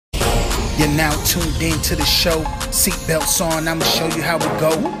You're now tuned in to the show. Seatbelts on, I'ma show you how it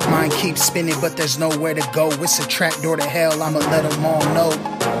go. Mind keeps spinning, but there's nowhere to go. It's a trap door to hell, I'ma let them all know.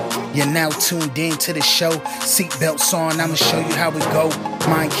 You're now tuned in to the show. Seatbelts on, I'ma show you how it go.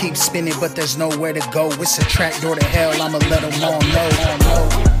 Mind keeps spinning, but there's nowhere to go. It's a trap door to hell, I'ma let them all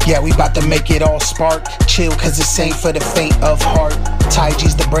know. Yeah, we bout to make it all spark. Chill, cause this ain't for the faint of heart. Ty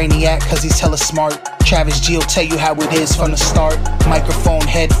G's the brainiac, cause he's hella smart. Travis G'll tell you how it is from the start. Microphone,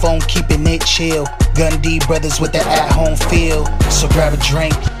 headphone, keeping it chill. Gun D brothers with the at-home feel. So grab a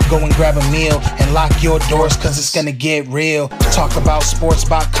drink, go and grab a meal, and lock your doors, cause it's gonna get real. Talk about sports,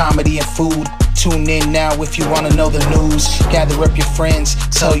 about comedy and food. Tune in now if you wanna know the news. Gather up your friends,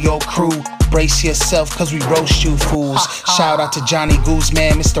 tell your crew. Brace yourself, cause we roast you fools. Shout out to Johnny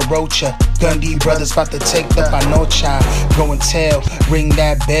Guzman, Mr. Rocha. Gundy brothers about to take the panocha. Go and tell, ring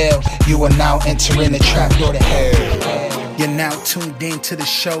that bell. You are now entering the trap door to hell. You're now tuned in to the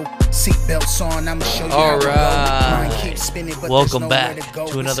show. Seatbelts on, I'ma show you how to go. Mind keeps spinning, but welcome back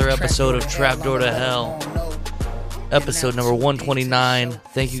to another episode of Trapdoor to Hell. Episode number 129.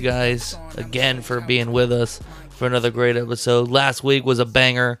 Thank you guys again for being with us for another great episode. Last week was a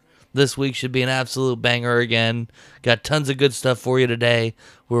banger. This week should be an absolute banger again. Got tons of good stuff for you today.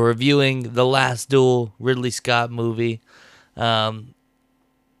 We're reviewing The Last Duel, Ridley Scott movie.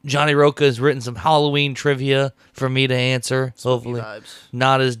 Johnny Roca has written some Halloween trivia for me to answer. Hopefully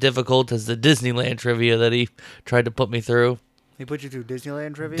not as difficult as the Disneyland trivia that he tried to put me through. He put you through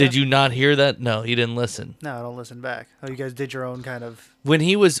Disneyland trivia? Did you not hear that? No, you didn't listen. No, I don't listen back. Oh, you guys did your own kind of... When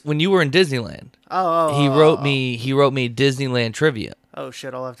you were in Disneyland, he wrote me Disneyland trivia. Oh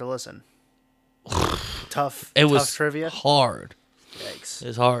shit, I'll have to listen. Tough trivia? Hard. Yikes. It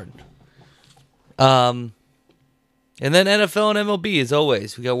was hard. And then NFL and MLB, as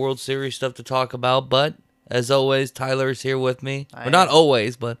always. We got World Series stuff to talk about, but as always, Tyler's here with me. Not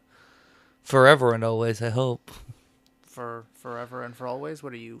always, but forever and always, I hope. For forever and for always?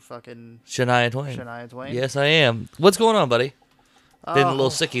 What are you, fucking... Shania Twain. Shania Twain? Yes, I am. What's going on, buddy? Been a little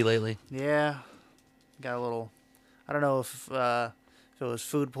sicky lately. Yeah. Got a little... I don't know if it was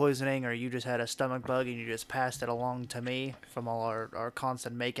food poisoning or you just had a stomach bug and you just passed it along to me from all our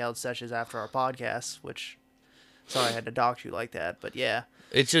constant makeout sessions after our podcasts, which... Sorry I had to dox you like that, but yeah.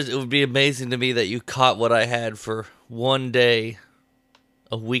 It would be amazing to me that you caught what I had for one day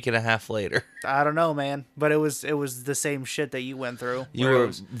a week and a half later. I don't know, man, but it was the same shit that you went through. You were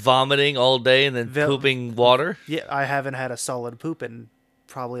vomiting all day and then pooping water? Yeah, I haven't had a solid poop in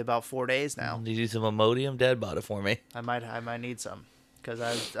probably about 4 days now. Did you do some Imodium? Dad bought it for me. I might need some,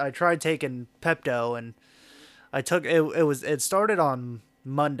 because I tried taking Pepto and I took it. It started on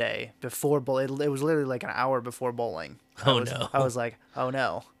Monday before it was literally like an hour before bowling. I was like, oh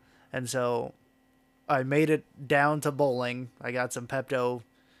no, and so I made it down to bowling. I got some Pepto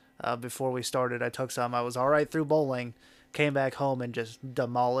before we started. I took some. I was all right through bowling. Came back home and just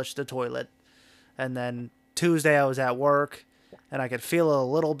demolished the toilet. And then Tuesday I was at work and I could feel it a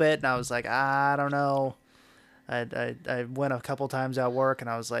little bit. And I was like, I don't know. I went a couple times at work and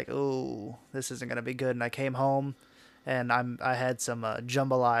I was like, ooh, this isn't going to be good. And I came home and I had some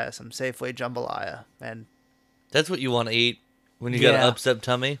jambalaya, some Safeway jambalaya. And that's what you want to eat when you got an upset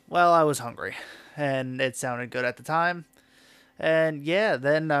tummy? Well, I was hungry. And it sounded good at the time. And yeah,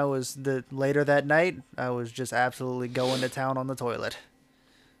 then later that night, I was just absolutely going to town on the toilet.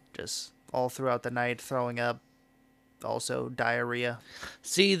 Just all throughout the night, throwing up, also diarrhea.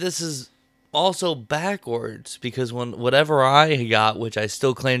 See, this is also backwards, because whatever I got, which I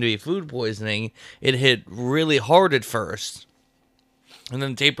still claim to be food poisoning, it hit really hard at first, and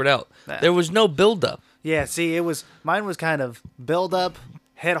then tapered out. There was no buildup. Yeah, see, mine was kind of build up,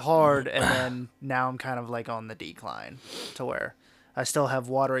 hit hard, and then now I'm kind of like on the decline to where I still have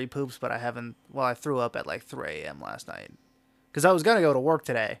watery poops, but I threw up at like 3 a.m. last night. Because I was going to go to work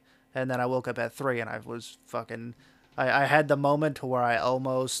today, and then I woke up at 3 and I was fucking... I had the moment to where I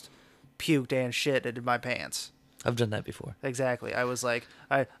almost puked and shit into my pants. I've done that before. Exactly. I was like,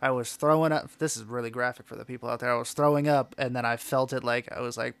 I was throwing up. This is really graphic for the people out there. I was throwing up, and then I felt it like, I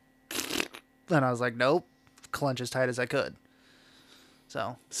was like... And I was like, nope, clench as tight as I could.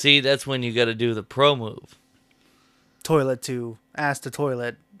 So see, that's when you got to do the pro move. Toilet to ass to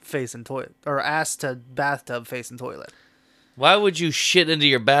toilet facing toilet, or ass to bathtub facing toilet. Why would you shit into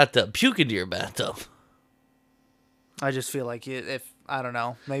your bathtub, puke into your bathtub? I just feel like if I don't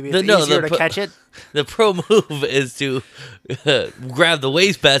know, maybe it's easier to catch it. The pro move is to grab the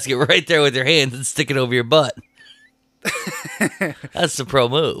wastebasket right there with your hands and stick it over your butt. That's the pro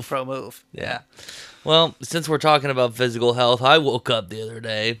move. Pro move. Yeah. Well, since we're talking about physical health, I woke up the other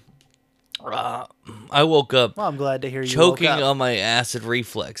day I woke up Well, I'm glad to hear you choking woke up. on my acid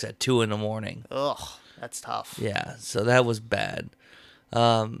reflux at 2 in the morning. Ugh, that's tough. Yeah, so that was bad.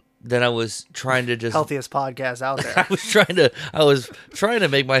 Then I was trying to just Healthiest podcast out there. I was trying to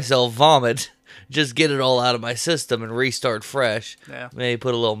make myself vomit, just get it all out of my system and restart fresh. Yeah. Maybe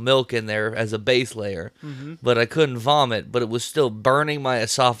put a little milk in there as a base layer. But I couldn't vomit, but it was still burning my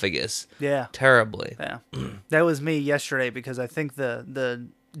esophagus Yeah. terribly. Yeah. That was me yesterday because I think the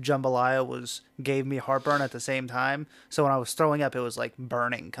jambalaya gave me heartburn at the same time. So when I was throwing up, it was like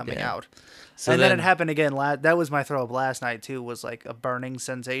burning coming Yeah. out. So And then it happened again. That was my throw up last night too. Was like a burning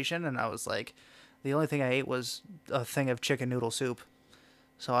sensation, and I was like, the only thing I ate was a thing of chicken noodle soup.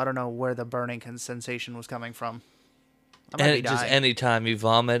 So I don't know where the burning sensation was coming from. I might be just dying. anytime you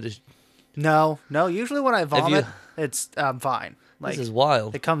vomit, No. Usually when I vomit, I'm fine. Like this is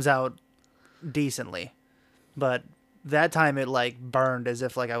wild. it comes out decently, but that time it like burned as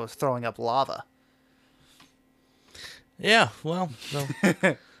if like I was throwing up lava. Yeah, well, no.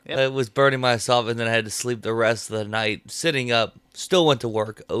 It was burning my esophagus, and then I had to sleep the rest of the night sitting up. Still went to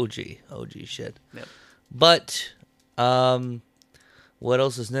work. OG shit. Yep. But, what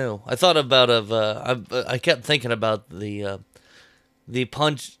else is new? I thought about I kept thinking about the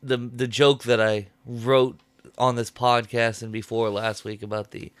joke that I wrote on this podcast and before last week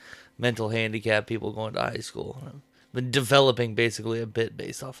about the mental handicap people going to high school. I've been developing basically a bit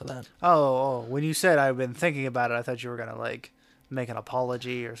based off of that. Oh, when you said I've been thinking about it, I thought you were gonna like make an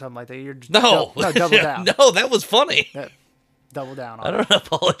apology or something like that. You're just, No, no, double down. No, that was funny. Yeah, double down on I don't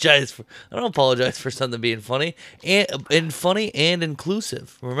apologize for something being funny and funny and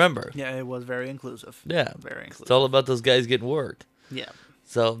inclusive. Remember? it. Yeah, it was very inclusive. Yeah, Very inclusive. it's all about those guys getting work. Yeah.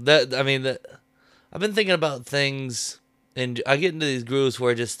 So I've been thinking about things, and I get into these grooves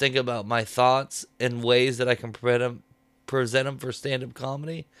where I just think about my thoughts and ways that I can present them for stand-up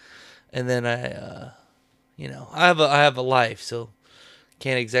comedy, and then I have a life, so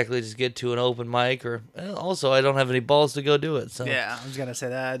can't exactly just get to an open mic, or also I don't have any balls to go do it. So Yeah, I was gonna say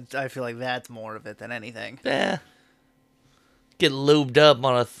that. I feel like that's more of it than anything. get lubed up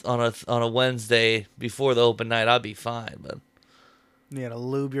on a Wednesday before the open night, I'd be fine. But You gotta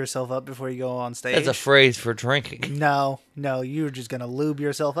lube yourself up before you go on stage. that's a phrase for drinking. No, you're just gonna lube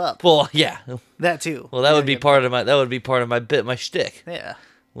yourself up. Well, yeah. That too. Well, that You would be gotta part of my bit, my shtick. get- Yeah.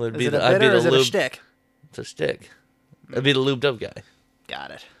 Would Is be it a I'd bit be or the is it a lube. shtick? It's a shtick. I'd be the lubed up guy.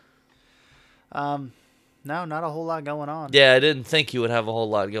 Got it. No, not a whole lot going on. Yeah, I didn't think you would have a whole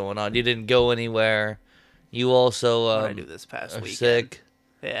lot going on. You didn't go anywhere. You also What did I do this past are weekend? sick.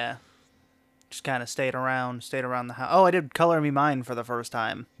 Yeah. Just kind of stayed around the house. Oh, I did Color Me Mine for the first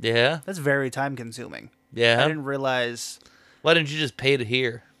time. Yeah, That's very time consuming. I yeah. didn't realize. Why didn't you just pay to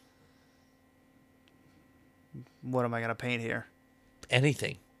hear What am I gonna paint here?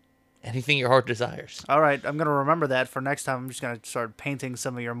 anything your heart desires? All right, I'm gonna remember that for next time. I'm just gonna start painting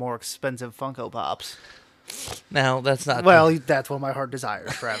some of your more expensive Funko Pops. Now that's not. Well, that's what my heart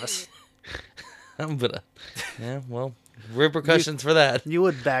desires, Travis. I'm gonna. Yeah, well, repercussions for that. You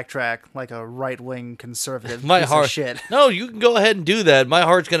would backtrack like a right-wing conservative My piece heart. of shit. No, you can go ahead and do that. My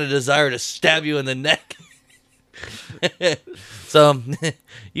heart's gonna desire to stab you in the neck. So,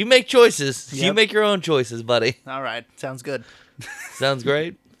 you make choices. You Yep. make your own choices, buddy. All right, sounds good. Sounds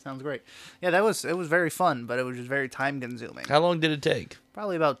great. Sounds great. Yeah, it was very fun, but it was just very time-consuming. How long did it take?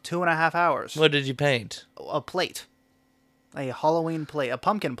 Probably about 2.5 hours. What did you paint? A plate, a Halloween plate, a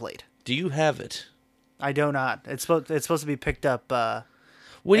pumpkin plate. Do you have it? I do not. It's supposed to be picked up.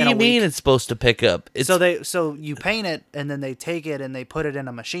 What do In you a mean week. it's supposed to pick up? It's So you paint it and then they take it and they put it in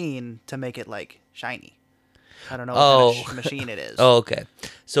a machine to make it like shiny. I don't know what kind of machine it is. Oh, okay.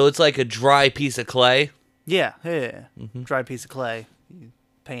 So it's like a dry piece of clay Yeah. Mm-hmm. Dry piece of clay. You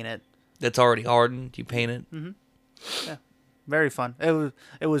paint it. that's already hardened. You paint it. Very fun.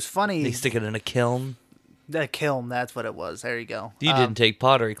 It was funny. They stick it in a kiln. The kiln, that's what it was. There you go. You didn't take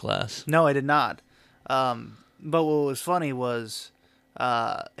pottery class. No, I did not. But what was funny was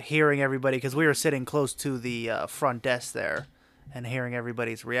hearing everybody, because we were sitting close to the front desk there, and hearing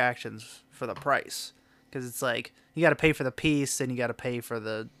everybody's reactions for the price. Because it's like, you got to pay for the piece, and you got to pay for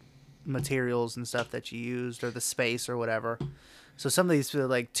the materials and stuff that you used, or the space, or whatever. So some of these,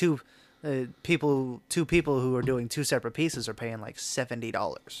 like, two people who are doing two separate pieces are paying like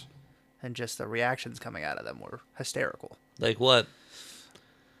 $70. And just the reactions coming out of them were hysterical. Like what?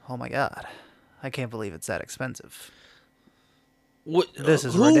 Oh my god. I can't believe it's that expensive. What? This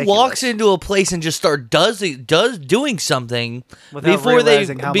is who ridiculous. walks into a place and just does doing something Without before they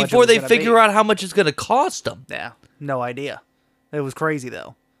realizing how much it was gonna figure be. out how much it's going to cost them? Yeah, no idea. It was crazy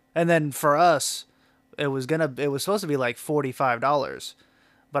though. And then for us, it was supposed to be like $45,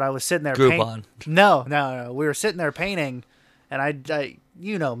 but I was sitting there Groupon. No. We were sitting there painting, and I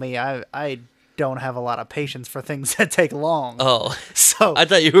you know me, I don't have a lot of patience for things that take long. Oh, So I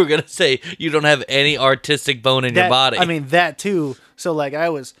thought you were gonna say you don't have any artistic bone in your body. I mean that too. So like I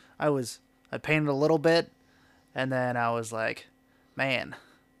painted a little bit, and then I was like, man,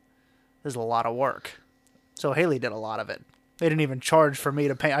 this is a lot of work. So Haley did a lot of it. They didn't even charge for me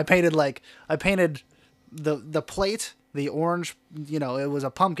to paint. I painted the plate, the orange. You know, it was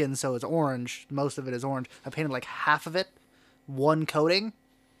a pumpkin, so it's orange. Most of it is orange. I painted like half of it, one coating.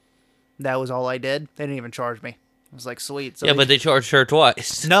 That was all I did. They didn't even charge me. I was like, sweet. So yeah, but they charged her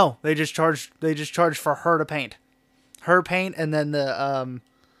twice. no, they just charged for her to paint, and then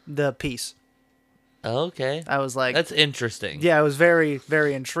the piece. Okay, I was like, that's interesting. yeah, I was very,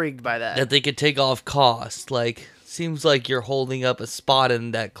 very intrigued by that. That they could take off cost. Like, seems like you're holding up a spot in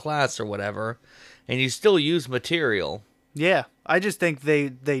that class or whatever, and you still use material. Yeah, I just think they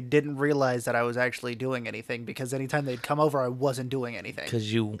didn't realize that I was actually doing anything, because anytime they'd come over, I wasn't doing anything.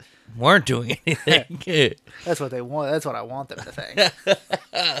 Because you weren't doing anything. That's what they want. That's what I want them to think.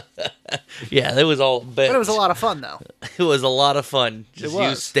 Yeah, it was all But it was a lot of fun, though. It was a lot lot just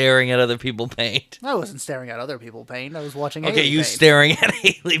you staring at other people paint. I wasn't staring at other people paint. I was watching Okay, Haley you paint. staring at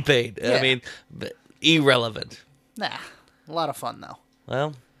Haley paint. Yeah. I mean, irrelevant. Nah, a lot of fun, though.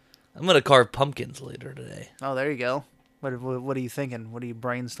 Well, I'm going to carve pumpkins later today. Oh, there you go. What are you thinking? What are you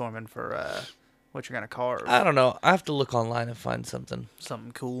brainstorming for what you're going to carve? I don't know. I have to look online and find something.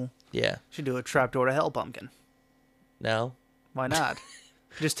 Something cool. Yeah. Should do a trapdoor to hell pumpkin. No? Why not?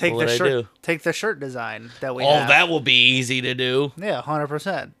 Just take What the would I shirt. do? Take the shirt design that we Oh, have. that will be easy to do. Yeah,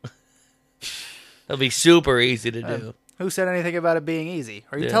 100%. That'll be super easy to do. Who said anything about it being easy?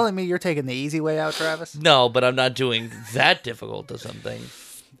 Are you Yeah. telling me you're taking the easy way out, Travis? No, but I'm not doing that difficult to something.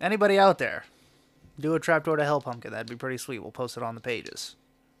 Anybody out there? Do a trapdoor to hell pumpkin. That'd be pretty sweet. We'll post it on the pages.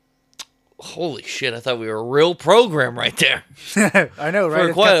 Holy shit, I thought we were a real program right there. I know,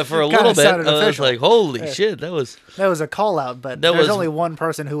 right? For a little bit, I was like, holy shit, that was... that was a call out, but That there's was- only one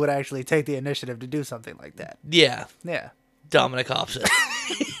person who would actually take the initiative to do something like that. Yeah, Yeah. Dominic Hobson.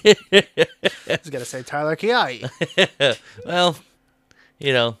 I was going to say Tyler Kiai. Well,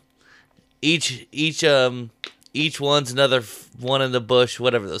 you know, each one's another one in the bush,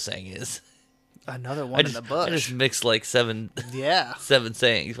 whatever the saying is. Another one in the bush. I just mixed like seven Yeah.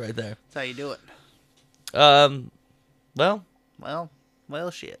 sayings right there. That's how you do it. Well,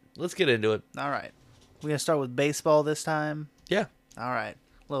 Well, shit. let's get into it. All right. We're going to start with baseball this time. Yeah. All right.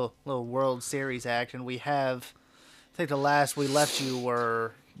 Little World Series action. We have, I think the last we left you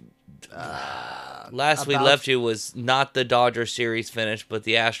were... Last we about- left you was not the Dodger series finish, but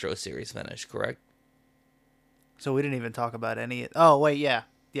the Astro series finish, correct? So we didn't even talk about any... Oh, wait, yeah.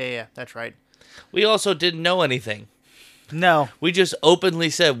 Yeah, that's right. We also didn't know anything. No. We just openly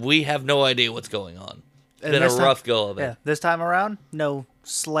said we have no idea what's going on. It's And been a this time- rough go of it. Yeah, this time around, no,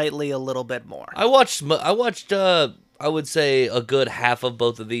 slightly a little bit more. I watched. I would say a good half of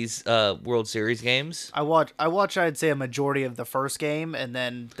both of these World Series games. I watched, I'd say, a majority of the first game, and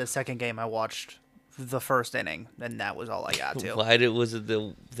then the second game I watched the first inning, and that was all I got to. Why was it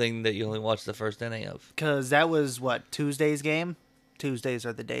the thing that you only watched the first inning of? Because that was, Tuesday's game? Tuesdays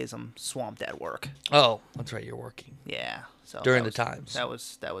are the days I'm swamped at work. Oh, that's right. You're working. Yeah. So During that the was-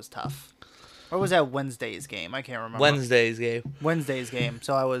 times. That was tough. Or was that Wednesday's game? I can't remember. Wednesday's game. Wednesday's game.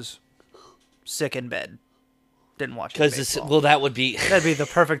 So I was sick in bed. Didn't watch any Because baseball. that would be That'd be the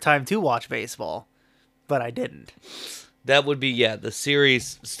perfect time to watch baseball, but I didn't. the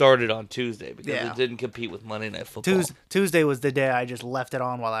series started on Tuesday because Yeah. it didn't compete with Monday Night Football. Tuesday was the day I just left it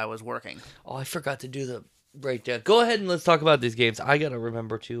on while I was working. Oh, I forgot to do the breakdown. Go ahead and let's talk about these games. I gotta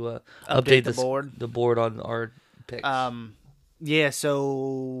remember to update the board. on our picks. Yeah,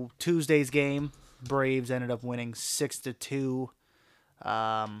 so Tuesday's game, Braves ended up winning 6-2.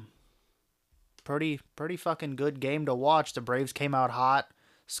 Pretty fucking good game to watch. The Braves came out hot,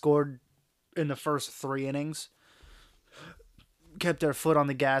 scored in the first 3 innings, kept their foot on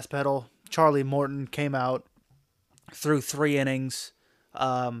the gas pedal. Charlie Morton came out through 3 innings,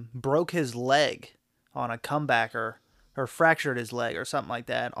 broke his leg on a comebacker, or fractured his leg or something like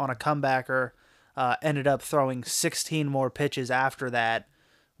that on a comebacker. Ended up throwing 16 more pitches after that,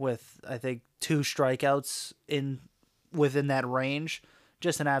 with I think 2 strikeouts within that range.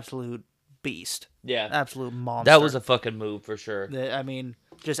 Just an absolute beast. Yeah. Absolute monster. That was a fucking move for sure. I mean,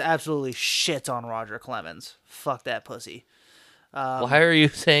 just absolutely shits on Roger Clemens. Fuck that pussy. Why are you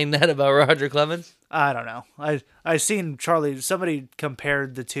saying that about Roger Clemens? I don't know. I seen Charlie. Somebody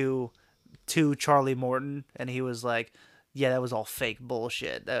compared the two to Charlie Morton, and he was like, "Yeah, that was all fake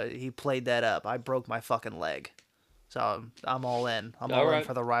bullshit. He played that up. I broke my fucking leg." So I'm all in. I'm All all in right.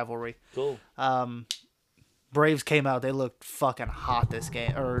 for the rivalry. Cool. Braves came out. They looked fucking hot this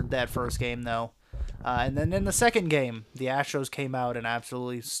game, or that first game though. And then in the second game, the Astros came out and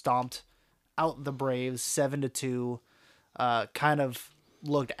absolutely stomped out the Braves 7-2. Kind of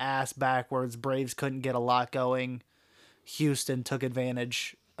looked ass backwards. Braves couldn't get a lot going. Houston took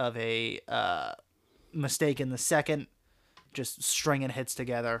advantage of a mistake in the second, just stringing hits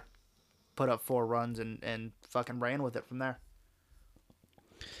together, put up 4 runs and fucking ran with it from there.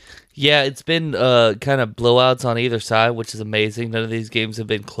 Yeah, it's been kind of blowouts on either side, which is amazing. None of these games have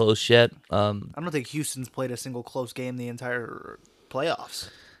been close yet. I don't think Houston's played a single close game the entire playoffs.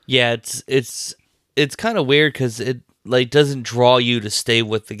 Yeah, it's kind of weird because it like doesn't draw you to stay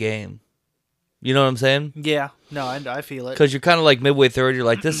with the game. You know what I'm saying? Yeah, no, I feel it. Because you're kind of like midway through it, you're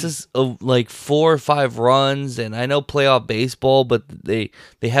like, this is like 4 or 5 runs, and I know playoff baseball, but they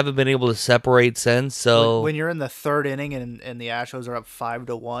haven't been able to separate since. So When you're in the third inning and the Astros are up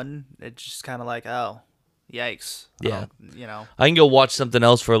 5-1, it's just kind of like, oh, yikes. Yeah. You know, I can go watch something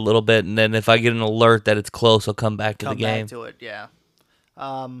else for a little bit, and then if I get an alert that it's close, I'll come back to come the game. back to it. Yeah.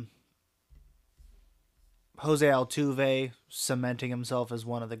 Jose Altuve cementing himself as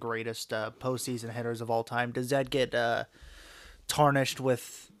one of the greatest postseason hitters of all time. Does that get tarnished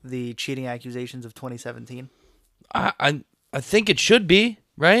with the cheating accusations of 2017? I think it should be,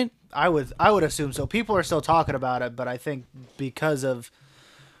 right? I would assume so. People are still talking about it, but I think because of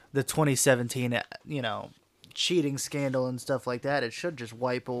the 2017, cheating scandal and stuff like that, it should just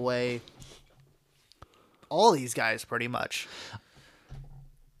wipe away all these guys pretty much.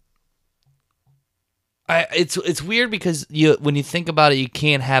 It's weird because when you think about it, you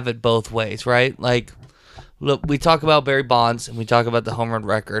can't have it both ways, right? Like, look, we talk about Barry Bonds and we talk about the home run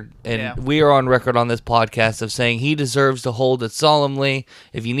record, and we are on record on this podcast of saying he deserves to hold it solemnly.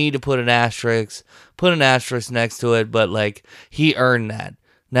 If you need to put an asterisk next to it, but like he earned that.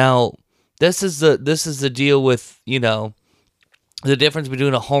 Now, this is the deal with the difference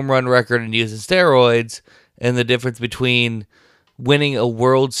between a home run record and using steroids, and the difference between winning a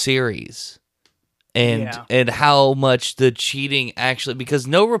World Series. And how much the cheating actually, because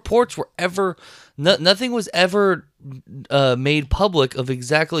no reports were ever, nothing was ever made public of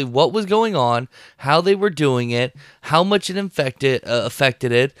exactly what was going on, how they were doing it, how much it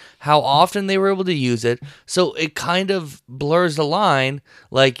affected it, how often they were able to use it. So it kind of blurs the line.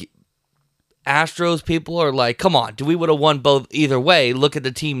 Like Astros people are like, come on, we would have won both either way. Look at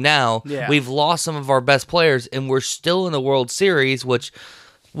the team now. Yeah. We've lost some of our best players, and we're still in the World Series, which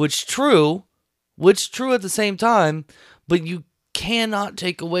true at the same time, but you cannot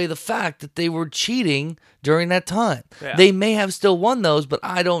take away the fact that they were cheating during that time. Yeah. They may have still won those, but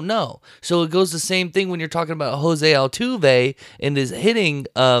I don't know. So it goes the same thing when you're talking about Jose Altuve and his hitting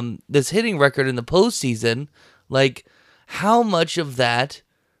record in the postseason. Like, how much of that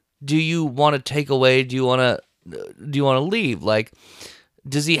do you want to take away? Do you want to leave? Like,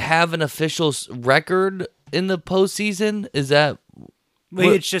 does he have an official record in the postseason? Is that?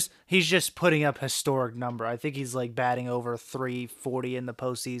 Well, he's just putting up historic number. I think he's like batting over 340 in the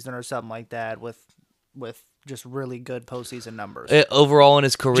postseason or something like that with just really good postseason numbers. Overall in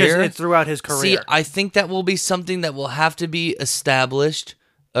his career? Just throughout his career. See, I think that will be something that will have to be established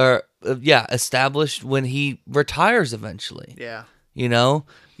when he retires eventually. Yeah.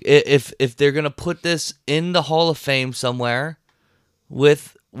 If they're going to put this in the Hall of Fame somewhere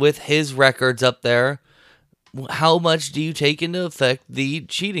with his records up there, how much do you take into effect the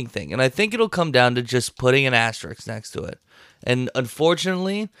cheating thing? And I think it'll come down to just putting an asterisk next to it. And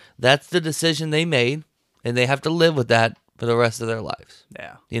unfortunately, that's the decision they made, and they have to live with that for the rest of their lives.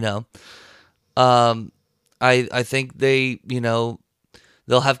 Yeah. I think they'll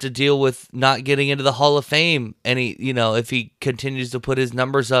have to deal with not getting into the Hall of Fame if he continues to put his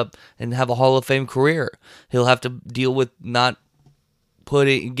numbers up and have a Hall of Fame career. He'll have to deal with not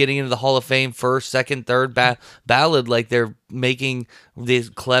getting into the Hall of Fame first, second, third ballot, like they're making these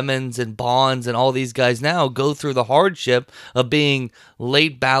Clemens and Bonds and all these guys now go through the hardship of being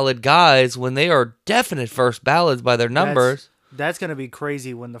late ballot guys when they are definite first ballots by their numbers. That's going to be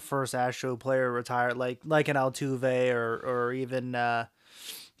crazy when the first Astro player retired, like an Altuve or even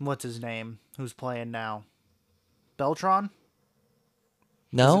what's his name, who's playing now, Beltran.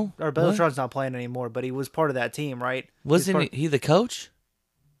 No, or Beltran's not playing anymore, but he was part of that team, right? Wasn't he the coach?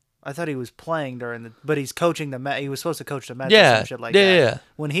 I thought he was playing but he's coaching the Mets. He was supposed to coach the Mets or some shit like that. Yeah.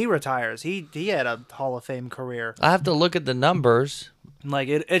 When he retires, he had a Hall of Fame career. I have to look at the numbers. Like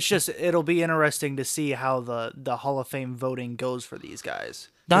it'll be interesting to see how the Hall of Fame voting goes for these guys.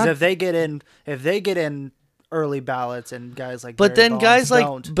 Because if they get in early ballots, and guys like But Barry then Bonds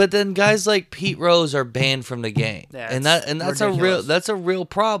guys like Pete Rose are banned from the game. Yeah, and that's ridiculous. that's a real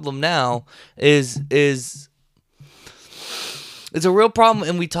problem now. It's a real problem,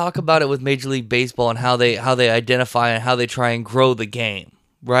 and we talk about it with Major League Baseball and how they identify and how they try and grow the game,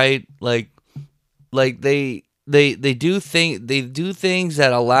 right? Like they do things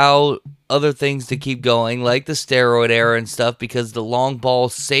that allow other things to keep going, like the steroid era and stuff, because the long ball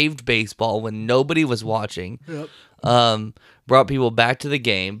saved baseball when nobody was watching. Yep. Brought people back to the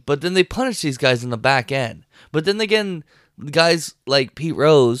game, but then they punish these guys in the back end. But then again, guys like Pete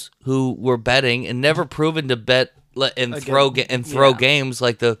Rose, who were betting and never proven to bet and throw games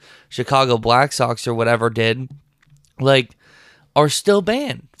like the Chicago Black Sox or whatever did, like, are still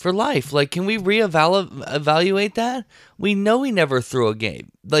banned for life. Like, can we evaluate that? We know he never threw a game.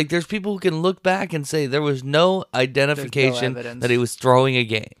 Like, there's people who can look back and say there was no identification evidence. that he was throwing a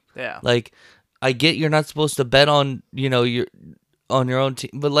game. Yeah. Like, I get you're not supposed to bet on, your own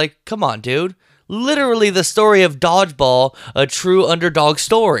team, but like, come on, dude. Literally the story of Dodgeball, a true underdog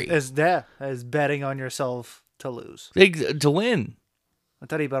story. Is betting on yourself to lose. To win. I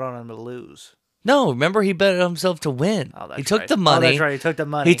thought he bet on him to lose. No, remember he bet on himself to win. Oh, that's he took right. the money. Oh, that's right. He took the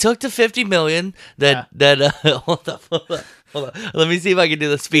money. He took the $50 million hold on. Let me see if I can do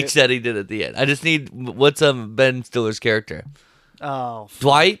the speech that he did at the end. I just need what's Ben Stiller's character. Oh,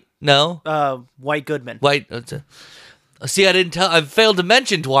 Dwight? No. White Goodman. White. See, I failed to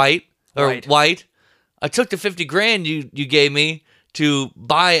mention Dwight or White. I took the $50,000 you gave me to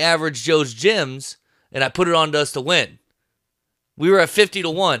buy Average Joe's gyms, and I put it on to us to win. We were at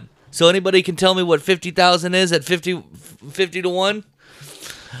 50-1. So anybody can tell me what 50,000 is at 50 to 1?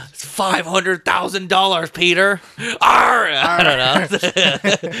 It's $500,000, Peter. Arr! I don't know.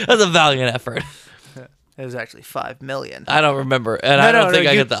 That's a valiant effort. It was actually $5 million. I don't remember, and I don't think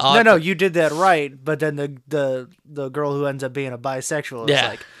I got the odds. No, you did that right. But then the girl who ends up being a bisexual is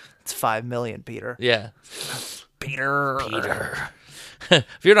like, it's $5 million, Peter. Yeah, Peter.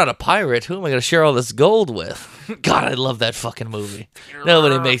 If you're not a pirate, who am I going to share all this gold with? God, I love that fucking movie.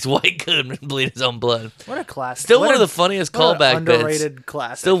 Nobody makes White Goodman bleed his own blood. What a classic. Still one of the funniest callback underrated bits.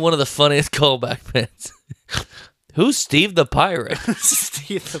 Classic. Still one of the funniest callback bits. Who's Steve the Pirate?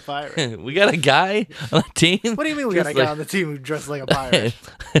 Steve the Pirate. We got a guy on the team? What do you mean we got a guy on the team who dressed like a pirate?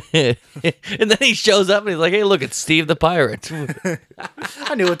 And then he shows up and he's like, hey, look, it's Steve the Pirate.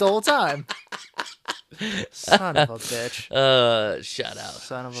 I knew it the whole time. Son of a bitch. Shut out.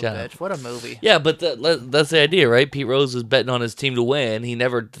 Son of a bitch. What a movie. Yeah, but that's the idea, right? Pete Rose was betting on his team to win. He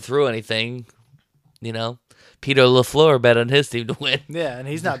never threw anything, Peter LaFleur bet on his team to win. Yeah, and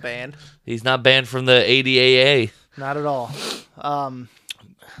he's not banned. He's not banned from the ADAA. Not at all. Other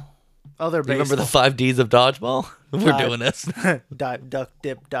baseball. Remember the 5 Ds of dodgeball? We're doing this. Dive, duck,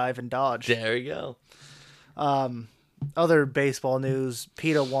 dip, dive, and dodge. There you go. Other baseball news.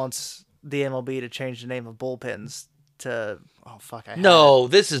 PETA wants the MLB to change the name of bullpens to... Oh, fuck. No,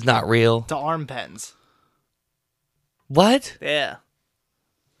 this is not real. To arm pens. What? Yeah.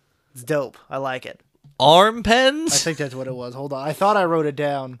 It's dope. I like it. Arm pens? I think that's what it was. Hold on. I thought I wrote it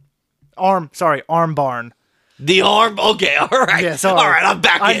down. Arm barn. The arm. Okay, all right. Yeah, sorry. All right, I'm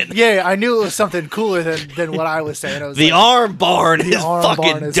back in. Yeah, I knew it was something cooler than what I was saying. I was the like, arm barn the is arm fucking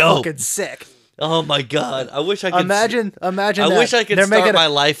barn is dope. fucking sick. Oh my god! I wish I could imagine. I that. wish I could start my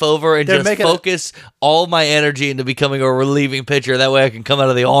life over and just focus all my energy into becoming a relieving pitcher. That way, I can come out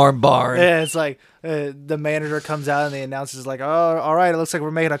of the arm barn. Yeah, it's like the manager comes out and the announcer's like, "Oh, all right, it looks like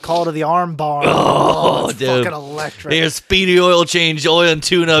we're making a call to the arm barn." Oh, it's dude, fucking electric. Here's Speedy Oil Change, oil and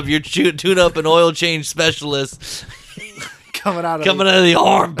tune-up. Your tune-up and oil change specialist coming out of the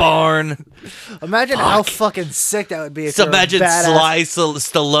arm barn. Imagine how fucking sick that would be. If imagine Sly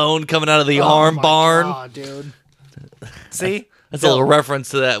Stallone coming out of the arm barn. Oh, dude. See? That's a little reference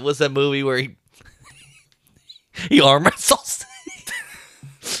to that. What's that movie where he arm wrestles?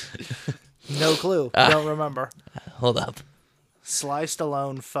 No clue. Don't remember. Hold up. Sly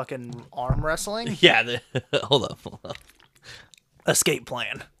Stallone fucking arm wrestling? Yeah. Hold up. Escape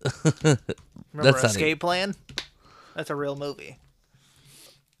Plan. Remember Escape Plan? That's a real movie.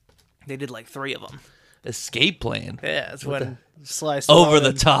 They did like 3 of them. Escape Plan? Yeah, it's when Sly Stallone... Over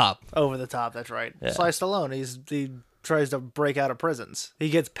the Top. Over the Top, that's right. Yeah. Sly Stallone, he tries to break out of prisons. He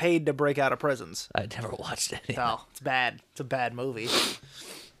gets paid to break out of prisons. I never watched it. No, it's bad. It's a bad movie.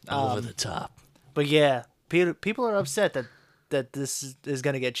 Over the Top. But yeah, people are upset that this is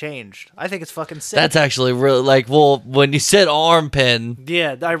going to get changed. I think it's fucking sick. That's actually really, like, well, when you said arm pen...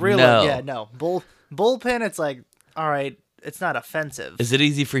 Yeah, I realize, no. Bullpen, it's like, all right, it's not offensive. Is it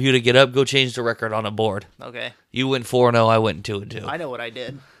easy for you to get up, go change the record on a board? Okay. You went 4-0, I went 2-2. I know what I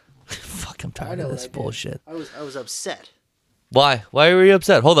did. Fuck, I'm tired of this bullshit. I was upset. Why? Why were you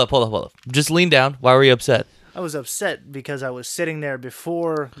upset? Hold up. Just lean down. Why were you upset? I was upset because I was sitting there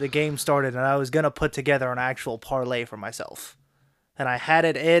before the game started, and I was gonna put together an actual parlay for myself, and I had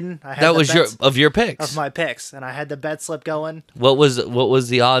it in. I had That the was bets your picks. of my picks, and I had the bet slip going. What was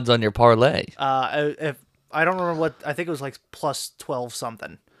the odds on your parlay? If I don't remember what, I think it was like plus 12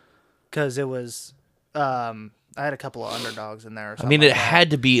 something, because it was. I had a couple of underdogs in there. Or I mean, something it like that.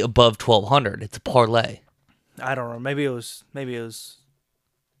 had to be above 1,200. It's a parlay. I don't know. Maybe it was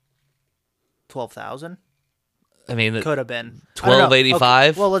 12,000. I mean, Could have been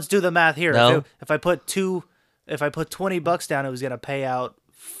 1285. Well, let's do the math here. No. If I put $20 down, it was gonna pay out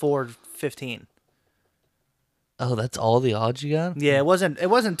 $4.15. oh, that's all the odds you got? Yeah, it wasn't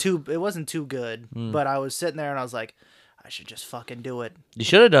too good. Hmm. But I was sitting there and I was like, I should just fucking do it. You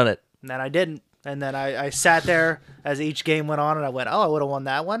should have done it. And then I didn't. And then I sat there as each game went on, and I went, oh, I would have won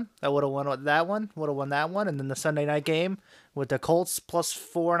that one. I would have won that one. Would have won that one. And then the Sunday night game with the Colts plus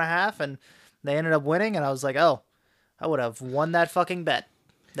 4.5, and they ended up winning. And I was like, oh, I would have won that fucking bet.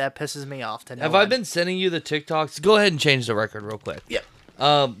 That pisses me off. Have I been sending you the TikToks? Go ahead and change the record real quick.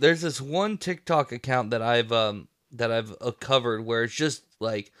 Yep. There's this one TikTok account that I've covered where it's just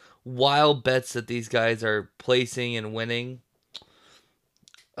like wild bets that these guys are placing and winning.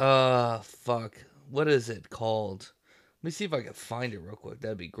 Fuck. What is it called? Let me see if I can find it real quick.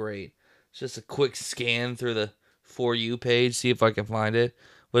 That'd be great. It's just a quick scan through the For You page, see if I can find it.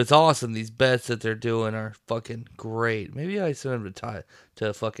 But it's awesome. These bets that they're doing are fucking great. Maybe I send them to Ty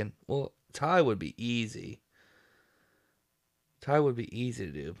well, Ty would be easy. Ty would be easy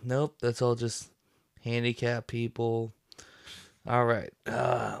to do. Nope, that's all just handicap people. All right.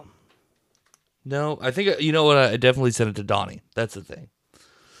 No, I think, you know what? I definitely sent it to Donnie. That's the thing.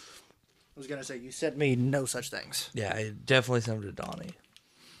 I was going to say, you sent me no such things. Yeah, I definitely sent it to Donnie.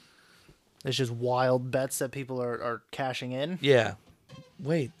 It's just wild bets that people are cashing in. Yeah.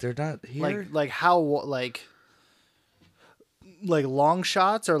 Wait, they're not here? Like how, like long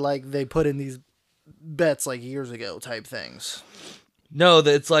shots, or like they put in these bets like years ago type things? No,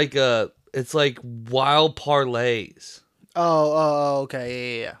 it's like wild parlays. Oh,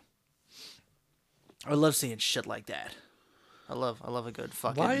 okay, yeah. I love seeing shit like that. I love a good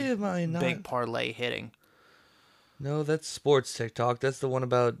fucking. Why am I not big parlay hitting? No, that's sports TikTok. That's the one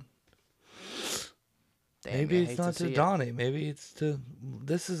about. Damn, Maybe I it's hate not to see it. Donnie. Maybe it's to.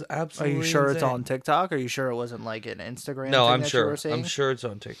 This is Are absolutely. you sure it's insane. on TikTok? Are you sure it wasn't like an Instagram? No, thing I'm that you sure. were seeing? I'm sure it's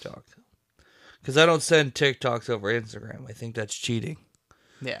on TikTok. Because I don't send TikToks over Instagram. I think that's cheating.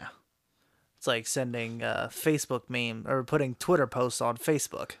 Yeah. It's like sending Facebook meme or putting Twitter posts on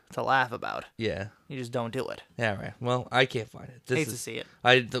Facebook to laugh about. Yeah. You just don't do it. Yeah, right. Well, I can't find it. Hate to see it.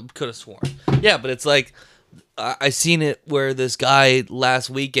 I could have sworn. Yeah, but it's like I seen it where this guy last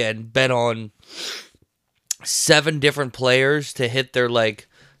weekend bet on 7 different players to hit their like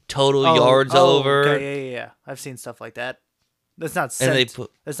total yards over. Okay, yeah. I've seen stuff like that. It's not sent. And they put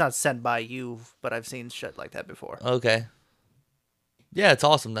It's not sent by you, but I've seen shit like that before. okay. Yeah, it's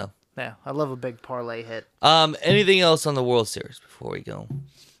awesome though. Yeah, I love a big parlay hit. Anything else on the World Series before we go?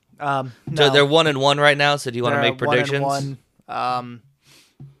 No, So they're 1-1 right now. So do you want to they're make predictions? 1-1.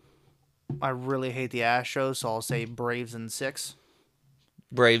 I really hate the Astros, so I'll say Braves in 6.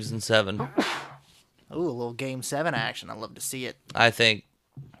 Braves in 7. Ooh, a little Game 7 action. I love to see it. I think.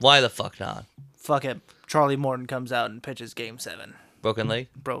 Why the fuck not? Fuck it. Charlie Morton comes out and pitches Game 7. Broken leg.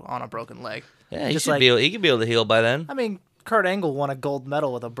 On a broken leg. Yeah, he Just should like- be. He could be able to heal by then. I mean, Kurt Angle won a gold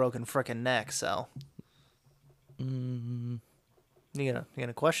medal with a broken frickin' neck, so. You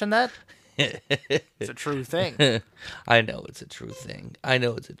gonna question that? It's a true thing. I know it's a true thing.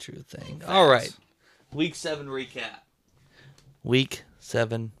 All right. Week 7 recap. Week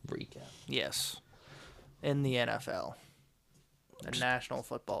 7 recap. Yes. In the NFL. The National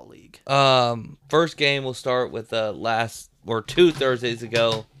Football League. First game we'll start with 2 Thursdays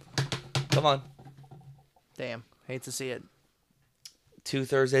ago. Come on. Damn. Hate to see it. 2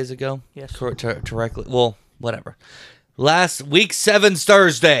 Thursdays ago? Yes. Directly. Well, whatever. Last week 7's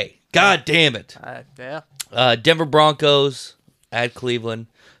Thursday. God damn it. Yeah. Denver Broncos at Cleveland,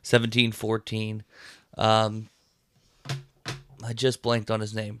 17-14. I just blanked on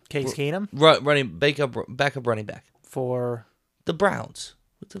his name. Case Keenum Backup running back. for The Browns.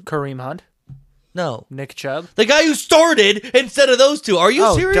 Kareem Hunt. No. Nick Chubb. The guy who started instead of those two. Are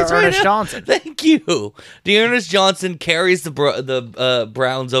you serious right D'Ernest now? Johnson. Thank you. D'Ernest Johnson carries the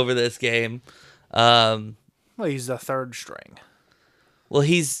Browns over this game. Well, he's the third string. Well,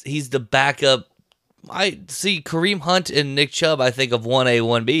 he's the backup. I see Kareem Hunt and Nick Chubb. I think of 1A,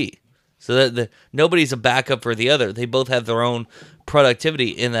 1B. So that nobody's a backup for the other. They both have their own productivity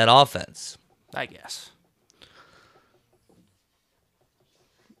in that offense. I guess.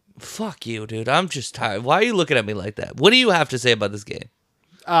 Fuck you, dude. I'm just tired. Why are you looking at me like that? What do you have to say about this game?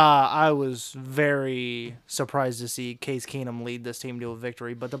 I was very surprised to see Case Keenum lead this team to a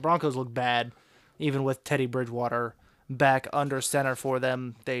victory, but the Broncos look bad. Even with Teddy Bridgewater back under center for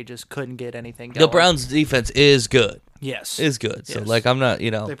them, they just couldn't get anything going. The Browns' defense is good. Yes. Is good. So, Yes. like, I'm not,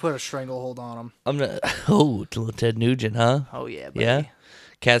 They put a stranglehold on them. I'm not, little Ted Nugent, huh? Oh, yeah, buddy. Yeah?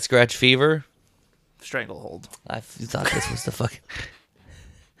 Cat scratch fever? Stranglehold. I thought this was the fucking...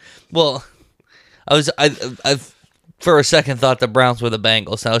 Well, I for a second thought the Browns were the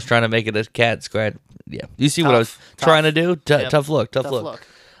Bengals. I was trying to make it a cat scratch. Yeah. You see what I was trying to do? Yep. Tough look.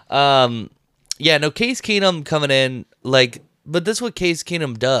 Yeah, no, Case Keenum coming in, like, but this is what Case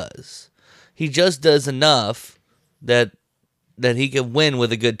Keenum does. He just does enough that he can win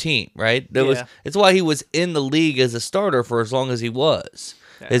with a good team, right? It's why he was in the league as a starter for as long as he was.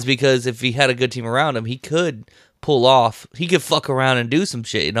 Yeah. Is because if he had a good team around him, he could pull off. He could fuck around and do some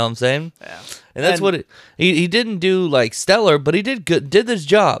shit, you know what I'm saying? Yeah. And that's what he didn't do like stellar, but he did his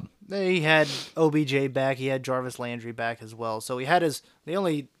job. He had OBJ back. He had Jarvis Landry back as well. So he had the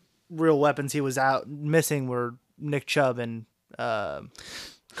only real weapons he was out missing were Nick Chubb and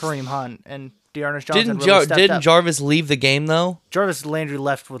Kareem Hunt, and Dearness Johnson didn't Jarvis leave the game though? Jarvis Landry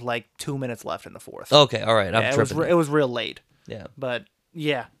left with like 2 minutes left in the fourth. Okay, all right. I'm tripping. It was real late. Yeah. But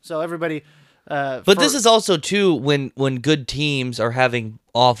yeah, so everybody but this is also too when good teams are having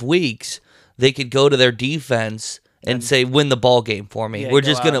off weeks, they could go to their defense and say, win the ball game for me. Yeah, we're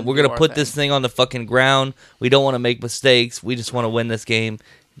gonna put this thing on the fucking ground. We don't want to make mistakes. We just want to win this game.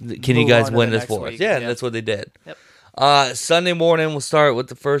 Can you guys win this for us? Yeah, and that's what they did. Yep. Sunday morning, we'll start with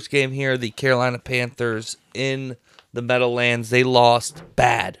the first game here. The Carolina Panthers in the Meadowlands. They lost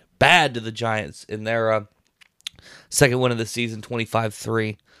bad to the Giants in their second win of the season,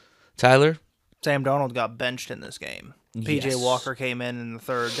 25-3. Tyler? Sam Darnold got benched in this game. P.J. Walker came in the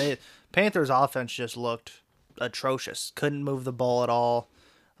third. Panthers' offense just looked atrocious. Couldn't move the ball at all.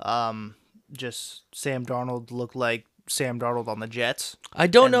 Just Sam Darnold looked like Sam Darnold on the Jets. I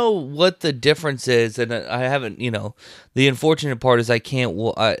don't know what the difference is, and I haven't, the unfortunate part is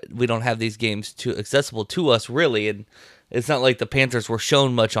we don't have these games accessible to us, really, and it's not like the Panthers were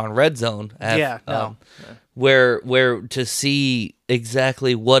shown much on Red Zone. Where to see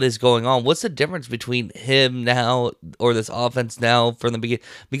exactly what is going on. What's the difference between him now or this offense now from the beginning?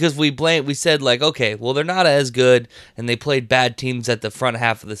 Because we said like, okay, well they're not as good and they played bad teams at the front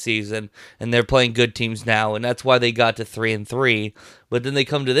half of the season and they're playing good teams now and that's why they got to 3-3. But then they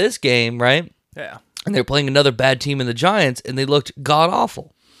come to this game, right? Yeah. And they're playing another bad team in the Giants and they looked god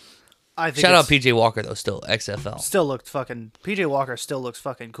awful. Shout out PJ Walker though, still XFL. PJ Walker still looks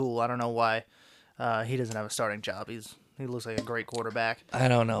fucking cool. I don't know why. He doesn't have a starting job. He looks like a great quarterback. I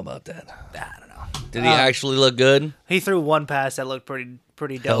don't know about that. I don't know. Did he actually look good? He threw one pass that looked pretty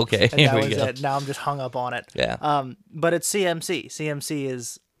dope. Okay, and here that we was go. it. Now I'm just hung up on it. Yeah. But it's CMC. CMC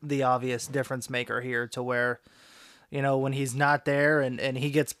is the obvious difference maker here to where, when he's not there and he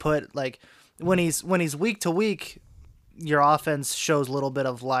gets put like when he's week to week, your offense shows a little bit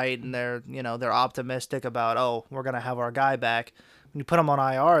of light and they're optimistic about, we're going to have our guy back. When you put him on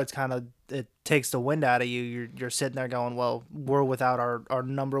IR, it takes the wind out of you. You're sitting there going, well, we're without our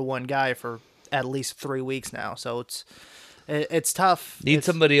number one guy for at least 3 weeks now. So it's tough. Need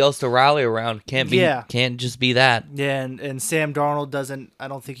somebody else to rally around. Can't just be that. Yeah, and Sam Darnold I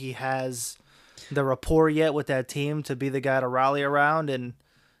don't think he has the rapport yet with that team to be the guy to rally around,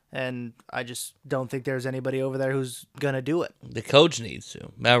 and I just don't think there's anybody over there who's going to do it. The coach needs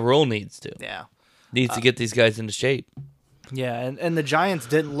to. Matt Rule needs to. Yeah. Needs to get these guys into shape. Yeah, and the Giants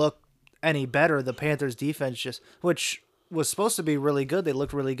didn't look any better. The Panthers defense which was supposed to be really good. They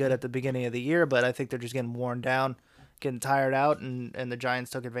looked really good at the beginning of the year, but I think they're just getting worn down, getting tired out, and the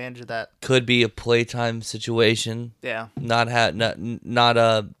Giants took advantage of that. Could be a playtime situation. Yeah. Not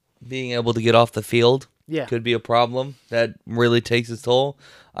being able to get off the field. Yeah. Could be a problem. That really takes its toll.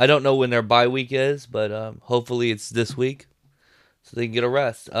 I don't know when their bye week is, but hopefully it's this week so they can get a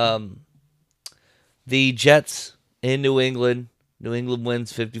rest. The Jets in New England. New England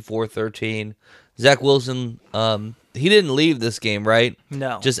wins 54-13. Zach Wilson, he didn't leave this game, right?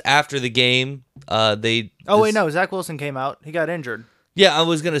 No. Just after the game, no. Zach Wilson came out. He got injured. Yeah, I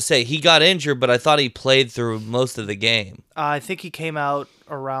was going to say, he got injured, but I thought he played through most of the game. I think he came out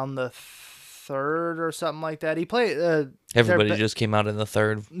around the third or something like that. He played... Everybody just came out in the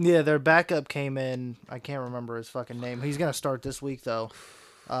third. Yeah, their backup came in. I can't remember his fucking name. He's going to start this week, though.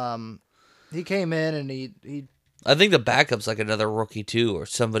 He came in and he I think the backup's like another rookie too, or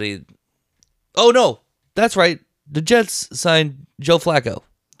somebody. Oh no, that's right. The Jets signed Joe Flacco,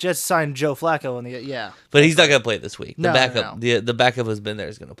 Jets signed Joe Flacco but he's not gonna play this week. The No, backup, no. the backup has been there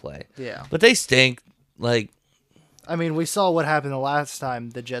is gonna play. Yeah. But they stink. Like, I mean, we saw what happened the last time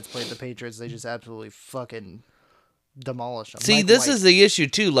the Jets played the Patriots. They just absolutely fucking demolished them. see, Mike this White. is the issue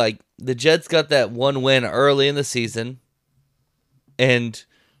too. Like, the Jets got that one win early in the season, and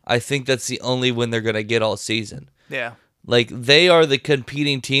I think that's the only win they're gonna get all season. Yeah. Like, they are the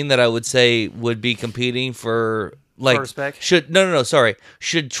competing team that I would say would be competing for, like, First pick?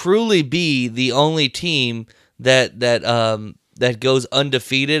 should truly be the only team that goes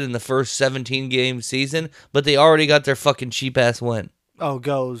undefeated in the first 17 game season, but they already got their fucking cheap ass win. Oh,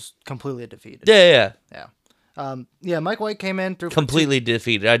 goes completely defeated. Yeah. Yeah. Mike White came in through for Completely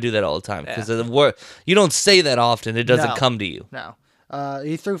defeated. I do that all the time because you don't say that often. It doesn't No. come to you. No.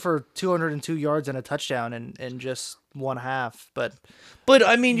 He threw for 202 yards and a touchdown in just one half. But But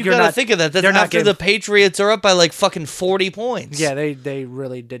I mean, you You're gotta not- think of that. That's they're not after getting- the Patriots are up by like fucking 40 points. yeah, they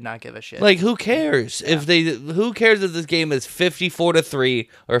really did not give a shit. Like, who cares who cares if this game is 54-3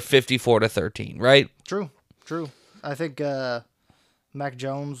 or 54-13, right? True. I think Mac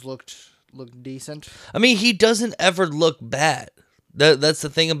Jones looked decent. I mean, he doesn't ever look bad. That's the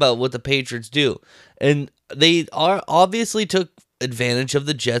thing about what the Patriots do. And they obviously took advantage of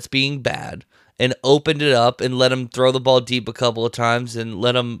the Jets being bad and opened it up and let him throw the ball deep a couple of times and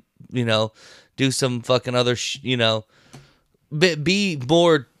let him, do some fucking other, be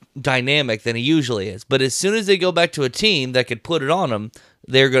more dynamic than he usually is. But as soon as they go back to a team that could put it on him,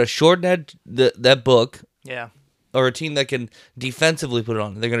 they're going to shorten that book, Yeah. or a team that can defensively put it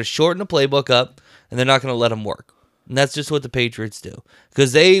on. They're going to shorten the playbook up, and they're not going to let him work. And that's just what the Patriots do.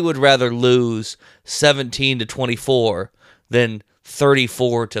 Because they would rather lose 17-24 than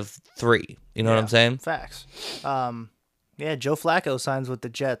 34-3. You know what I'm saying? Facts. Yeah, Joe Flacco signs with the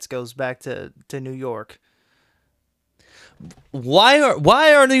Jets, goes back to New York. Why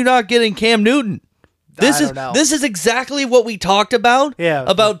are you not getting Cam Newton? I don't know. This is exactly what we talked about. Yeah.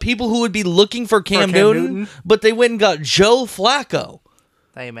 About people who would be looking for Cam Newton, but they went and got Joe Flacco.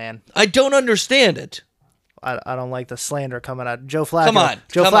 Hey, man. I don't understand it. I don't like the slander coming out. Joe Flacco. Come on.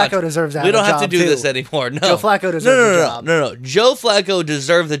 Joe come Flacco on. deserves that. We don't have to do this anymore. No. Joe Flacco deserves no, the job. No. Joe Flacco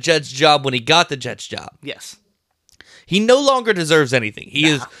deserved the Jets job when he got the Jets job. Yes. He no longer deserves anything. He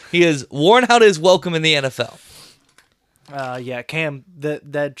is worn out his welcome in the NFL. Yeah, Cam.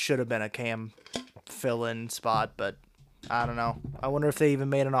 That should have been a Cam fill-in spot, but I don't know. I wonder if they even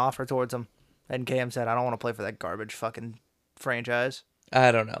made an offer towards him. And Cam said, "I don't want to play for that garbage fucking franchise."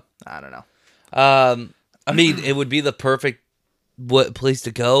 I don't know. I mean, it would be the perfect place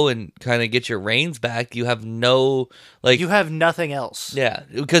to go and kind of get your reins back. You have no You have nothing else. yeah,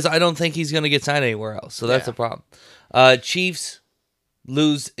 because I don't think he's going to get signed anywhere else. So that's Yeah. a problem. Chiefs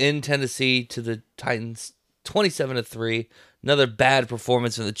lose in Tennessee to the Titans 27-3. Another bad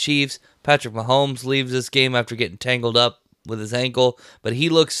performance from the Chiefs. Patrick Mahomes leaves this game after getting tangled up with his ankle, but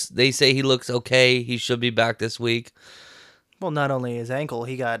they say he looks okay. He should be back this week. Well, not only his ankle,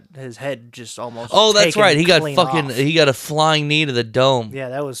 he got his head just almost. Oh, that's taken right. He got clean fucking off. he got a flying knee to the dome. Yeah,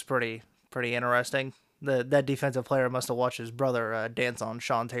 that was pretty interesting. That defensive player must have watched his brother dance on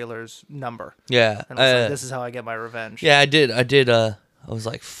Sean Taylor's number. Yeah. And was like, this is how I get my revenge. Yeah, I did. I was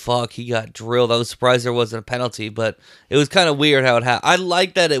like, fuck, he got drilled. I was surprised there wasn't a penalty, but it was kind of weird how it happened. I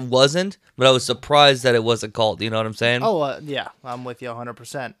like that it wasn't, but I was surprised that it wasn't called. You know what I'm saying? Oh, yeah. I'm with you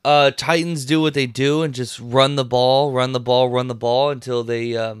 100%. Titans do what they do and just run the ball until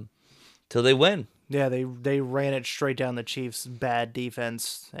they win. Yeah, they ran it straight down the Chiefs' bad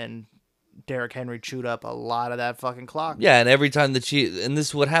defense, and Derrick Henry chewed up a lot of that fucking clock. Yeah, and every time the Chiefs, and this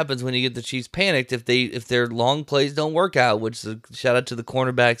is what happens when you get the Chiefs panicked if their long plays don't work out, which is a shout out to the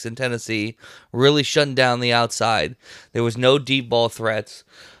cornerbacks in Tennessee, really shutting down the outside. There was no deep ball threats.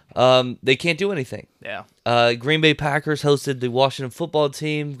 They can't do anything. Yeah. Green Bay Packers hosted the Washington football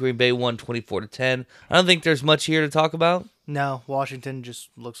team. Green Bay won 24-10. I don't think there's much here to talk about. No, Washington just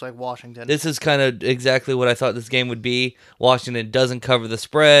looks like Washington. This is kind of exactly what I thought this game would be. Washington doesn't cover the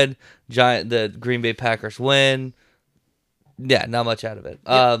spread. The Green Bay Packers win. Yeah, not much out of it.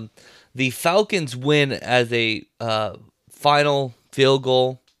 Yep. The Falcons win as a final field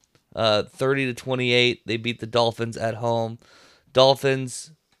goal, 30-28. They beat the Dolphins at home.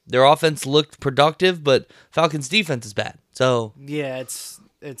 Dolphins, their offense looked productive, but Falcons' defense is bad. So yeah, it's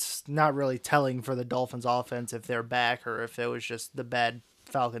not really telling for the Dolphins' offense if they're back or if it was just the bad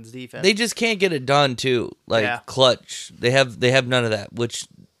Falcons' defense. they just can't get it done too. Like Yeah. clutch, they have none of that, which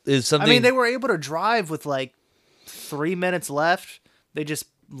is something. I mean, they were able to drive with like 3 minutes left. They just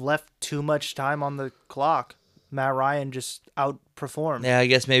left too much time on the clock. Matt Ryan just outperformed. Yeah, I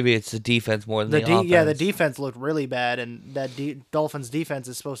guess maybe it's the defense more than the offense. Yeah, the defense looked really bad, and that Dolphins defense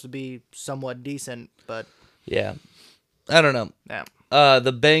is supposed to be somewhat decent, but yeah, I don't know. yeah.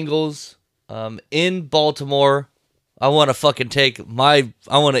 The Bengals in Baltimore. I want to fucking take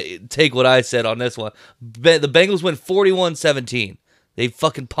what I said on this one. The Bengals win 41-17. They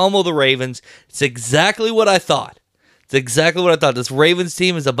fucking pummel the Ravens. It's exactly what I thought. This Ravens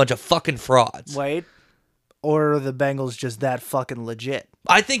team is a bunch of fucking frauds. Wait. Or are the Bengals just that fucking legit?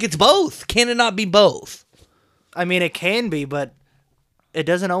 I think it's both. Can it not be both? I mean, it can be, but it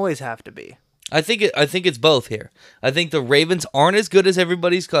doesn't always have to be. I think it's both here. I think the Ravens aren't as good as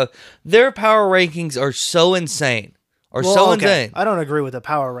everybody's. Their power rankings are so insane. Insane. I don't agree with the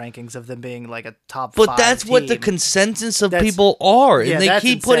power rankings of them being like a top 5 But that's team. what the consensus of people are, and they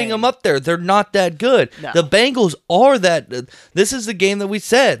keep putting them up there. They're not that good. No. The Bengals are that. This is the game that we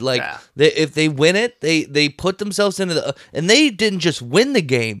said. Like, if they win it, they put themselves into the. And they didn't just win the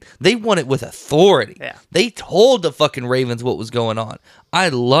game; they won it with authority. Yeah. They told the fucking Ravens what was going on. I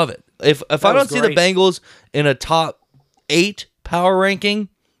love it. If I don't see the Bengals in a top 8 power ranking,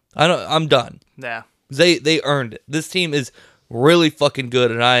 I'm done. Yeah. They earned it. This team is really fucking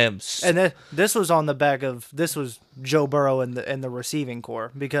good, and I am. And this was on the back of Joe Burrow and the receiving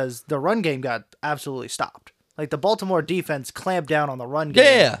core, because the run game got absolutely stopped. Like the Baltimore defense clamped down on the run game.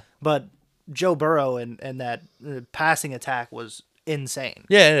 Yeah. But Joe Burrow and that passing attack was insane.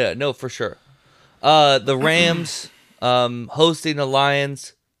 Yeah, no, for sure. The Rams hosting the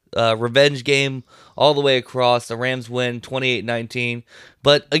Lions, revenge game all the way across. The Rams win 28-19.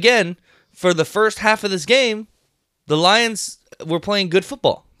 But again, for the first half of this game, the Lions were playing good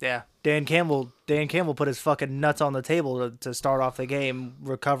football. Yeah. Dan Campbell put his fucking nuts on the table to start off the game,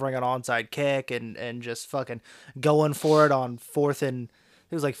 recovering an onside kick and just fucking going for it on 4th and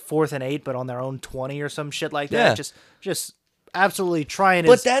 8, but on their own 20 or some shit like that. Yeah. Just absolutely trying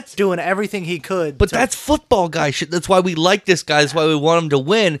doing everything he could. But that's football guy shit. That's why we like this guy. That's why we want him to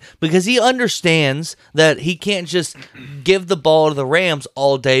win, because he understands that he can't just give the ball to the Rams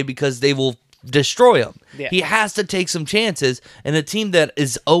all day because they will destroy him. Yeah. He has to take some chances, and a team that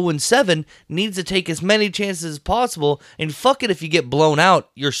is 0-7 needs to take as many chances as possible. And fuck it, if you get blown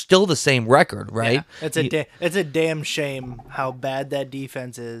out, you're still the same record, right? Yeah. It's a damn shame how bad that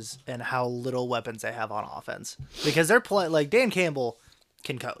defense is and how little weapons they have on offense, because they're playing like Dan Campbell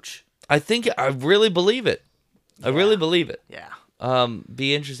can coach. I really believe it. I really believe it. Yeah.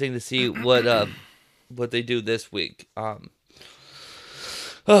 Be interesting to see what they do this week.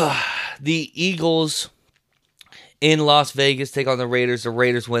 The Eagles in Las Vegas take on the Raiders. The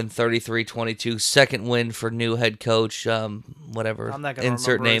Raiders win 33-22. Second win for new head coach. Whatever. I'm not gonna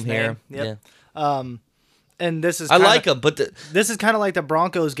insert remember name his here. Yep. Yeah. And this is I like him, but this is kind of like the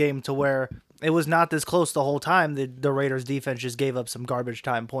Broncos game, to where it was not this close the whole time. The Raiders defense just gave up some garbage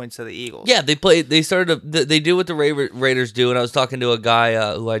time points to the Eagles. yeah, they do what the Raiders do. And I was talking to a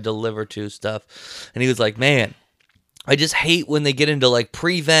guy who I deliver to stuff, and he was like, "Man, I just hate when they get into like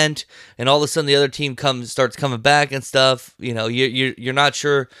prevent, and all of a sudden the other team starts coming back and stuff. You know, you're not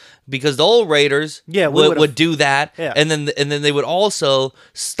sure, because the old Raiders would do that, and then they would also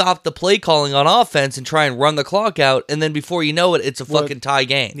stop the play calling on offense and try and run the clock out, and then before you know it, it's a fucking tie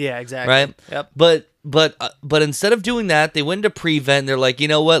game. Yeah, exactly. Right. Yep. But instead of doing that, they went to prevent. They're like, you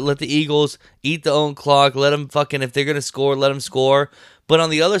know what? Let the Eagles eat their own clock. Let them fucking, if they're gonna score, let them score. But on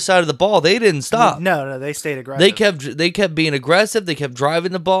the other side of the ball, they didn't stop. No, they stayed aggressive. They kept being aggressive. They kept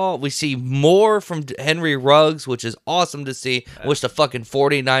driving the ball. We see more from Henry Ruggs, which is awesome to see. I wish the fucking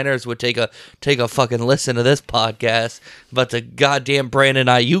 49ers would take a fucking listen to this podcast about the goddamn Brandon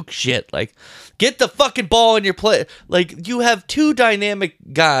Ayuk shit. Like, get the fucking ball in your play. Like, you have two dynamic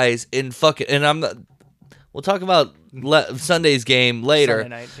guys in fucking, and I'm not. We'll talk about Sunday's game later.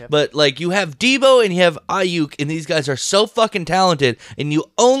 Sunday night, yep. But, like, you have Debo and you have Ayuk, and these guys are so fucking talented, and you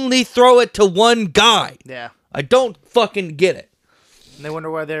only throw it to one guy. Yeah. I don't fucking get it. And they wonder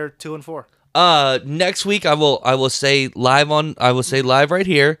why they're 2-4. Next week I will say live right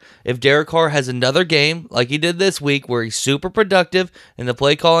here, if Derek Carr has another game like he did this week where he's super productive in the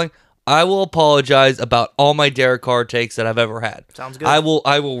play calling, I will apologize about all my Derek Carr takes that I've ever had. Sounds good. I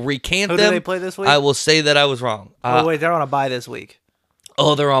will recant them. them. Who do they play this week? I will say that I was wrong. Wait, they're on a bye this week.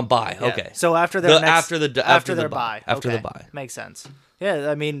 Oh, they're on bye. Yeah. Okay. So after their after the bye. After okay. the bye. Makes sense.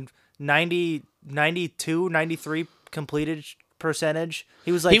 Yeah, I mean 92, 93 completed percentage.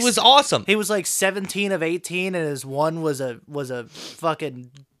 He was awesome. He was like 17 of 18, and his one was a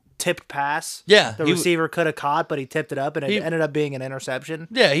fucking tipped pass. Yeah, the receiver could have caught, but he tipped it up, and it ended up being an interception.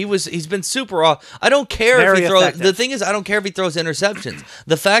 Yeah, he's been super off. I don't care if he throws. The thing is, I don't care if he throws interceptions.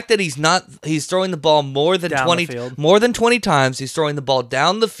 The fact that he's throwing the ball more than 20 times. He's throwing the ball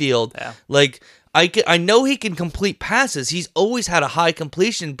down the field. Yeah. Like I know he can complete passes. He's always had a high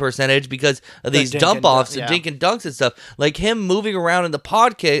completion percentage because of these dump offs and dink and dunks and stuff. Like him moving around in the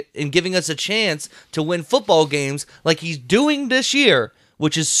pocket and giving us a chance to win football games like he's doing this year,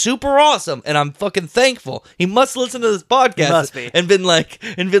 which is super awesome, and I'm fucking thankful. He must listen to this podcast and been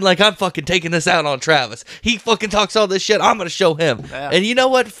like, I'm fucking taking this out on Travis. He fucking talks all this shit. I'm gonna show him. Yeah. And you know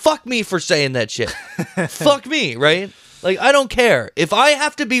what? Fuck me for saying that shit. Fuck me, right? Like, I don't care. If I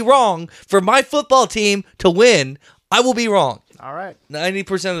have to be wrong for my football team to win, I will be wrong. All right.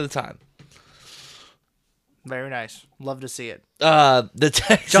 90% of the time. Very nice. Love to see it. The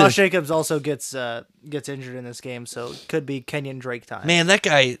Texans. Josh Jacobs also gets injured in this game, so it could be Kenyon Drake time. Man, that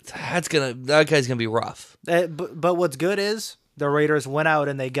guy's gonna be rough. But what's good is the Raiders went out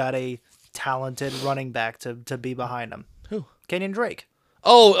and they got a talented running back to be behind them. Who? Kenyon Drake.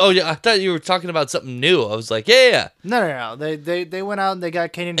 Oh yeah, I thought you were talking about something new. I was like, yeah. No. They went out and they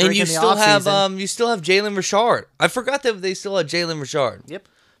got Kenyon Drake and you in the still offseason. you still have Jalen Richard. I forgot that they still had Jalen Richard. Yep.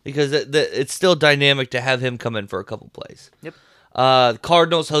 Because it's still dynamic to have him come in for a couple plays. Yep. The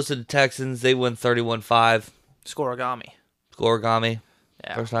Cardinals hosted the Texans. They won 31-5. Scoregami.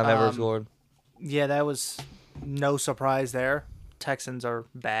 Yeah. First time ever scored. Yeah, that was no surprise there. Texans are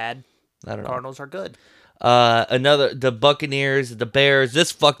bad. I don't know. Cardinals are good. The Buccaneers, the Bears.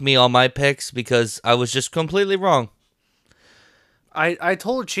 This fucked me on my picks because I was just completely wrong. I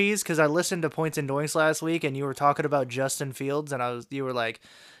told Cheese because I listened to Points and Doinks last week, and you were talking about Justin Fields, and you were like,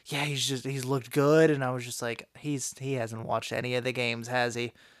 yeah, he's looked good, and I was just like, he hasn't watched any of the games, has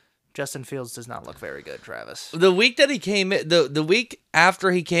he? Justin Fields does not look very good, Travis. The week that he came in, the week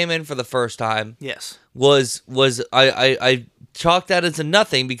after he came in for the first time, yes, was I chalked that as a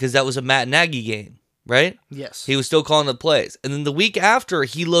nothing because that was a Matt Nagy game. Right? Yes. He was still calling the plays. And then the week after,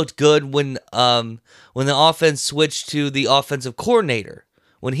 he looked good when the offense switched to the offensive coordinator,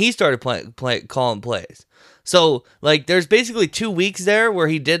 when he started calling plays. So, like, there's basically 2 weeks there where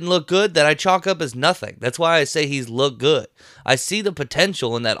he didn't look good that I chalk up as nothing. That's why I say he's looked good. I see the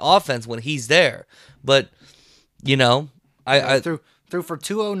potential in that offense when he's there. But, you know, I threw for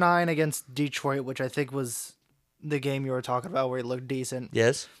 209 against Detroit, which I think was the game you were talking about where he looked decent.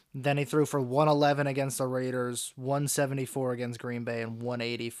 Yes. Then he threw for 111 against the Raiders, 174 against Green Bay, and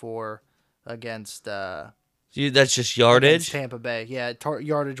 184 against that's just yardage? Tampa Bay. Yeah,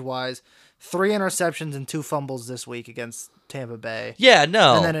 yardage-wise. 3 interceptions and 2 fumbles this week against Tampa Bay. Yeah,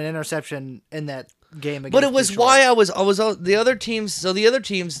 no. And then an interception in that game against But it was Detroit. why I was the other teams. So the other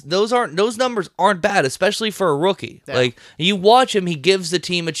teams, those numbers aren't bad, especially for a rookie. Yeah. Like you watch him, he gives the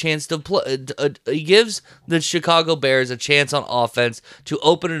team a chance to play. He gives the Chicago Bears a chance on offense to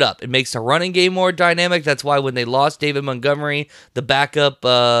open it up. It makes the running game more dynamic. That's why when they lost David Montgomery, the backup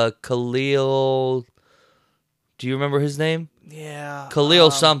Khalil. Do you remember his name? Yeah,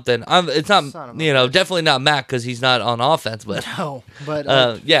 Khalil something. It's not, definitely not Mac because he's not on offense. But no,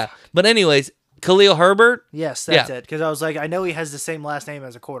 but yeah. But anyways. Khalil Herbert? Yes, that's it. Because I was like, I know he has the same last name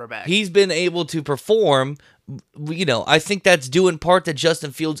as a quarterback. He's been able to perform. I think that's due in part that Justin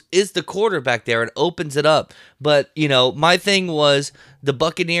Fields is the quarterback there and opens it up. But, my thing was the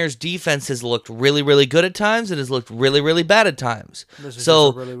Buccaneers defense has looked really, really good at times and has looked really, really bad at times. This is just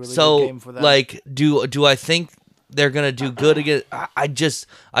a really, really good game for them. Like, do I think they're going to do good again?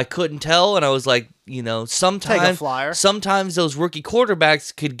 I couldn't tell. And I was like, sometimes, take a flyer. Sometimes those rookie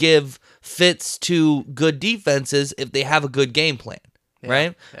quarterbacks could give fits to good defenses if they have a good game plan,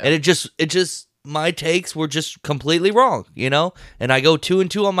 right? Yeah. And it just my takes were just completely wrong, and I go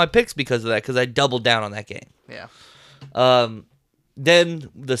 2-2 on my picks because of that, because I doubled down on that game. Yeah. Then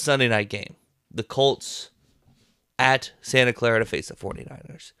the Sunday night game, the Colts at Santa Clara to face the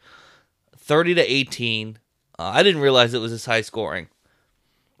 49ers, 30-18. I didn't realize it was this high scoring.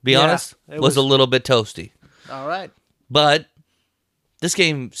 Be honest, it was a little bit toasty. All right, but this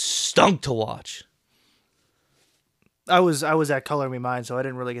game stunk to watch. I was at Color Me Mine, so I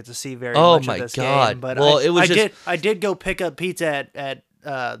didn't really get to see very much of this game. But I did go pick up pizza at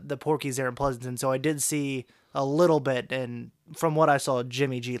the Porky's there in Pleasanton, so I did see a little bit. And from what I saw,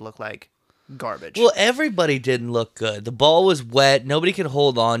 Jimmy G looked like garbage. Well, everybody didn't look good. The ball was wet. Nobody could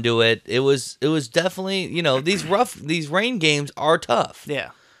hold on to it. It was definitely these rain games are tough. Yeah,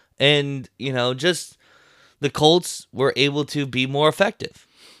 and just. The Colts were able to be more effective,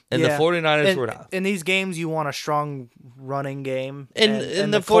 and the 49ers were not. In these games, you want a strong running game.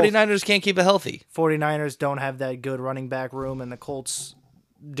 And the 49ers can't keep it healthy. 49ers don't have that good running back room, and the Colts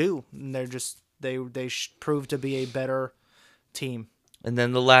do. And they're just they prove to be a better team. And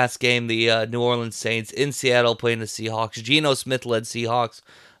then the last game, the New Orleans Saints in Seattle playing the Seahawks. Geno Smith led Seahawks.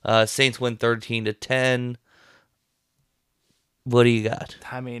 Saints win 13-10. What do you got?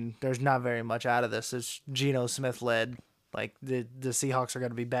 I mean, there's not very much out of this. It's Geno Smith led. Like, the Seahawks are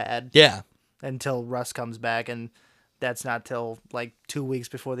going to be bad Yeah. until Russ comes back, and that's not till, like, 2 weeks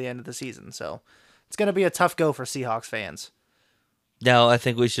before the end of the season. So it's going to be a tough go for Seahawks fans. Now, I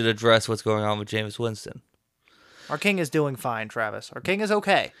think we should address what's going on with Jameis Winston. Our king is doing fine, Travis. Our king is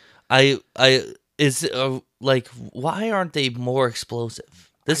okay. Why aren't they more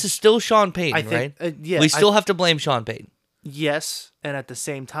explosive? This is still Sean Payton, right? Yeah. We still have to blame Sean Payton. Yes, and at the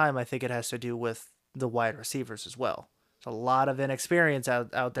same time, I think it has to do with the wide receivers as well. There's a lot of inexperience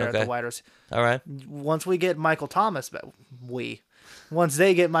out there at the wide receiver. All right. Once we get Michael Thomas back, once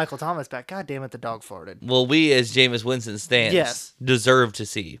they get Michael Thomas back, God damn it, the dog farted. Well, we as Jameis Winston stands deserve to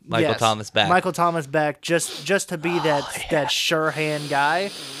see Michael Thomas back. Michael Thomas back just to be that sure hand guy.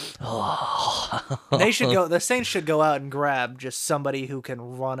 They should go. The Saints should go out and grab just somebody who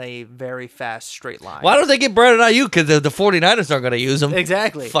can run a very fast straight line. Why don't they get Brandon Ayuk? Because the 49ers aren't going to use him.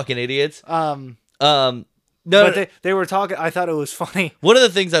 Exactly. Fucking idiots. No, But they were talking. I thought it was funny. One of the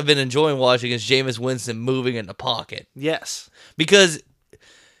things I've been enjoying watching is Jameis Winston moving in the pocket. Yes. Because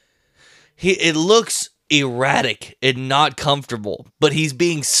it looks erratic and not comfortable, but he's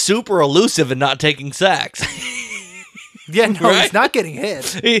being super elusive and not taking sacks. Yeah, no, Right? he's not getting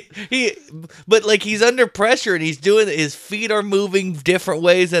hit. But like he's under pressure and he's doing, his feet are moving different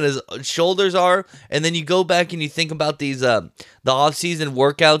ways than his shoulders are. And then you go back and you think about these the off-season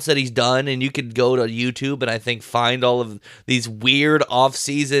workouts that he's done, and you could go to YouTube and I think find all of these weird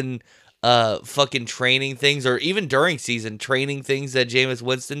off-season fucking training things, or even during season training things that Jameis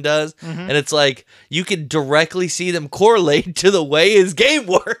Winston does. And it's like you can directly see them correlate to the way his game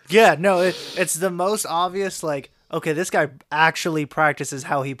works. Yeah, no, it's the most obvious, like, okay, this guy actually practices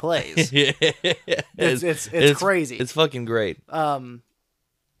how he plays. Yeah. It's crazy. It's fucking great. What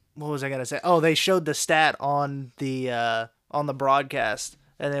was I gonna say? Oh, they showed the stat on the broadcast,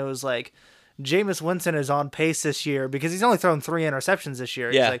 and it was like Jameis Winston is on pace this year because he's only thrown 3 interceptions this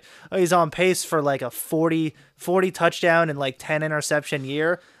year. Yeah. He's like, he's on pace for like a 40 touchdown and like 10 interception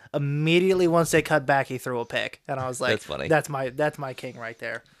year. Immediately once they cut back, he threw a pick, and I was like, That's funny. That's my king right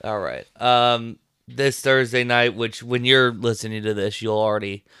there. All right. This Thursday night, which when you're listening to this, you'll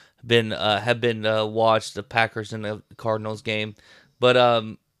already have been watched the Packers and the Cardinals game. But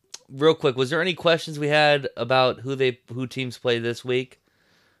real quick, was there any questions we had about who teams play this week?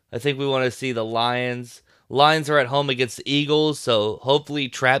 I think we want to see the Lions. Lions are at home against the Eagles, so hopefully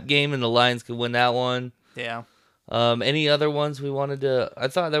trap game and the Lions could win that one. Yeah. Any other ones we wanted to? I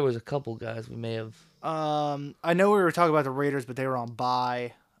thought there was a couple guys we may have. I know we were talking about the Raiders, but they were on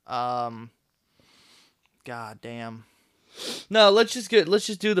bye. God damn. No, let's just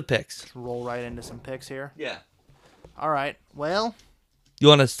do the picks. Roll right into some picks here. Yeah. All right. Well, You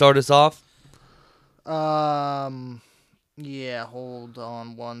want to start us off? yeah, hold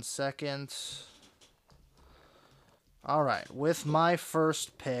on 1 second. All right. With my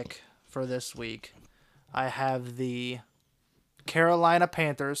first pick for this week, I have the Carolina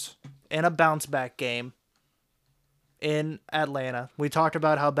Panthers in a bounce back game in Atlanta. We talked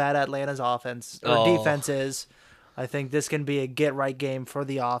about how bad Atlanta's defense is. I think this can be a get-right game for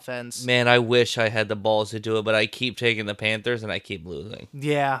the offense. Man, I wish I had the balls to do it, but I keep taking the Panthers and I keep losing.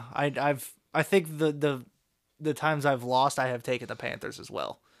 Yeah, I think the times I've lost, I have taken the Panthers as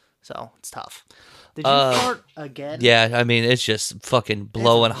well. So it's tough. Did you fart again? Yeah, I mean it's just fucking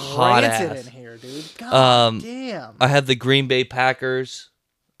blowing hot rancid ass. in here, dude. God damn. I have the Green Bay Packers,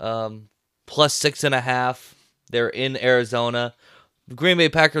 plus 6.5. They're in Arizona. The Green Bay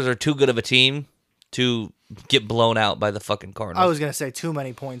Packers are too good of a team to get blown out by the fucking Cardinals. I was gonna say too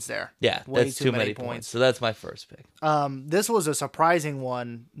many points there. Yeah, Way that's too many points. So that's my first pick. This was a surprising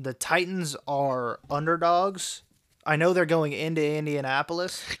one. The Titans are underdogs. I know they're going into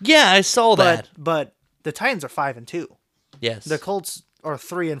Indianapolis. Yeah, I saw that. But the Titans are 5-2. Yes. The Colts are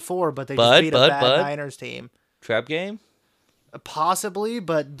 3-4, but they just beat a bad Niners team. Trap game? Possibly,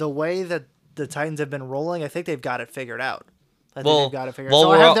 but the way that the Titans have been rolling, I think they've got it figured out. So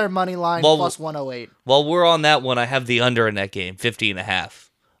I have their money line plus 108. While we're on that one, I have the under in that game, 50.5.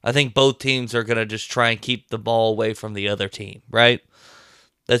 I think both teams are going to just try and keep the ball away from the other team, right?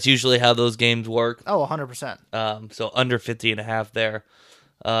 That's usually how those games work. Oh, 100%. So under 50.5 there.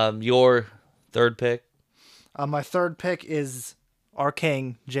 Your third pick? My third pick is our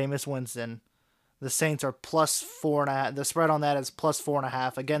king, Jameis Winston. The Saints are plus 4.5. The spread on that is plus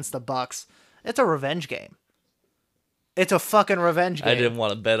 4.5 against the Bucks. It's a revenge game. It's a fucking revenge game. I didn't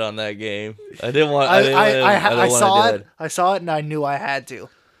want to bet on that game. I didn't want. I saw it. I saw it, and I knew I had to.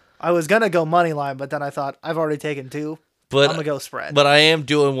 I was gonna go money line, but then I thought I've already taken 2. But I'm gonna go spread. But I am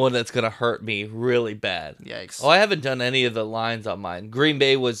doing one that's gonna hurt me really bad. Yikes! Oh, I haven't done any of the lines on mine. Green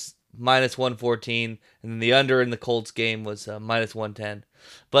Bay was -114, and then the under in the Colts game was -110.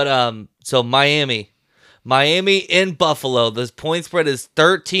 But so Miami in Buffalo. The point spread is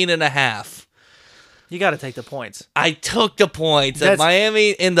 13.5. You got to take the points. I took the points. At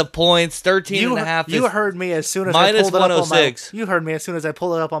Miami in the points, 13.5. You heard me as soon as I pulled it up on my. You heard me as soon as I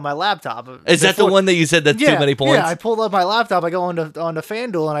pulled it up on my laptop. Is that the one that you said that's too many points? Yeah, I pulled up my laptop. I go onto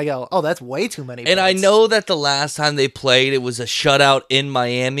FanDuel and I go, oh, that's way too many points. And I know that the last time they played, it was a shutout in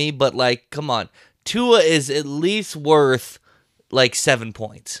Miami, but like, come on, Tua is at least worth like 7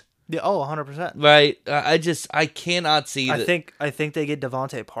 points. Yeah, 100%. Right. I cannot see that. I think they get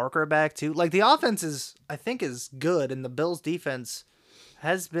Devontae Parker back too. Like the offense is good, and the Bills defense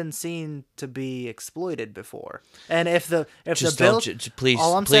has been seen to be exploited before. And if the Bills, please,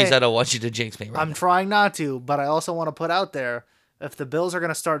 I don't want you to jinx me. I'm trying not to, but I also want to put out there, if the Bills are going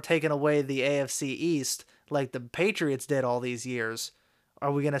to start taking away the AFC East like the Patriots did all these years,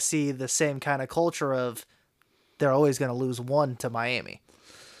 are we going to see the same kind of culture of they're always going to lose one to Miami?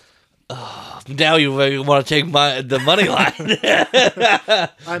 Now you want to take the money line.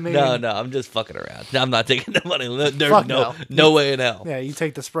 I mean, no, I'm just fucking around. I'm not taking the money. There's no way in hell. Yeah, you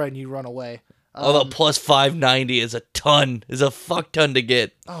take the spread and you run away. Although plus 590 is a fuck ton to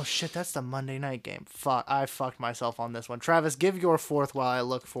get. Oh shit, that's the Monday night game. Fuck, I fucked myself on this one. Travis, give your fourth while I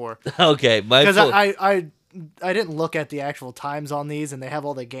look for. Okay, because I didn't look at the actual times on these, and they have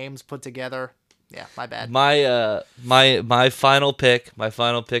all the games put together. Yeah, my bad. My final pick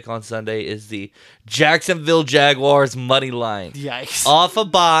on Sunday is the Jacksonville Jaguars money line. Yikes. Off a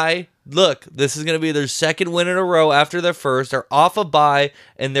bye. Look, this is going to be their second win in a row after their first. They're off a bye,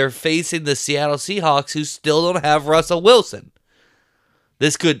 and they're facing the Seattle Seahawks, who still don't have Russell Wilson.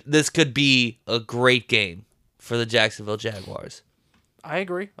 This could be a great game for the Jacksonville Jaguars. I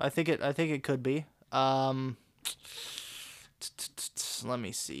agree. I think it could be. Let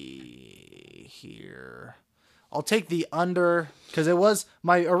me see here. I'll take the under because it was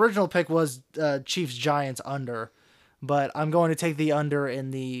my original pick was Chiefs Giants under, but I'm going to take the under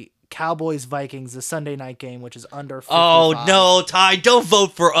in the Cowboys Vikings, the Sunday night game, which is under 55. Oh no, Ty! Don't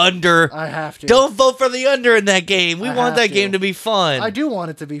vote for under. I have to. Don't vote for the under in that game. We want that game to be fun. I do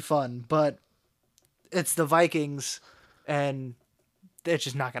want it to be fun, but it's the Vikings, and it's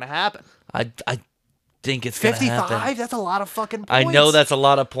just not going to happen. I think it's 55. That's a lot of fucking points. I know that's a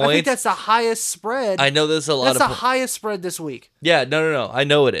lot of points. I think that's the highest spread. I know there's a lot. That's the highest spread this week. Yeah, no. I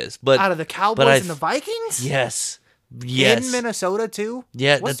know it is, but out of the Cowboys and the Vikings. Yes. In Minnesota too.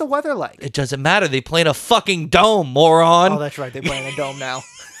 Yeah. What's the weather like? It doesn't matter. They play in a fucking dome, moron. Oh, that's right. They play in a dome now.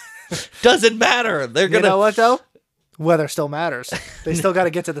 Doesn't matter. They're gonna. You know what though? Weather still matters. They still got to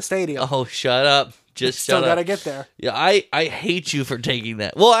get to the stadium. Oh, shut up. Still got to get there. Yeah, I hate you for taking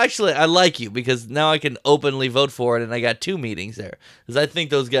that. Well, actually, I like you because now I can openly vote for it, and I got 2 meetings there. Because I think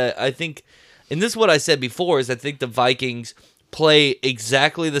those guys, and this is what I said before, is I think the Vikings play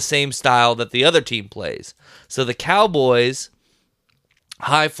exactly the same style that the other team plays. So the Cowboys,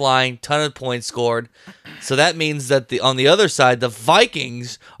 high flying, ton of points scored. So that means that on the other side, the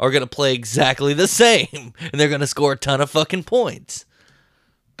Vikings are going to play exactly the same, and they're going to score a ton of fucking points.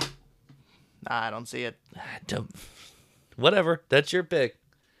 Nah, I don't see it. Whatever. That's your pick.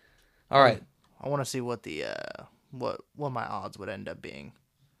 All right. I want to see what the what my odds would end up being.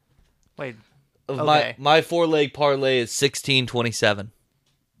 Wait. Okay. My 4-leg parlay is 16-27.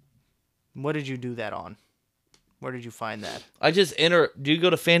 What did you do that on? Where did you find that? I just enter. Do you go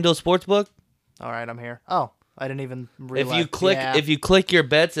to FanDuel Sportsbook? All right, I'm here. Oh, I didn't even realize. If you click your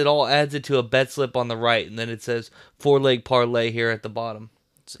bets, it all adds it to a bet slip on the right, and then it says 4-leg parlay here at the bottom.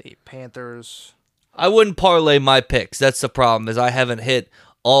 Let's see, Panthers. I wouldn't parlay my picks. That's the problem, is I haven't hit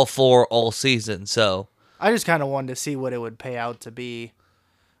all 4 all season. So I just kind of wanted to see what it would pay out to be.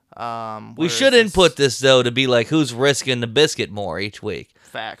 We should input this though to be like who's risking the biscuit more each week.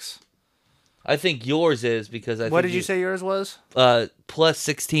 Facts. I think yours is because What did you say yours was? Plus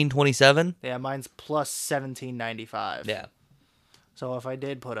 16.27. Yeah, mine's plus 17.95. Yeah. So if I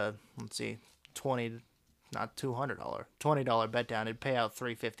did put a $20 bet down, it'd pay out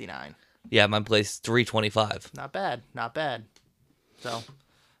 $3.59. Yeah, mine plays $3.25. Not bad. So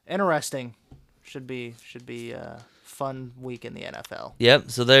interesting. Should be a fun week in the NFL. Yep.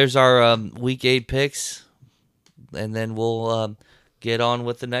 So there's our week 8 picks, and then we'll get on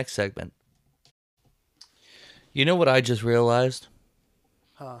with the next segment. You know what I just realized?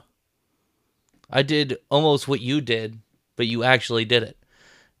 Huh. I did almost what you did, but you actually did it.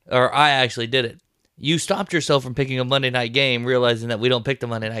 Or I actually did it. You stopped yourself from picking a Monday night game, realizing that we don't pick the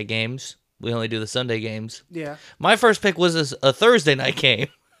Monday night games. We only do the Sunday games. Yeah. My first pick was a Thursday night game.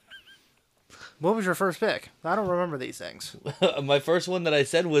 What was your first pick? I don't remember these things. My first one that I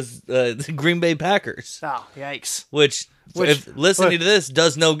said was the Green Bay Packers. Oh, yikes. Which if listening to this,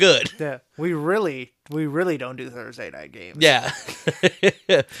 does no good. Yeah, we really don't do Thursday night games. Yeah.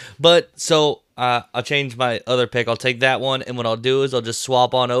 But, so, I'll change my other pick. I'll take that one, and what I'll do is I'll just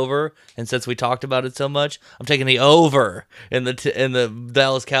swap on over, and since we talked about it so much, I'm taking the over in the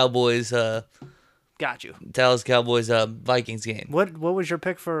Dallas Cowboys, Got you. Vikings game. What was your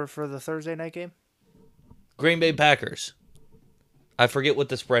pick for the Thursday night game? Green Bay Packers. I forget what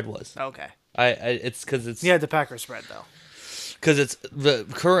the spread was. Okay. It's because it's Yeah, the Packers spread though. because it's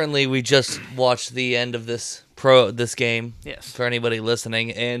currently we just watched the end of this game. Yes. For anybody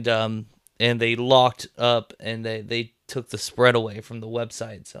listening, and they locked up and they took the spread away from the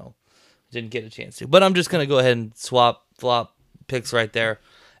website, so didn't get a chance to. But I'm just gonna go ahead and flop picks right there,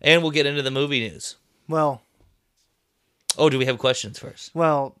 and we'll get into the movie news. Well, Oh, do we have questions first?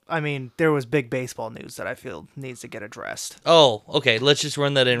 I mean, there was big baseball news that I feel needs to get addressed. Oh, okay. Let's just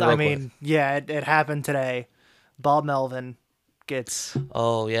run that in real quick. Yeah, it happened today. Bob Melvin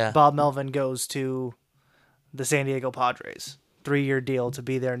Oh, yeah. Bob Melvin goes to the San Diego Padres. 3-year deal to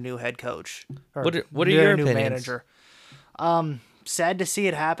be their new head coach. What are their your new opinions? manager. Sad to see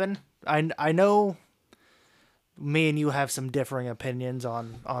it happen. I know me and you have some differing opinions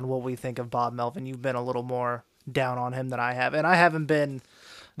on what we think of Bob Melvin. You've been a little more down on him than I have, and I haven't been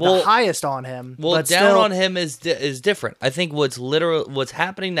the highest on him. Well, but down still, on him is different. I think what's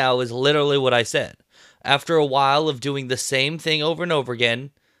happening now is literally what I said. After a while of doing the same thing over and over again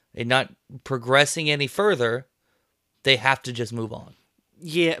and not progressing any further, they have to just move on.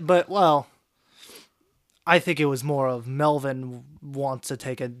 Yeah, but I think it was more of Melvin wants to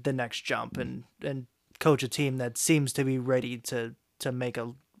take the next jump and coach a team that seems to be ready to make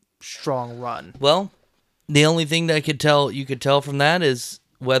a strong run. Well, the only thing that you could tell from that is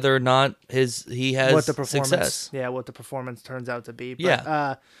whether or not he has what the performance, success. Yeah, what the performance turns out to be. But,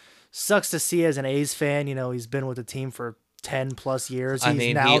 Yeah. Sucks to see as an A's fan. You know, he's been with the team for 10 plus years. I He's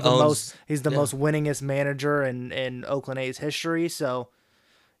mean, now he's the most winningest manager in Oakland A's history. So,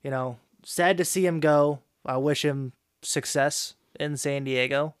 you know, sad to see him go. I wish him success in San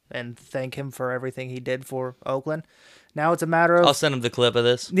Diego and thank him for everything he did for Oakland. Now it's a matter of I'll send him the clip of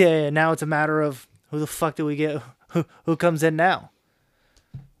this. yeah. Now it's a matter of who the fuck do we get? Who comes in now?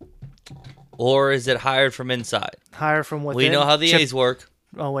 Or is it hired from inside? Hire from within. We know how the A's work.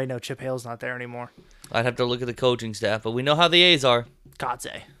 Oh wait, no, Chip Hale's not there anymore. I'd have to look at the coaching staff, but we know how the A's are.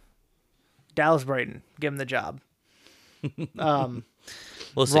 Kotze. Dallas Braden, give him the job.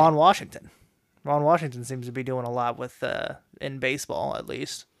 We'll see. Ron Washington. Ron Washington seems to be doing a lot with in baseball, at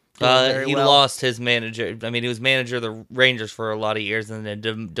least. He lost his manager. I mean, he was manager of the Rangers for a lot of years and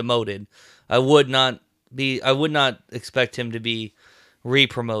then demoted. I would not expect him to be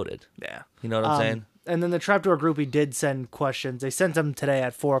re-promoted. Yeah. You know what I'm saying? And then the Trapdoor Groupie did send questions. They sent them today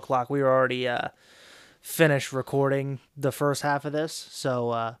at 4 o'clock. We were already finished recording the first half of this.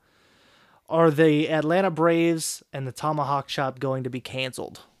 So, are the Atlanta Braves and the Tomahawk Chop going to be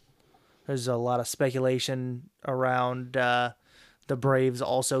canceled? There's a lot of speculation around the Braves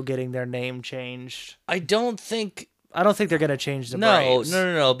also getting their name changed. I don't think they're going to change the Braves.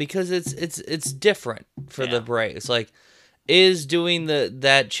 No, because it's different for the Braves. Like, is doing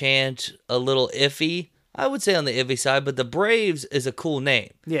that chant a little iffy? I would say on the iffy side, but the Braves is a cool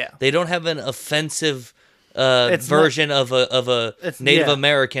name. Yeah. They don't have an offensive version of a Native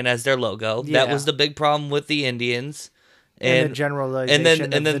American as their logo. Yeah. That was the big problem with the Indians. And the generalization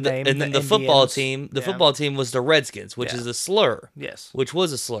and then the football team. The football team was the Redskins, which is a slur. Yes. Which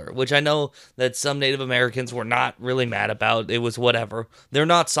was a slur. Which I know that some Native Americans were not really mad about. It was whatever. They're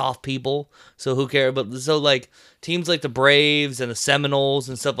not soft people, so who cares? But so like teams like the Braves and the Seminoles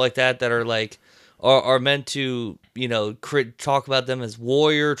and stuff like that are like are meant to talk about them as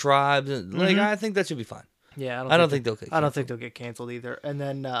warrior tribes. And like I think that should be fine. Yeah, I don't think they'll get canceled. I don't think they'll get canceled either. And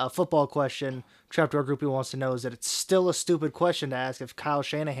then a football question Trapdoor Groupie wants to know is that it's still a stupid question to ask if Kyle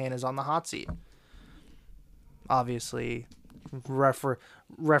Shanahan is on the hot seat. Obviously,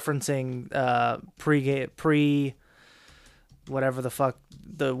 referencing pre whatever the fuck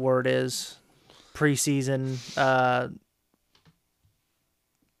the word is, preseason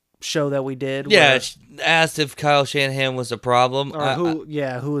show that we did. Yeah, asked if Kyle Shanahan was a problem. Or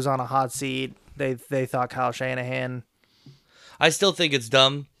who was on a hot seat. They thought Kyle Shanahan. I still think it's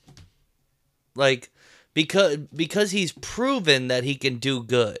dumb. Like because he's proven that he can do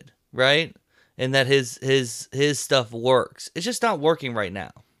good, right? and that his stuff works. It's just not working right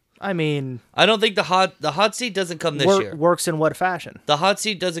now. I mean, I don't think the hot seat doesn't come this year. Works in what fashion? The hot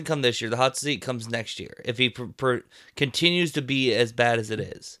seat doesn't come this year. The hot seat comes next year if he continues to be as bad as it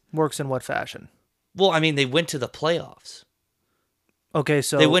is. Works in what fashion? Well, I mean, they went to the playoffs. Okay,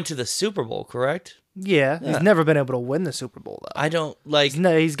 so They went to the Super Bowl, correct? yeah, he's never been able to win the Super Bowl though. I don't like.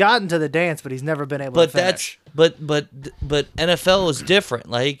 He's gotten to the dance, but he's never been able But to finish. but NFL is different,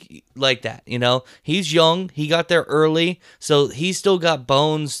 like that. You know, he's young. He got there early, so he's still got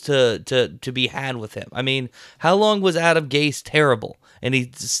bones to be had with him. I mean, how long was Adam Gase terrible? And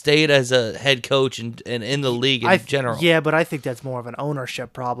he stayed as a head coach and in the league in general. Yeah, but I think that's more of an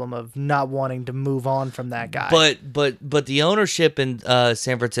ownership problem of not wanting to move on from that guy. But the ownership in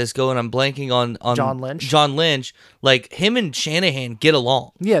San Francisco, and I'm blanking on John Lynch. John Lynch, like him and Shanahan get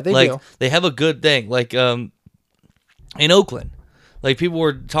along. Yeah, they like, do. They have a good thing. Like in Oakland, like people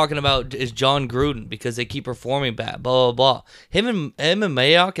were talking about is John Gruden because they keep performing bad. Blah blah blah. Him and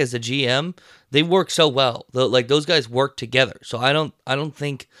Mayock as a GM, they work so well. Like those guys work together. So I don't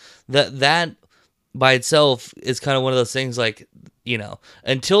think that by itself is kind of one of those things like, you know,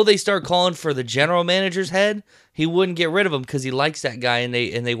 until they start calling for the general manager's head, he wouldn't get rid of him because he likes that guy and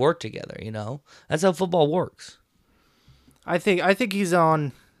they work together, you know? That's how football works. I think he's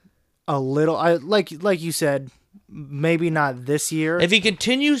on a little like you said, maybe not this year. If he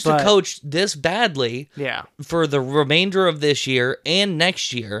continues to coach this badly yeah. for the remainder of this year and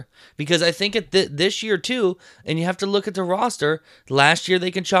next year, because I think at this year too, and you have to look at the roster, last year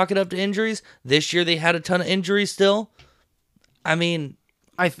they can chalk it up to injuries. This year they had a ton of injuries still. I mean,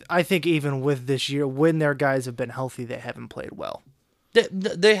 I think even with this year, when their guys have been healthy, they haven't played well.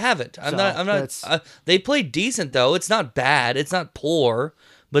 they haven't. I'm not. They played decent though. It's not bad. It's not poor,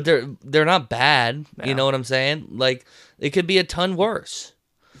 but they're not bad. Yeah. You know what I'm saying? Like it could be a ton worse.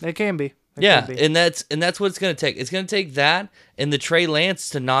 It can be. Yeah, and that's what it's gonna take. It's gonna take that and the Trey Lance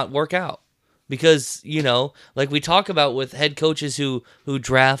to not work out, because you know, like we talk about with head coaches who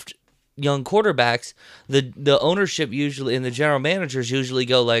draft young quarterbacks, the ownership usually and the general managers usually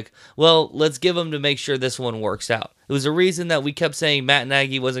go like, well, let's give them to make sure this one works out. It was a reason that we kept saying Matt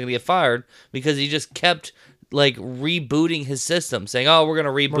Nagy wasn't gonna get fired, because he just kept like rebooting his system, saying, oh, we're gonna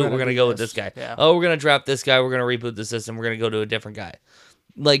reboot, we're gonna go with this guy. Yeah. Oh, we're gonna draft this guy, we're gonna reboot the system, we're gonna go to a different guy.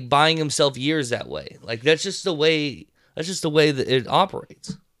 Like buying himself years that way. Like that's just the way that it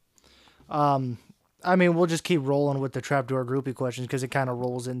operates. I mean, we'll just keep rolling with the Trapdoor groupie questions because it kind of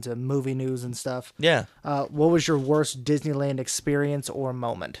rolls into movie news and stuff. Yeah. What was your worst Disneyland experience or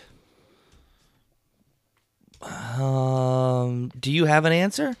moment? Do you have an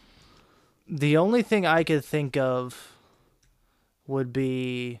answer? The only thing I could think of would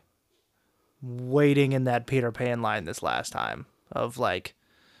be waiting in that Peter Pan line this last time, of like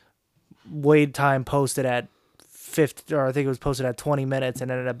wait time posted at 50, or I think it was posted at 20 minutes and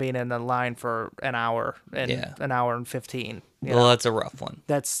ended up being in the line for an hour and 15. Well, that's a rough one.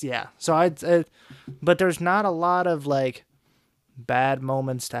 That's yeah. So but there's not a lot of like bad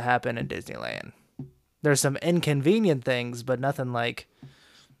moments to happen in Disneyland. There's some inconvenient things, but nothing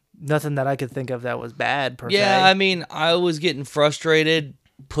that I could think of that was bad per se. Yeah, I mean, I was getting frustrated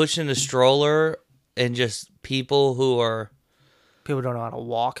pushing a stroller and just people don't know how to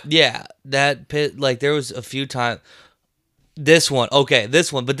walk. Yeah, that pit, like there was a few times. This one,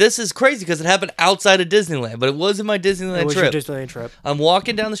 but this is crazy because it happened outside of Disneyland, but it wasn't my Disneyland trip. Your Disneyland trip. I'm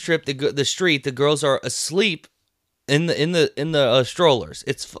walking down the street. The girls are asleep in the strollers.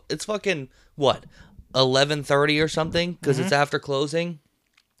 It's fucking what, 11:30 or something, because it's after closing.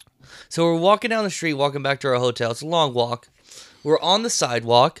 So we're walking down the street, walking back to our hotel. It's a long walk. We're on the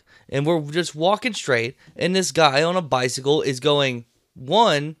sidewalk, and we're just walking straight, and this guy on a bicycle is going,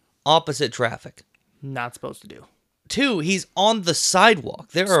 1, opposite traffic. Not supposed to do. 2, he's on the sidewalk.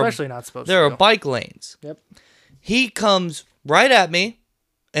 Especially not supposed to do. There are bike lanes. Yep. He comes right at me,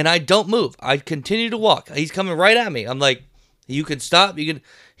 and I don't move. I continue to walk. He's coming right at me. I'm like, you can stop.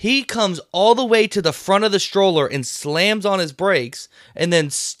 He comes all the way to the front of the stroller and slams on his brakes and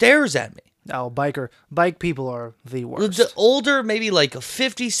then stares at me. Oh, bike people are the worst. The older, maybe like a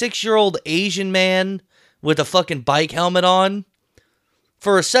 56-year-old Asian man with a fucking bike helmet on.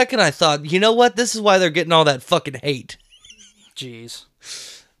 For a second, I thought, you know what? This is why they're getting all that fucking hate. Jeez.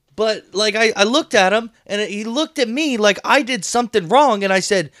 But, like, I looked at him, and he looked at me like I did something wrong, and I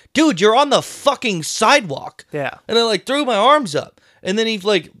said, dude, you're on the fucking sidewalk. Yeah. And I, like, threw my arms up. And then he,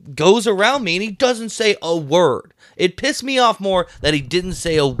 like, goes around me, and he doesn't say a word. It pissed me off more that he didn't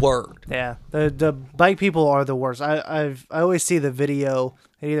say a word. Yeah, the bike people are the worst. I always see the video.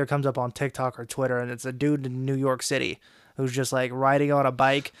 It either comes up on TikTok or Twitter, and it's a dude in New York City. who's just like riding on a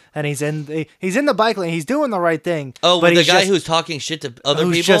bike, and he's in the bike lane. He's doing the right thing. Oh, but with the he's guy just, who's talking shit to other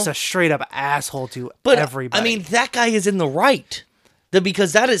who's people? just a straight up asshole to But everybody. I mean, that guy is in the right.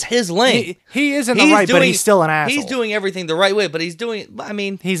 Because that is his lane. he is in the right, but he's still an asshole. He's doing everything the right way, but he's doing. I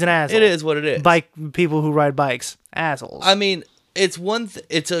mean, he's an asshole. It is what it is. People who ride bikes, assholes. I mean, it's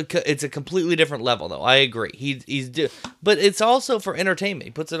it's a completely different level, though. I agree. But it's also for entertainment.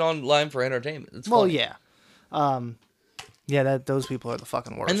 He puts it online for entertainment. It's funny. yeah. Those people are the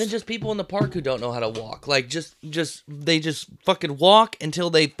fucking worst. And then just people in the park who don't know how to walk. Like, they just fucking walk until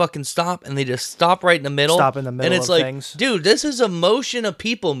they fucking stop, and they just stop right in the middle. Stop in the middle and it's of like, things. Dude, this is a motion of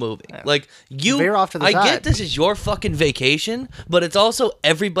people moving. Yeah. Like, you... Veer off to the I side. get this is your fucking vacation, but it's also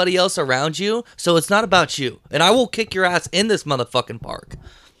everybody else around you, so it's not about you. And I will kick your ass in this motherfucking park.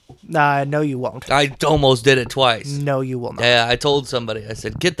 Nah, no you won't. I almost did it twice. No, you will not. Yeah, I told somebody. I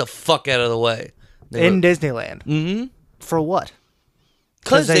said, get the fuck out of the way. Disneyland. Mm-hmm. For what?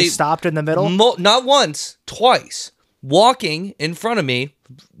 Because they stopped in the middle? Not once, twice. Walking in front of me,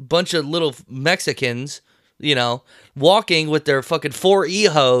 bunch of little Mexicans, walking with their fucking 4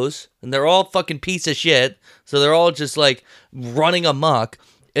 hose, and they're all fucking piece of shit. So they're all just like running amok.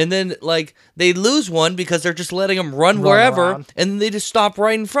 And then like they lose one because they're just letting them run wherever, around. And they just stop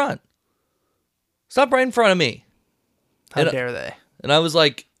right in front. Stop right in front of me. How dare they? And I was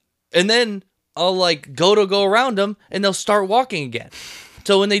like, and then I'll like go around them, and they'll start walking again.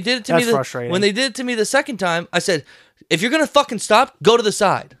 So when they did it to me, frustrating. When they did it to me the second time, I said, "If you're gonna fucking stop, go to the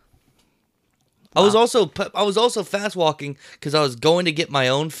side." Wow. I was also fast walking because I was going to get my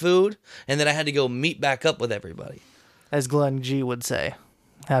own food, and then I had to go meet back up with everybody. As Glenn G would say,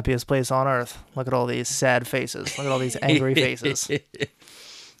 "Happiest place on earth." Look at all these sad faces. Look at all these angry faces.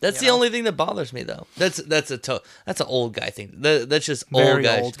 That's the only thing that bothers me, though. That's an old guy thing. That's just old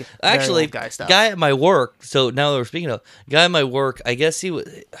guy. Actually, old guy stuff. Guy at my work. So now that we're speaking of guy at my work, I guess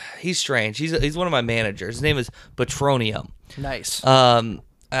he's strange. He's one of my managers. His name is Petronium. Nice.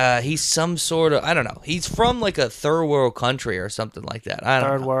 He's some sort of, I don't know. He's from like a third world country or something like that. I don't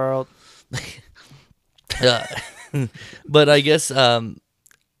know. Third world. But I guess so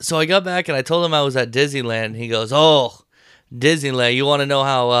I got back and I told him I was at Disneyland, and he goes, "Oh, Disneyland, you want to know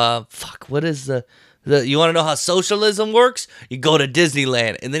how what is you want to know how socialism works? You go to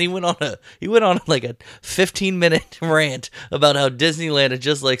Disneyland." And then he went on like a 15-minute rant about how Disneyland is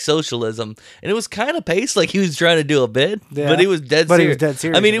just like socialism, and it was kind of paced like he was trying to do a bit, but he was dead serious. He was dead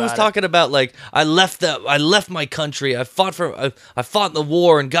serious. I mean, he was talking about like I left my country. I fought in the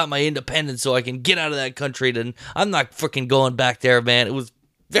war and got my independence so I can get out of that country. And I'm not freaking going back there, man. It was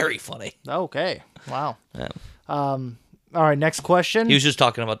very funny. Okay. Wow. Yeah. All right, next question. He was just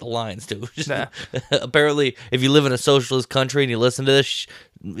talking about the lines, too. Apparently, if you live in a socialist country and you listen to this,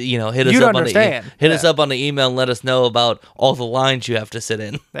 hit us up on the email and let us know about all the lines you have to sit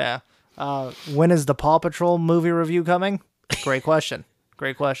in. Yeah. When is the Paw Patrol movie review coming? Great question.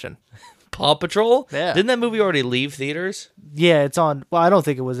 Great question. Paw Patrol? Yeah. Didn't that movie already leave theaters? Yeah, it's on. Well, I don't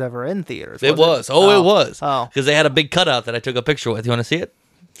think it was ever in theaters. It was. It was. Oh. Because they had a big cutout that I took a picture with. You want to see it?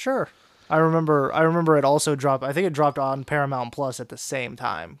 Sure. I remember it also dropped. I think it dropped on Paramount Plus at the same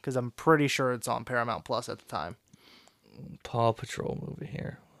time, because I'm pretty sure it's on Paramount Plus at the time. Paw Patrol movie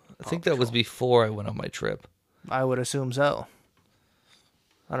here. I think that was before I went on my trip. I would assume so.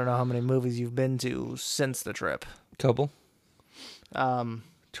 I don't know how many movies you've been to since the trip. Couple. Trying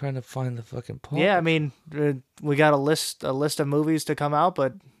to find the fucking Paw. Yeah, I mean, we got a list of movies to come out,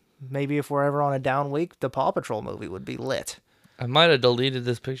 but maybe if we're ever on a down week, the Paw Patrol movie would be lit. I might have deleted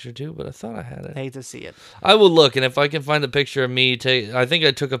this picture too, but I thought I had it. Hate to see it. I will look, and if I can find a picture of me, I think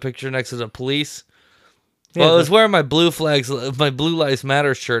I took a picture next to the police. Yeah, well, I was wearing my Blue Lives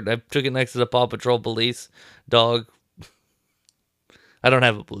Matter shirt. I took it next to the Paw Patrol police dog. I don't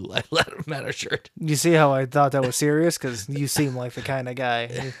have a Blue Lives Matter shirt. You see how I thought that was serious? Because you seem like the kind of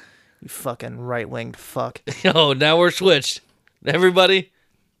guy. You fucking right-winged fuck. Oh, now we're switched. Everybody,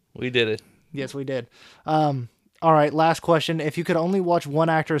 we did it. Yes, we did. All right, last question. If you could only watch one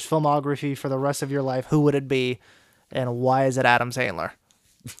actor's filmography for the rest of your life, who would it be, and why is it Adam Sandler?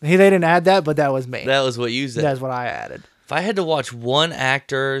 They didn't add that, but that was me. That was what you said. That's what I added. If I had to watch one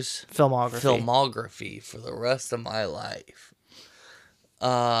actor's filmography for the rest of my life,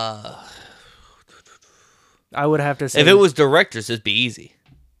 I would have to say... If it was directors, it'd be easy.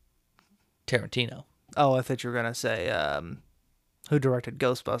 Tarantino. Oh, I thought you were going to say... who directed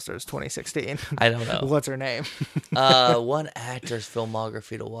Ghostbusters 2016? I don't know. What's her name? One actor's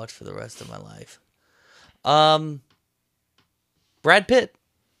filmography to watch for the rest of my life. Brad Pitt.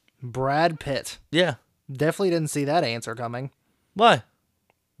 Brad Pitt. Yeah. Definitely didn't see that answer coming. Why?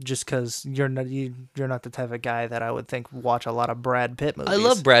 just because you're not the type of guy that I would think watch a lot of Brad Pitt movies. I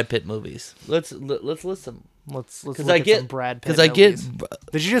love Brad Pitt movies. Let's list them. Let's look I at get some Brad Pitt because I get movies.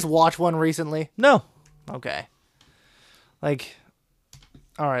 Did you just watch one recently? no. Okay. Like,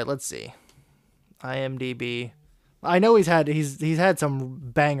 all right, let's see. IMDb. I know he's had some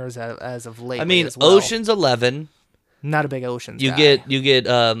bangers as of late. I mean, as well. Ocean's 11. Not a big Ocean's You guy. get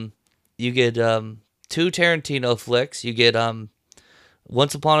two Tarantino flicks. You get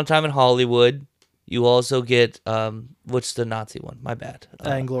Once Upon a Time in Hollywood. You also get what's the Nazi one? My bad.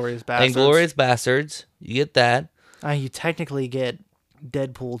 Inglourious Basterds. Inglourious Bastards. You get that. You technically get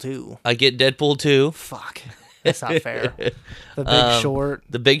Deadpool 2. I get Deadpool 2. Fuck. That's not fair. The Big Short.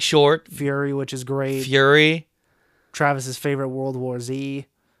 The Big Short. Fury, which is great. Fury. Travis's favorite World War Z.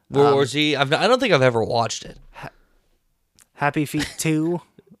 World War Z. I don't think I've ever watched it. Happy Feet 2,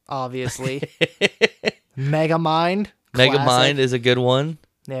 obviously. Megamind. Megamind classic. is a good one.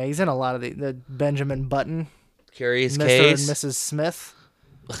 Yeah, he's in a lot of the Benjamin Button. Curious Mr. Case. and Mrs. Smith.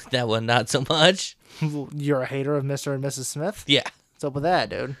 That one, not so much. You're a hater of Mr. and Mrs. Smith? Yeah. What's up with that,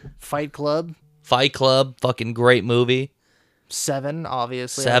 dude? Fight Club. Fight Club. Fucking great movie. 7,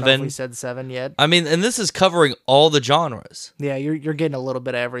 obviously. I don't know if 7. we said 7 yet. I mean, and this is covering all the genres. Yeah, you're getting a little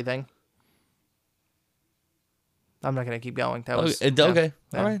bit of everything. I'm not gonna keep going. That was Okay.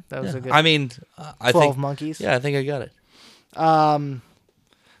 yeah, All right. That was Yeah. a good. I mean, I 12 think. Monkeys. Yeah, I think I got it.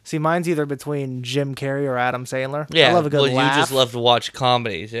 See, mine's either between Jim Carrey or Adam Sandler. Yeah. I love a good well, laugh. you just love to watch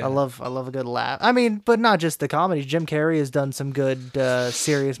comedies. Yeah. I love a good laugh. I mean, but not just the comedies. Jim Carrey has done some good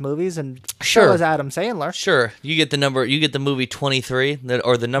serious movies, and Sure. so has Adam Sandler. Sure. You get the movie 23,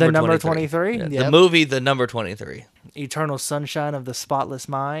 or the number 23. The number 23? Yeah, Yep. The movie, the number 23. Eternal Sunshine of the Spotless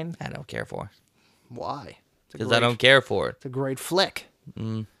Mind. I don't care for. Why? Because I don't care for it. It's a great flick.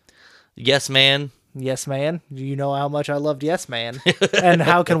 Yes, Man. Yes Man. You know how much I loved Yes Man, and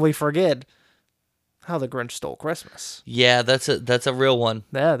how can we forget How the Grinch Stole Christmas? Yeah, that's a real one.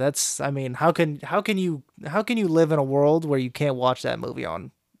 Yeah, that's. I mean, how can you live in a world where you can't watch that movie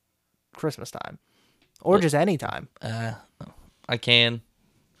on Christmas time, or just any time? I can.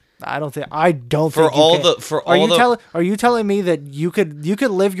 I don't think you can. Are you telling me that you could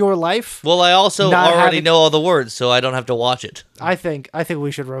live your life? Well, I also not already having- know all the words, so I don't have to watch it. I think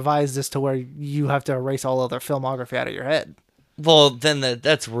we should revise this to where you have to erase all other filmography out of your head. Well, then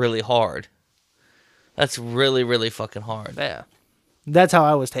that's really hard. That's really, really fucking hard. Yeah, that's how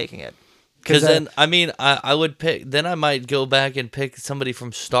I was taking it. Because then, I mean, I would pick. Then I might go back and pick somebody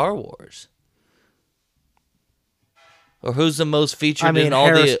from Star Wars. Or who's the most featured in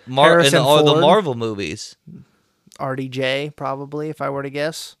all the Marvel movies? RDJ, probably, if I were to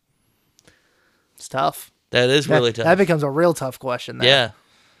guess. It's tough. That is really tough. That becomes a real tough question there.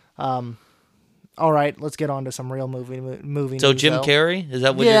 Yeah. All right, let's get on to some real movie So news, Jim though. Carrey? Is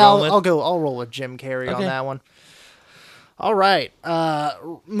that what you're Yeah, going with? I'll roll with Jim Carrey on Okay. that one. All right.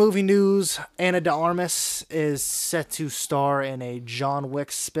 Movie news. Ana de Armas is set to star in a John Wick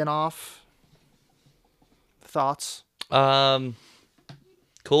spinoff. Thoughts?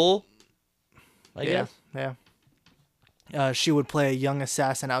 Cool. I guess. Yeah. She would play a young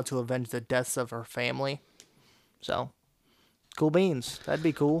assassin out to avenge the deaths of her family. So, cool beans. That'd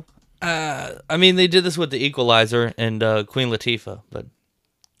be cool. I mean, they did this with The Equalizer and Queen Latifah, but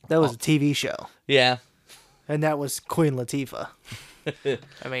That was a TV show. yeah. And that was Queen Latifah.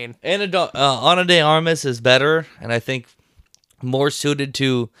 I mean, Ana de Armas is better, and I think more suited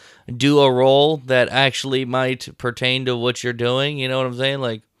to do a role that actually might pertain to what you're doing. You know what I'm saying?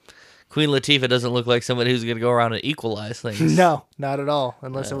 Like, Queen Latifah doesn't look like somebody who's going to go around and equalize things. no, not at all.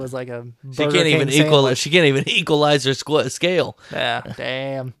 Unless it was like a She Burger can't even King sandwich. She can't even equalize her scale. Yeah,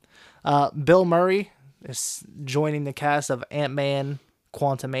 damn. Bill Murray is joining the cast of Ant-Man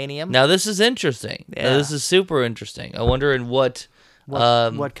Quantumanium. Now this is interesting. Yeah. Now, this is super interesting. I wonder in what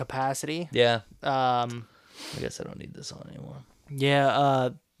what capacity? Yeah. I guess I don't need this on anymore. Yeah,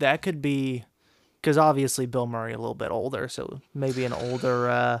 that could be because obviously Bill Murray a little bit older, so maybe an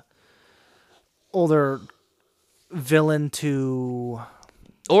older villain to.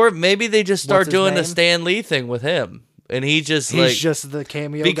 Or maybe they just start What's his doing the name? Stan Lee thing with him, and he's He's like just the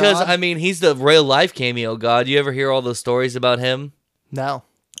cameo because god? I mean he's the real life cameo god. You ever hear all those stories about him? No.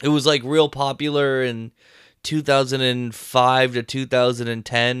 It was like real popular in 2005 to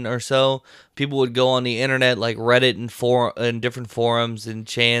 2010 or so, people would go on the internet, like Reddit and different forums and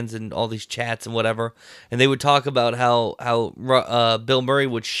chans and all these chats and whatever, and they would talk about how Bill Murray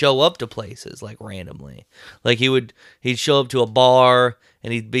would show up to places like randomly, like he'd show up to a bar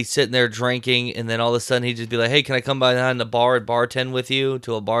and he'd be sitting there drinking, and then all of a sudden he'd just be like, "Hey, can I come by behind the bar and bartend with you?"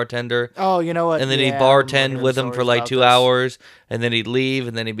 to a bartender. Oh, you know what? And then he'd Yeah, I bartend remember with hearing him for stories like about 2 this. hours, and then he'd leave,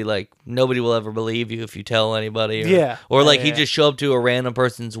 and then he'd be like, "Nobody will ever believe you if you tell anybody." Or, Yeah. Or Yeah, like yeah, he'd yeah. just show up to a random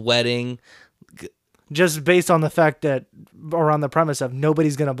person's wedding. Just based on the fact that, or on the premise of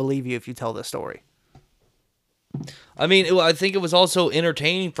nobody's gonna believe you if you tell this story. I mean, I think it was also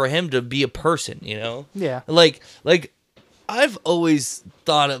entertaining for him to be a person, you know? Yeah. Like I've always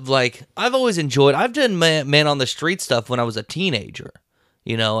thought of I've always enjoyed. I've done man on the street stuff when I was a teenager.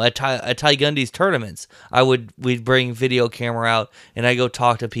 You know, at Ty Gundy's tournaments, we'd bring video camera out and I go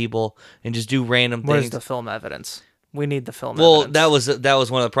talk to people and just do random Where's things. the film evidence? We need the film Well, evidence. that was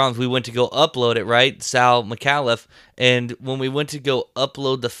one of the problems. We went to go upload it, right? Sal McAuliffe, and when we went to go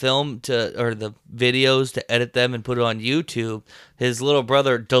upload the film or the videos to edit them and put it on YouTube, his little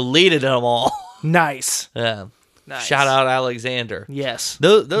brother deleted them all. Nice. Yeah. Nice. Shout out Alexander. Yes.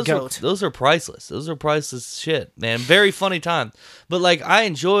 Those are priceless. Those are priceless shit, man. Very funny time. But like I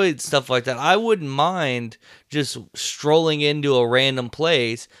enjoyed stuff like that. I wouldn't mind just strolling into a random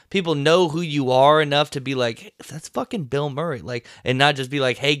place. People know who you are enough to be like, hey, that's fucking Bill Murray. Like, and not just be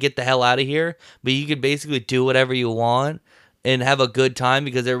like, hey, get the hell out of here. But you could basically do whatever you want and have a good time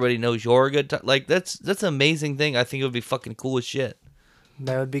because everybody knows you're a good time. Like that's an amazing thing. I think it would be fucking cool as shit.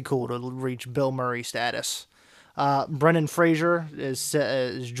 That would be cool to reach Bill Murray status. Brendan Fraser is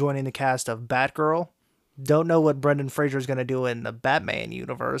joining the cast of Batgirl. Don't know what Brendan Fraser is going to do in the Batman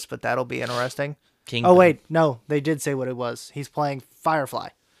universe, but that'll be interesting. Kingpin. Oh, wait. No, they did say what it was. He's playing Firefly.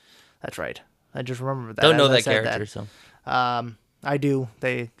 That's right. I just remembered that. Don't know as I that said character, so. I do.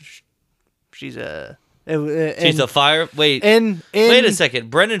 She's a... She's a fire. Wait. In Wait a second.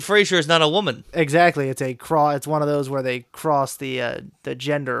 Brendan Fraser is not a woman. Exactly. It's one of those where they cross the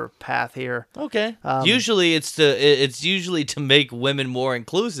gender path here. Okay. Usually it's usually to make women more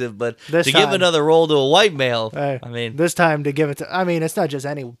inclusive, but This to give time- another role to a white male, Hey, I mean, this time to give it to... I mean, it's not just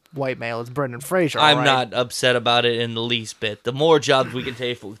any white male. It's Brendan Fraser. I'm all right? not upset about it in the least bit. The more jobs we can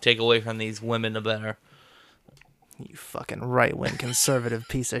take away from these women, the better. You fucking right-wing conservative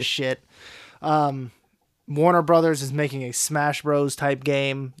piece of shit. Warner Brothers is making a Smash Bros. Type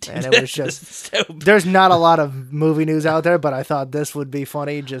game, and it was just... There's not a lot of movie news out there, but I thought this would be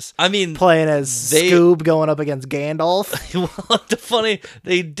funny. Just I mean, playing as they- Scoob going up against Gandalf. what the funny?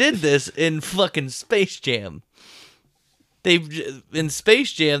 They did this in fucking Space Jam. In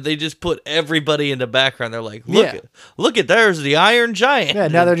Space Jam, they just put everybody in the background. They're like, look at there's the Iron Giant. Yeah,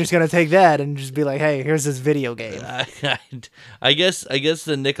 now they're just gonna take that and just be like, "Hey, here's this video game." I guess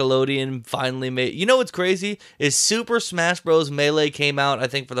the Nickelodeon finally made. You know what's crazy is Super Smash Bros. Melee came out, I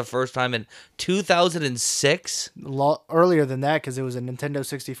think, for the first time in 2006. Earlier than that, because it was a Nintendo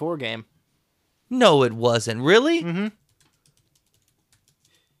 64 game. No, it wasn't. Really? Mm-hmm.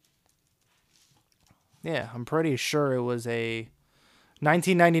 Yeah, I'm pretty sure it was a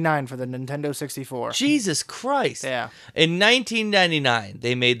 1999 for the Nintendo 64. Jesus Christ. Yeah. In 1999,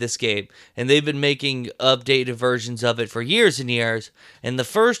 they made this game, and they've been making updated versions of it for years and years. And the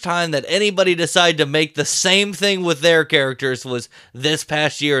first time that anybody decided to make the same thing with their characters was this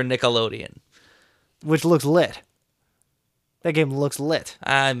past year in Nickelodeon. Which looks lit. That game looks lit.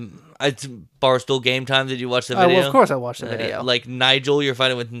 It's Barstool Game Time. Did you watch the video? Well, of course I watched the video. Like Nigel, you're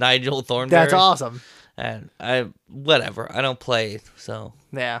fighting with Nigel Thornberry. That's awesome. And whatever. I don't play, so.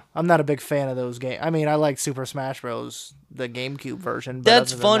 Yeah, I'm not a big fan of those games. I mean, I like Super Smash Bros. The GameCube version. But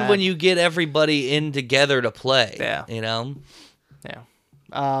That's other than fun that- when you get everybody in together to play. Yeah. You know?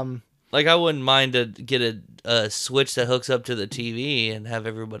 Yeah. Like, I wouldn't mind to get a Switch that hooks up to the TV and have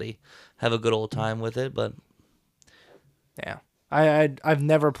everybody have a good old time with it, but... Yeah. I've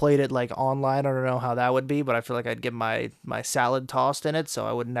never played it, like, online. I don't know how that would be, but I feel like I'd get my salad tossed in it, so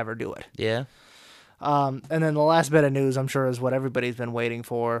I would never do it. Yeah. And then the last bit of news, I'm sure, is what everybody's been waiting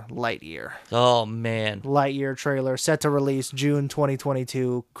for, Lightyear. Oh, man. Lightyear trailer set to release June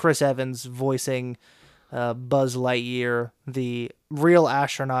 2022. Chris Evans voicing Buzz Lightyear, the real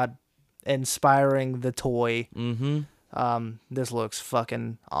astronaut inspiring the toy. Mm-hmm. This looks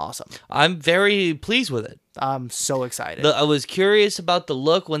fucking awesome. I'm very pleased with it. I'm so excited. I was curious about the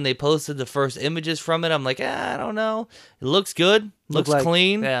look when they posted the first images from it. I'm like, I don't know. It looks good. Looks like-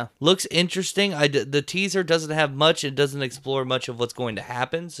 clean. yeah. Looks interesting. The teaser doesn't have much. It doesn't explore much of what's going to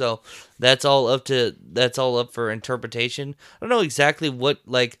happen. So that's all up for interpretation. I don't know exactly what,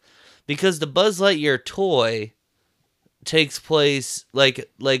 because the Buzz Lightyear toy takes place like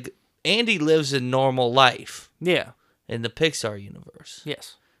Andy lives a normal life Yeah. in the Pixar universe.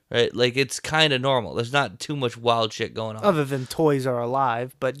 Yes. Right? Like, it's kind of normal. There's not too much wild shit going on. Other than toys are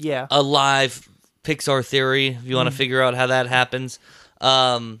alive, but yeah. Alive Pixar theory, if you want to figure out how that happens.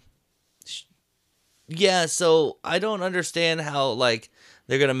 Yeah, so I don't understand how, like,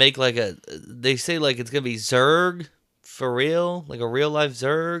 they're going to make, like, they say, like, it's going to be Zurg for real, like a real life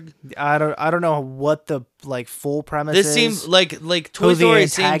Zurg. I don't know what the, like, full premise This is. seems like Toy Story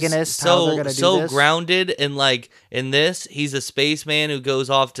seems how they're gonna do so this. grounded, and like in this, he's a spaceman who goes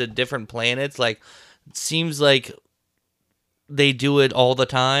off to different planets. Like, it seems like they do it all the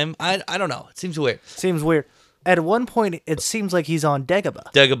time. I don't know. It seems weird. Seems weird. At one point, it seems like he's on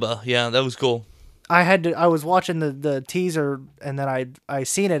Dagobah. Dagobah, yeah, that was cool. I was watching the teaser, and then I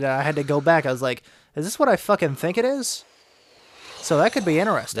seen it, and I had to go back. I was like, is this what I fucking think it is? So that could be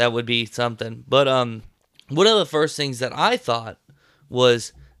interesting. That would be something. But one of the first things that I thought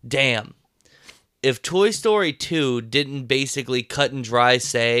was, damn, if Toy Story 2 didn't basically cut and dry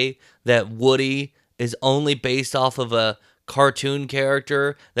say that Woody is only based off of a cartoon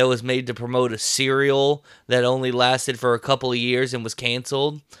character that was made to promote a cereal that only lasted for a couple of years and was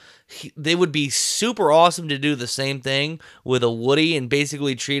canceled, they would be super awesome to do the same thing with a Woody and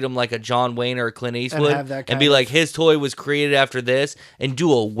basically treat him like a John Wayne or a Clint Eastwood and be like, his toy was created after this, and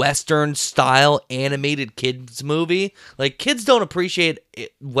do a Western style animated kids movie. Like, kids don't appreciate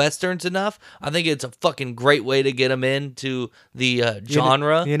Westerns enough. I think it's a fucking great way to get them into the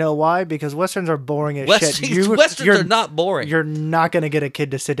genre. You know why? Because Westerns are boring as shit. Westerns are not boring. You're not going to get a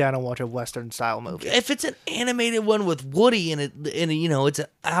kid to sit down and watch a Western style movie. If it's an animated one with Woody and you know, it's an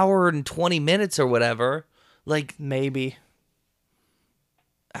hour and 20 minutes or whatever, like maybe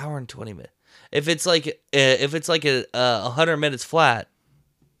hour and 20 minutes. If it's like a 100 minutes flat.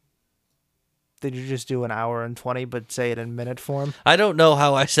 Did you just do an hour and 20 but say it in minute form? I don't know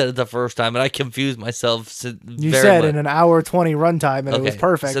how I said it the first time, and I confused myself. You said in an hour 20 runtime, and it was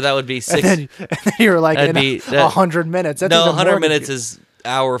perfect. So that would be 6. And then you were like, 100 minutes. That's no, even 100 more minutes is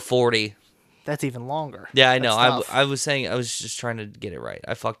hour 40. That's even longer. Yeah, I know. I was just trying to get it right.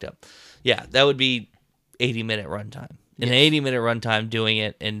 I fucked up. Yeah, that would be 80-minute runtime. An 80-minute runtime doing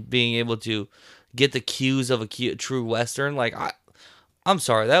it and being able to get the cues of a true Western, like, I'm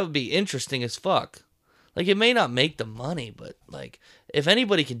sorry, that would be interesting as fuck. Like, it may not make the money, but, like, if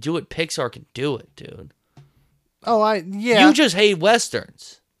anybody can do it, Pixar can do it, dude. Oh, yeah. You just hate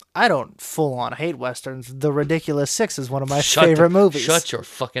Westerns. I don't full on hate Westerns. The Ridiculous Six is one of my favorite movies. Shut your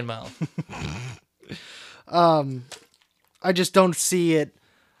fucking mouth. I just don't see it.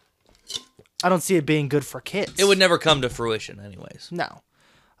 I don't see it being good for kids. It would never come to fruition, anyways. No.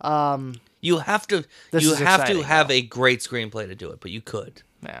 You have to. Have a great screenplay to do it, but you could.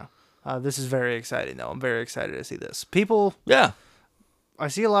 Yeah. This is very exciting, though. I'm very excited to see this. People. Yeah. I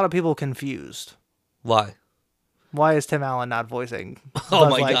see a lot of people confused. Why? Why is Tim Allen not voicing Buzz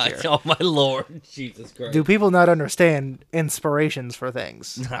God! Lightyear? Oh my Lord! Jesus Christ! Do people not understand inspirations for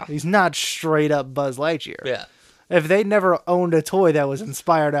things? No. He's not straight up Buzz Lightyear. Yeah. If they never owned a toy that was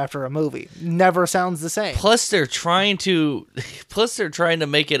inspired after a movie, never sounds the same. Plus, they're trying to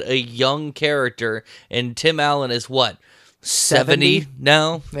make it a young character, and Tim Allen is what, 70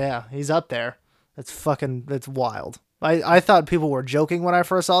 now? Yeah, he's up there. That's wild. I thought people were joking when I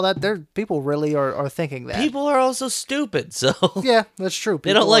first saw that. People really are thinking that. People are also stupid, so yeah, that's true.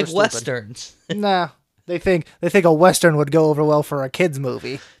 They don't like Westerns. Nah, they think a Western would go over well for a kids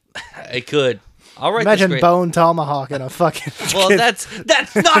movie. It could. All right. Imagine Bone Tomahawk in a fucking. Well, that's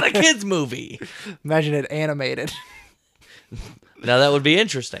not a kids movie. Imagine it animated. Now that would be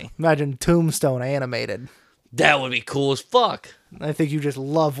interesting. Imagine Tombstone animated. That would be cool as fuck. I think you just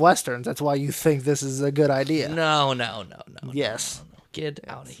love Westerns. That's why you think this is a good idea. No. Yes. No. Get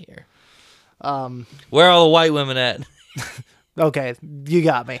out of here. Where are all the white women at? Okay, you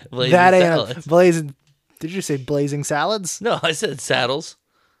got me. Blazing salads. Blazing. Did you say blazing salads? No, I said saddles.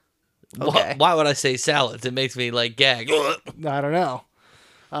 Okay. Why would I say salads? It makes me like gag. I don't know.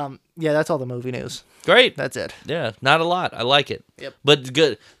 Yeah, that's all the movie news. Great. That's it. Yeah, not a lot. I like it. Yep. But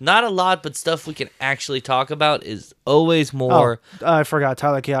good. Not a lot, but stuff we can actually talk about is always more. Oh, I forgot.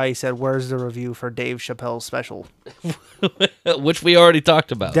 Tyler Kiai said, "Where's the review for Dave Chappelle's special?" Which we already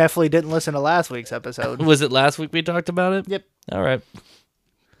talked about. Definitely didn't listen to last week's episode. Was it last week we talked about it? Yep. All right.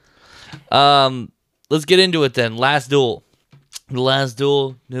 Let's get into it then. Last Duel. The Last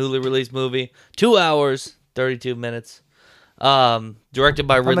Duel, newly released movie. 2 hours, 32 minutes. Directed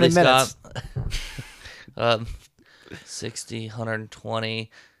by Ridley Scott. 60,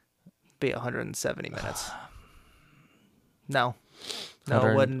 120. Be 170 minutes. No,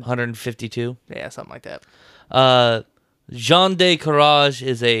 it wouldn't. 152. Yeah, something like that. Jean de Courage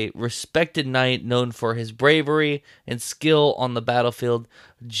is a respected knight known for his bravery and skill on the battlefield.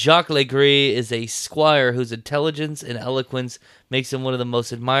 Jacques Legris is a squire whose intelligence and eloquence makes him one of the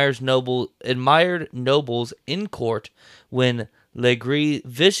most admired nobles in court. When Legris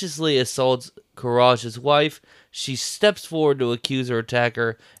viciously assaults Courage's wife, she steps forward to accuse her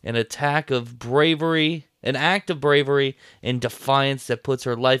attacker, an act of bravery and defiance that puts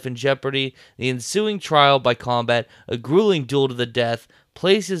her life in jeopardy. The ensuing trial by combat, a grueling duel to the death,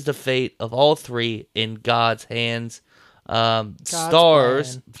 places the fate of all three in God's hands.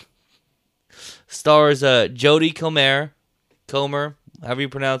 Stars Jodie Comer, however you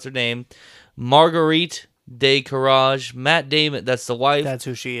pronounce her name, Marguerite de Courage, Matt Damon, that's the wife. That's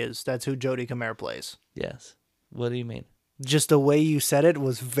who she is. That's who Jodie Comer plays. Yes. What do you mean? Just the way you said it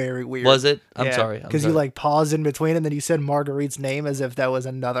was very weird. Was it? I'm sorry. Because you like paused in between and then you said Marguerite's name as if that was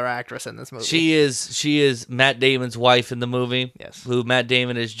another actress in this movie. She is Matt Damon's wife in the movie. Yes. Who Matt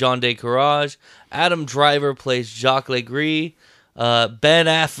Damon is Jean de Courage. Adam Driver plays Jacques Legris. Ben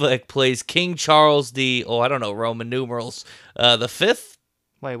Affleck plays King Charles Roman numerals, the fifth.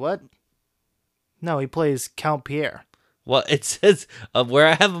 Wait, what? No, he plays Count Pierre. Well, it says where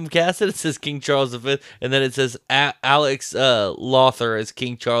I have him casted, it says King Charles V, and then it says Alex Lothar as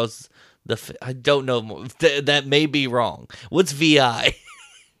King Charles V. I don't know. That may be wrong. What's VI?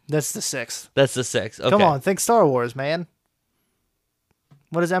 That's the sixth. That's the sixth. Okay. Come on, think Star Wars, man.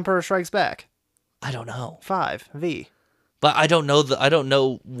 What is Emperor Strikes Back? I don't know. 5 V. But I don't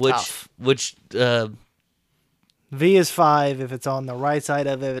know which. V is 5 if it's on the right side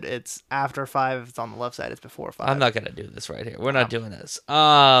of it. It's after 5 if it's on the left side. It's before 5. I'm not gonna do this right here. We're not doing this.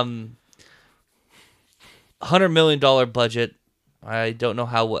 $100 million budget. I don't know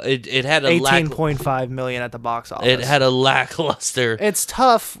how it had a 18.5 million at the box office. It had a lackluster. It's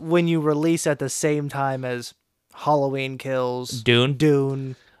tough when you release at the same time as Halloween Kills,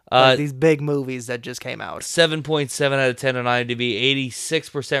 Dune. Like these big movies that just came out. 7.7 out of 10 on IMDb,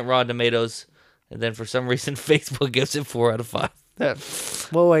 86% Rotten Tomatoes. And then for some reason, Facebook gives it 4 out of 5.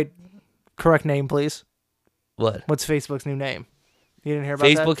 Well, wait. Correct name, please. What? What's Facebook's new name? You didn't hear about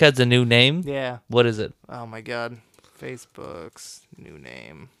that? Facebook has a new name? Yeah. What is it? Oh, my God. Facebook's new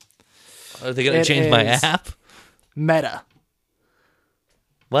name. Are they going to change my app? Meta.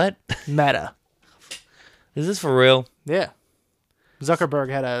 What? Meta. Is this for real? Yeah. Zuckerberg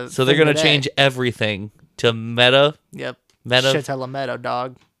had a... So they're going to change everything to Meta? Yep. Meta? Shit hella Meta,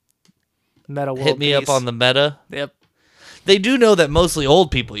 dog. Meta world Hit me peace. up on the Meta. Yep. They do know that mostly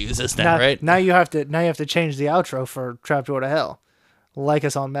old people use this now, right? Now you have to change the outro for Trapdoor to Hell. Like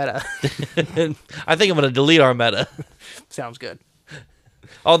us on Meta. I think I'm going to delete our Meta. Sounds good.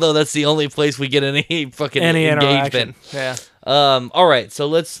 Although that's the only place we get any fucking engagement. Yeah. All right, so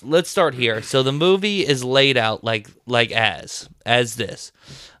let's start here. So the movie is laid out like as this.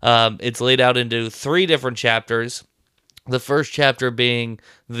 It's laid out into 3 different chapters. The first chapter being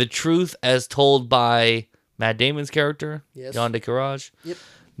the truth as told by Matt Damon's character, yes. Jean de Courage. Yep.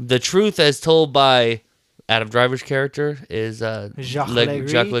 The truth as told by Adam Driver's character is Jacques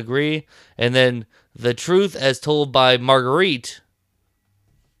Legris. And then the truth as told by Marguerite.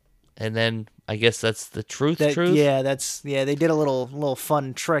 And then I guess that's the truth. Yeah, they did a little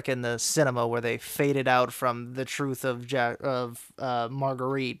fun trick in the cinema where they faded out from the truth of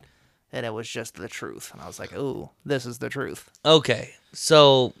Marguerite. And it was just the truth. And I was like, ooh, this is the truth. Okay.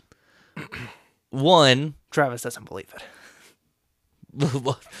 So, one. Travis doesn't believe it.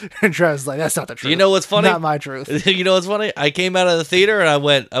 Travis is like, that's not the truth. You know what's funny? Not my truth. You know what's funny? I came out of the theater and I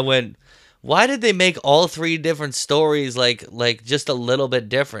went, why did they make all 3 different stories like just a little bit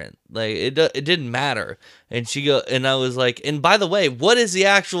different? Like it didn't matter. And and I was like, and by the way, what is the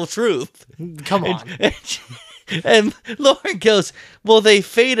actual truth? Come on. And Lauren goes, well, they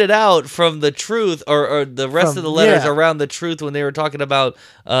faded out from the truth or the rest of the letters around the truth when they were talking about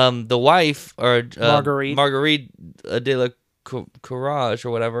the wife or Marguerite de la Courage or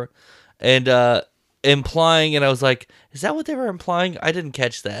whatever. And implying, and I was like, is that what they were implying? I didn't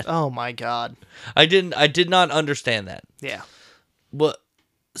catch that. Oh my God. I did not understand that. Yeah.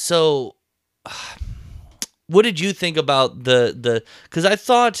 So what did you think about because I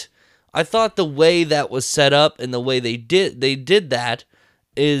thought the way that was set up and the way they did that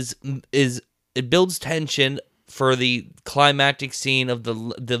is it builds tension for the climactic scene of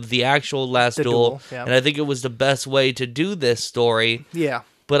the actual last duel. Yeah. And I think it was the best way to do this story. Yeah.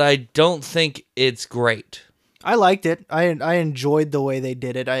 But I don't think it's great. I liked it. I enjoyed the way they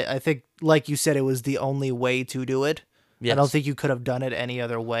did it. I think, like you said, it was the only way to do it. Yes. I don't think you could have done it any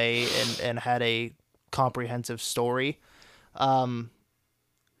other way and had a comprehensive story.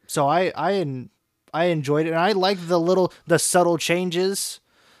 So I I enjoyed it, and I liked the subtle changes,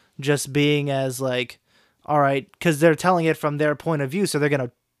 just being as like, all right, because they're telling it from their point of view, so they're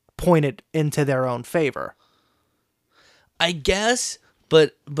gonna point it into their own favor. I guess,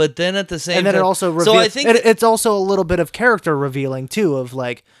 but then at the same And then time, it also so I think it's also a little bit of character revealing too, of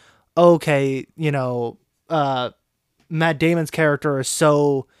like, okay, Matt Damon's character is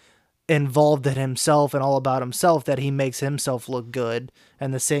so involved in himself and all about himself that he makes himself look good,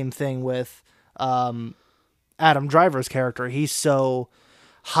 and the same thing with Adam Driver's character. He's so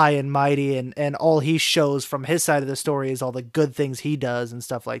high and mighty, and all he shows from his side of the story is all the good things he does and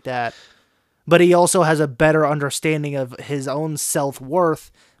stuff like that. But he also has a better understanding of his own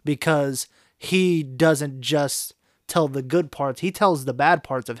self-worth, because he doesn't just tell the good parts, he tells the bad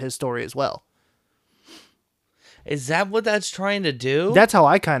parts of his story as well. Is that what that's trying to do? That's how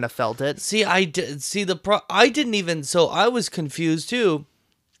I kind of felt it. See, I didn't even, so I was confused too.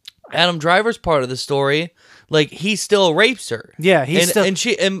 Adam Driver's part of the story, like, he still rapes her. Yeah,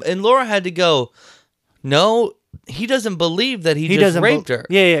 and Laura had to go, no, he doesn't believe that he just raped her.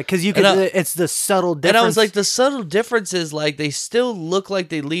 Yeah, because you can. It's the subtle difference. And I was like, the subtle difference is like they still look like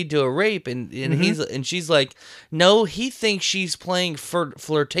they lead to a rape, and she's like, no, he thinks she's playing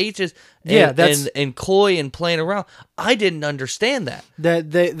flirtatious, and coy and playing around. I didn't understand that.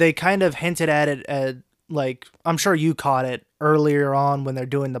 They kind of hinted at it, like, I'm sure you caught it earlier on when they're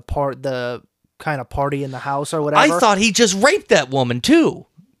doing the kind of party in the house or whatever. I thought he just raped that woman too.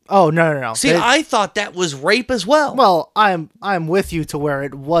 Oh, no. See, I thought that was rape as well. Well, I'm with you to where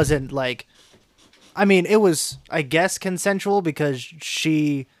it wasn't like, I mean, it was, I guess, consensual because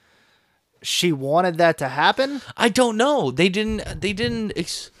she wanted that to happen. I don't know. They didn't.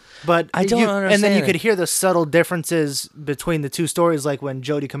 But I don't understand. And then you could hear the subtle differences between the two stories, like when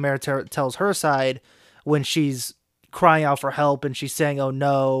Jodie Comer tells her side, when she's crying out for help and she's saying, oh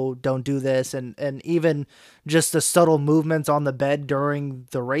no, don't do this, and even just the subtle movements on the bed during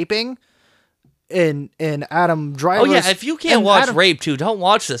the raping in Adam Driver's. Oh yeah, if you can't watch Rape 2, don't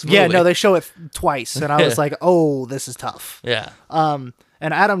watch this movie. Yeah, no, they show it twice, and I was like, oh, this is tough. Yeah. And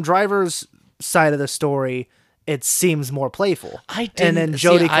Adam Driver's side of the story, it seems more playful. And then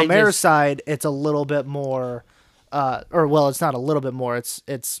Jodie Comer's side, it's a little bit more, it's not a little bit more,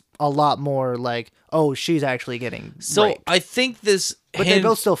 it's a lot more like, oh, she's actually getting raped. I think this, but they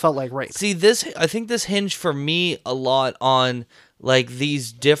both still felt like rape. See, I think this hinged for me a lot on like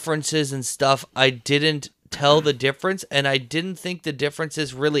these differences and stuff. I didn't tell the difference, and I didn't think the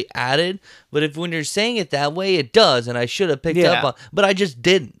differences really added. But when you're saying it that way, it does, and I should have picked up on, but I just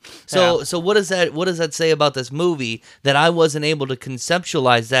didn't. So what does that say about this movie that I wasn't able to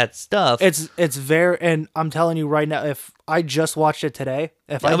conceptualize that stuff? It's very, and I'm telling you right now, if I just watched it today,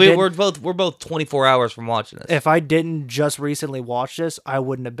 we're both 24 hours from watching this. If I didn't just recently watch this, I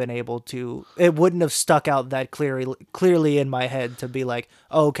wouldn't have been able to. It wouldn't have stuck out that clearly in my head to be like,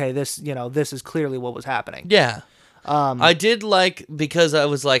 oh, okay, this is clearly what was happening. Yeah. I did like, because I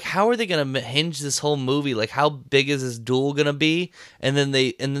was like, how are they gonna hinge this whole movie? Like, how big is this duel gonna be? And then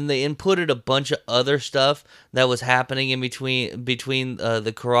they inputted a bunch of other stuff that was happening in between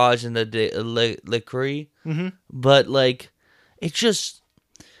the Courage and the Le Curie. Mm-hmm. But like, it just.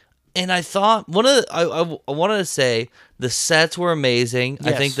 And I thought I wanted to say the sets were amazing.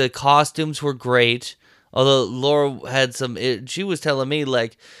 Yes. I think the costumes were great. Although Laura had she was telling me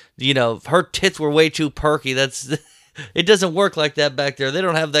like, her tits were way too perky. It doesn't work like that back there. They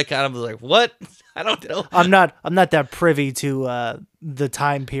don't have that kind of like, what? I don't know. I'm not that privy to the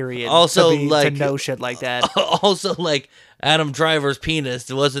time period. Also, to know shit like that. Also, like Adam Driver's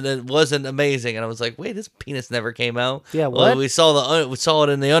penis wasn't amazing, and I was like, wait, his penis never came out. Yeah, what? Well, we saw it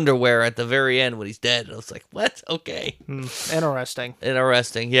in the underwear at the very end when he's dead. And I was like, what? Okay, interesting.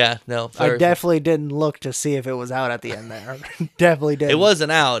 Yeah, no, I definitely didn't look to see if it was out at the end there. Definitely didn't. It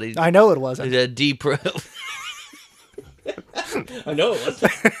wasn't out. I know it wasn't. I know it was.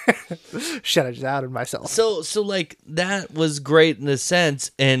 Should have just outed myself. So like that was great in a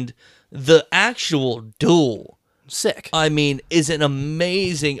sense, and the actual duel, sick. I mean, is an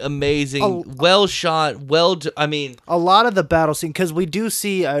amazing, well shot. A lot of the battle scene, because we do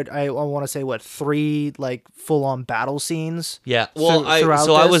see, I want to say 3 like full on battle scenes. Yeah. Well,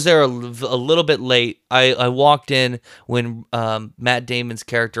 I was there a little bit late. I walked in when Matt Damon's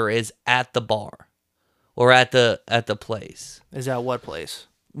character is at the bar. Or at the place. Is that what place?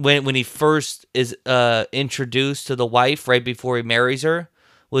 When he first is introduced to the wife right before he marries her,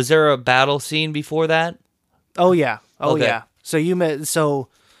 was there a battle scene before that? Oh yeah, okay. Yeah. So you missed.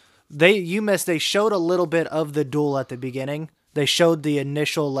 They showed a little bit of the duel at the beginning. They showed the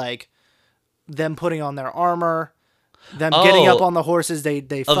initial like them putting on their armor, Them getting up Oh, on the horses, they Of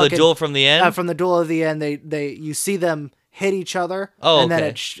the fucking duel from the end? from the duel of the end, you see them hit each other, Oh, and then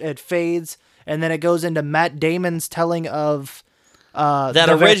okay. it fades, and then it goes into Matt Damon's telling of that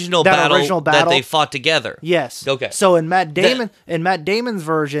the original battle that they fought together. Yes. Okay. So in Matt Damon's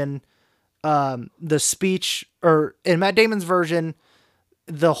version, the speech, or in Matt Damon's version,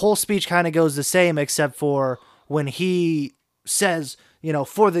 the whole speech kind of goes the same, except for when he says,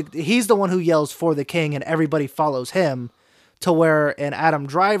 he's the one who yells for the king, and everybody follows him. To where in Adam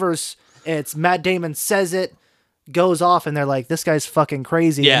Driver's, it's Matt Damon says it, goes off, and they're like, "This guy's fucking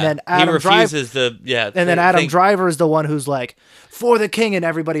crazy." Yeah, And then he refuses Adam Driver is the one who's like, "For the king," and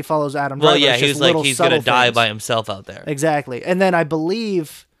everybody follows Adam Driver. Well, yeah, It's he just was like, little he's gonna subtle die things. by himself out there. Exactly. And then I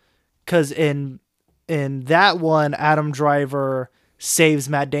believe, because in that one, Adam Driver saves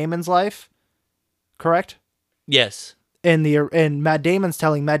Matt Damon's life. Correct? Yes. In Matt Damon's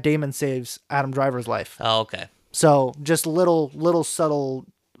telling, Matt Damon saves Adam Driver's life. Oh, okay. So just little subtle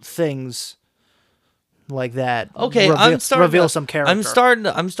things like that. Okay, reveal some character. I'm starting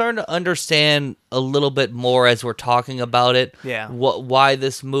to understand a little bit more as we're talking about it. Yeah. Why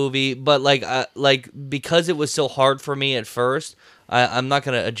this movie? But because it was so hard for me at first, I'm not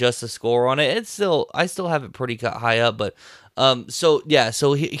gonna adjust the score on it. I still have it pretty high up. But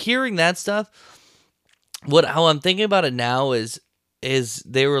hearing that stuff, how I'm thinking about it now is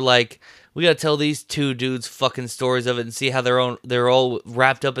they were like, we gotta tell these two dudes fucking stories of it and see how they're all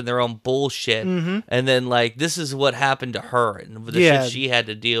wrapped up in their own bullshit, and then this is what happened to her and the shit she had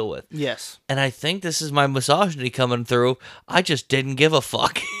to deal with. Yes. And I think this is my misogyny coming through. I just didn't give a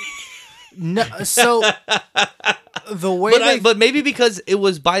fuck. No, so the way but maybe because it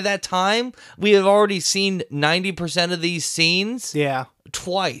was by that time we have already seen 90% of these scenes. Yeah.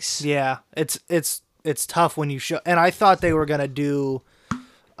 Twice. Yeah. It's tough when you show, and I thought they were gonna do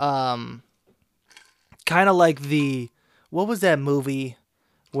kind of like what was that movie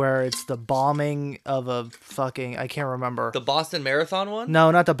where it's the bombing of a fucking, I can't remember. The Boston Marathon one? No,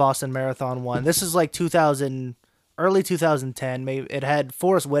 not the Boston Marathon one. This is like early 2010. Maybe it had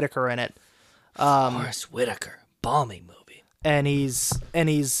Forrest Whitaker in it. Forrest Whitaker, bombing movie. And he's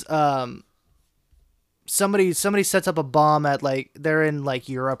somebody sets up a bomb at they're in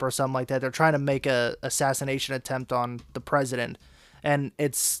Europe or something like that. They're trying to make a assassination attempt on the president. And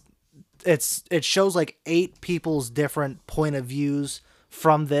it shows 8 people's different point of views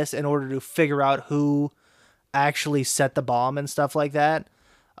from this in order to figure out who actually set the bomb and stuff like that.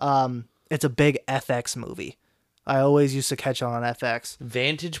 It's a big FX movie. I always used to catch on FX.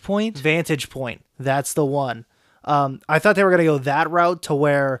 Vantage Point? Vantage Point. That's the one. I thought they were going to go that route to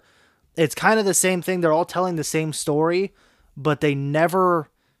where it's kind of the same thing. They're all telling the same story, but they never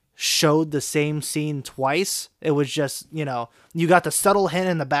showed the same scene twice. It was just, you got the subtle hint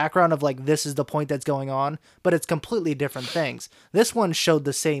in the background of this is the point that's going on, but it's completely different things. This one showed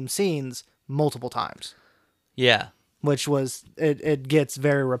the same scenes multiple times. Yeah. Which was, it gets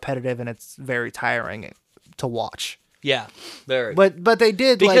very repetitive and it's very tiring to watch. Yeah, very. But they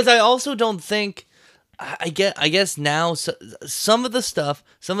did, because I also don't think, I guess now some of the stuff,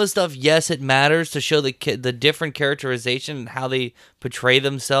 yes, it matters to show the different characterization and how they portray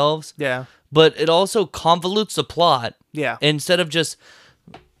themselves. Yeah. But it also convolutes the plot. Yeah. Instead of just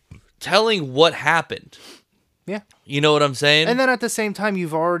telling what happened. Yeah. You know what I'm saying? And then at the same time,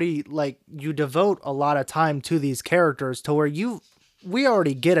 you've already you devote a lot of time to these characters to where we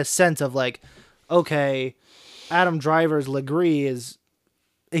already get a sense of okay, Adam Driver's Legree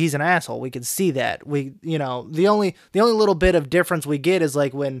he's an asshole. We can see that. The only little bit of difference we get is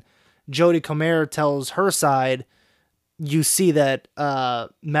when Jodie Comer tells her side, you see that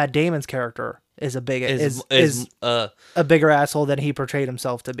Matt Damon's character is a bigger asshole than he portrayed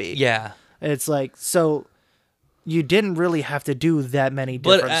himself to be. Yeah. It's so you didn't really have to do that many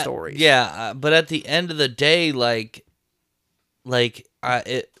different stories. Yeah, but at the end of the day,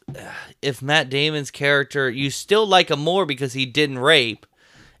 if Matt Damon's character, you still like him more because he didn't rape,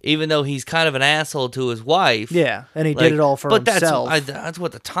 even though he's kind of an asshole to his wife. Yeah, and he did it all for himself. But that's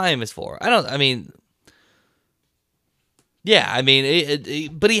what the time is for. But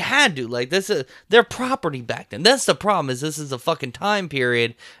he had to. Their property back then. That's the problem, is this is a fucking time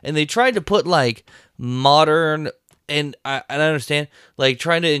period, and they tried to put modern, and I understand,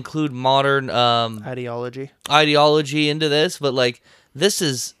 trying to include modern ideology into this, but this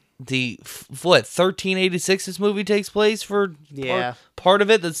is the 1386 this movie takes place for. Yeah. Part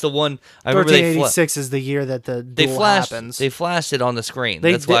of it. That's the one I remember. 1386 is the year that the duel happens. They flashed it on the screen.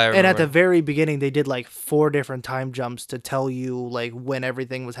 That's why I remember. And at the very beginning, they did 4 different time jumps to tell you when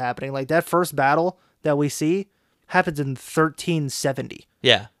everything was happening. That first battle that we see happens in 1370.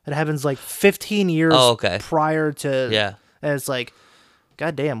 Yeah. It happens like 15 years prior to. Yeah. And it's like,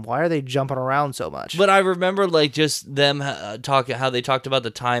 God damn, why are they jumping around so much? But I remember like just them talking how they talked about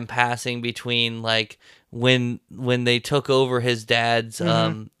the time passing between like when they took over his dad's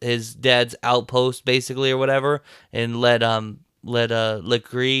outpost basically or whatever, and let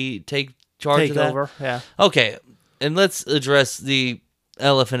Legree take charge of that. Over, yeah. Okay, and let's address the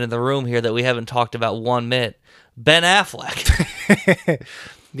elephant in the room here that we haven't talked about 1 minute. Ben Affleck.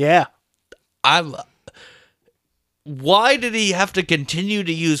 Yeah. Why did he have to continue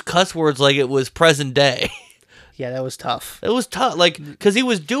to use cuss words like it was present day? Yeah, that was tough. It was tough, like, because he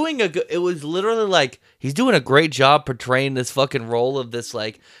was doing it was literally like, he's doing a great job portraying this fucking role of this,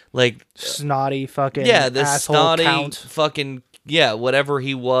 like snotty fucking this asshole snotty count. fucking, whatever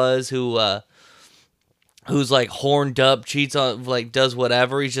he was, who's like horned up, cheats on, like does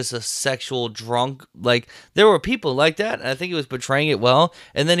whatever. He's just a sexual drunk. Like there were people like that, and I think he was portraying it well.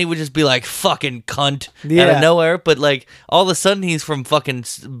 And then he would just be like fucking cunt out of nowhere. But like all of a sudden he's from fucking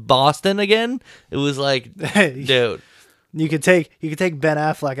Boston again. It was like, dude. You could take Ben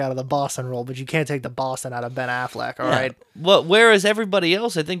Affleck out of the Boston role, but you can't take the Boston out of Ben Affleck. All right. Well, whereas everybody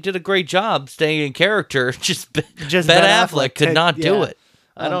else, I think, did a great job staying in character. Just Ben Affleck could not do it.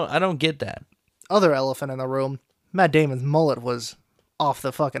 I don't get that. Other elephant in the room, Matt Damon's mullet was off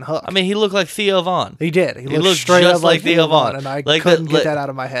the fucking hook. I mean, he looked like Theo Von. He did. He looked straight just up like Theo Von, and I like couldn't get that out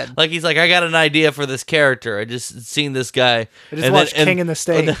of my head. Like he's like, I got an idea for this character. I just seen this guy. I just watched King in the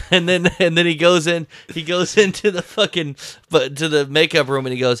State, and then he goes into the fucking to the makeup room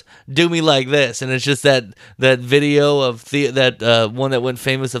and he goes, "Do me like this," and it's just that video of that one that went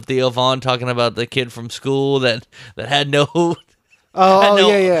famous of Theo Von talking about the kid from school that had no.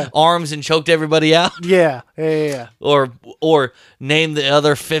 Arms and choked everybody out. Yeah. Or name the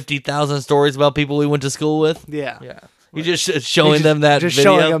other 50,000 stories about people we went to school with. Yeah. You just showing them that just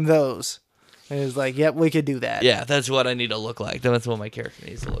video. showing them those. And it's like, yep, we could do that. Yeah, that's what I need to look like. That's what my character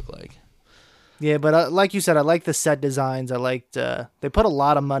needs to look like. Yeah, but like you said, I like the set designs. I liked they put a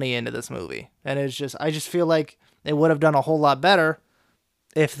lot of money into this movie, and I just feel like it would have done a whole lot better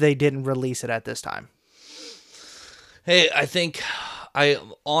if they didn't release it at this time. Hey, I think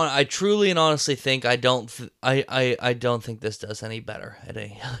I truly and honestly think I don't think this does any better at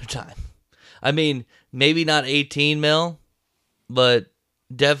any other time. I mean, maybe not 18 mil, but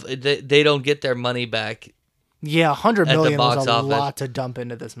they don't get their money back. Yeah, 100 million was a lot to dump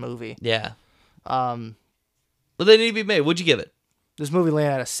into this movie. Yeah. But they need to be made. What'd you give it? This movie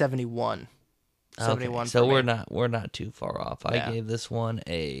landed at a 71. 71. So we're not too far off. Yeah. I gave this one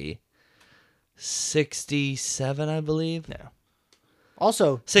a 67, I believe. Yeah.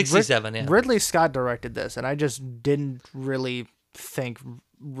 Also, 67, Ridley Scott directed this, and I just didn't really think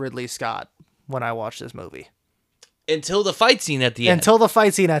Ridley Scott when I watched this movie. Until the fight scene at the end.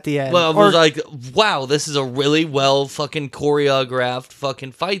 Well, I was like, wow, this is a really well fucking choreographed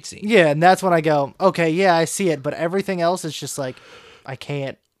fucking fight scene. Yeah, and that's when I go, okay, yeah, I see it, but everything else is just like, I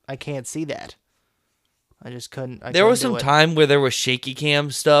can't see that. I just couldn't. There was some time where there was shaky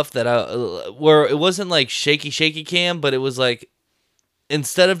cam stuff where it wasn't like shaky cam, but it was like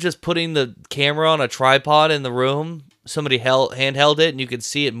instead of just putting the camera on a tripod in the room, somebody handheld it and you could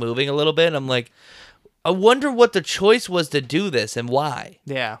see it moving a little bit. And I'm like, I wonder what the choice was to do this and why.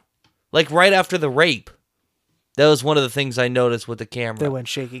 Yeah, like right after the rape, that was one of the things I noticed with the camera. They went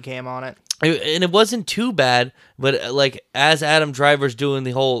shaky cam on it. And it wasn't too bad, but like as Adam Driver's doing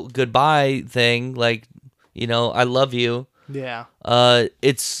the whole goodbye thing, like, you know, I love you. Yeah.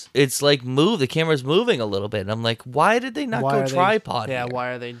 It's like the camera's moving a little bit, and I'm like, why did they not go tripod? Yeah, here? why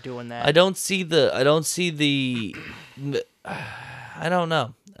are they doing that? I don't see the. I don't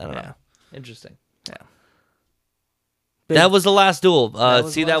know. Yeah. Interesting. Yeah. That was The Last Duel.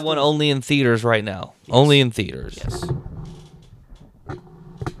 See that one only in theaters right now. Yes. Only in theaters. Yes.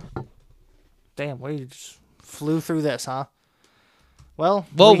 Damn, we just flew through this, huh? Well,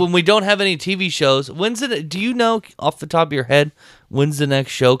 when we don't have any TV shows, do you know off the top of your head when's the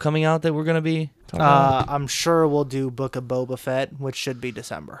next show coming out that we're going to be talking about? I'm sure we'll do Book of Boba Fett, which should be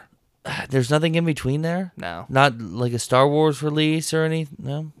December. There's nothing in between there? No. Not like a Star Wars release or anything?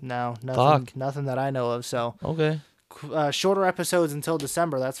 No? No, nothing that I know of, so. Okay. Shorter episodes until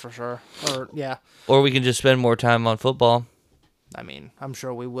December, that's for sure. Or we can just spend more time on football. I mean, I'm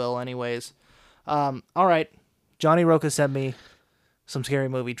sure we will anyways. All right. Johnny Roca sent me some scary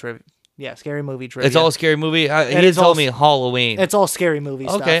movie trivia. Yeah, scary movie trivia. It's all scary movie. He told me Halloween. It's all scary movie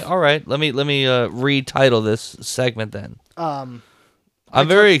stuff. Okay, all right. Let me retitle this segment then. I'm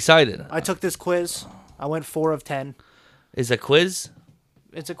very excited. I took this quiz. I went 4 of 10. Is it a quiz?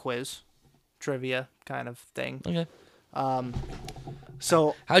 It's a quiz. trivia kind of thing. Okay.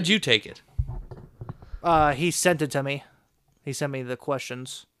 So How'd you take it? he sent it to me. He sent me the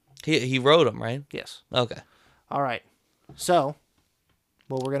questions. He wrote them, right? Yes. Okay. All right. So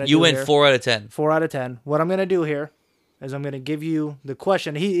what we're gonna do You went here, 4 out of 10. 4 out of 10. What I'm gonna do here is I'm gonna give you the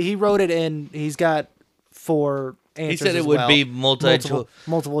question. He wrote it in. He's got 4 answers. He said it as would well. be multiple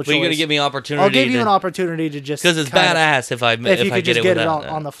multiple But you're gonna choice. give me opportunity. I'll give you an opportunity to just because it's kind of- badass if I if you I could just it get it without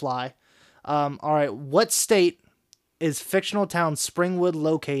on the fly. All right. What state is fictional town Springwood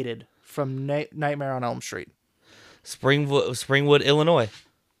located from Nightmare on Elm Street? Springwood, Illinois.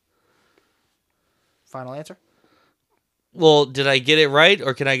 Final answer? Well, did I get it right,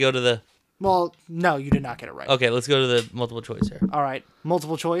 or can I go to the? Well, no, you did not get it right. Okay, let's go to the multiple choice here. All right.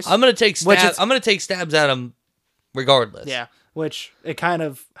 Multiple choice? I'm gonna take Which stabs. is- I'm gonna take stabs at them, regardless. Yeah. Which it kind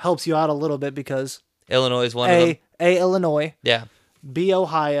of helps you out a little bit because Illinois is one of them. A, Illinois, Yeah, B,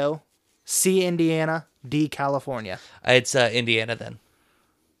 Ohio, C, Indiana, D, California. it's Indiana then.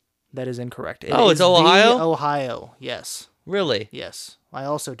 That is incorrect. Oh, is it's Ohio? D, Ohio. Yes. Really? Yes. I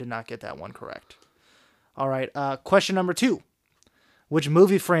also did not get that one correct. All right. Question number 2. Which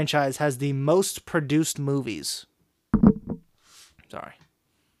movie franchise has the most produced movies? Sorry.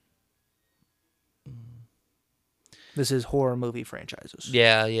 This is horror movie franchises.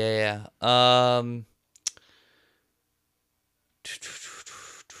 Yeah.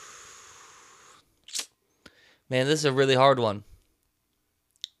 Man, this is a really hard one.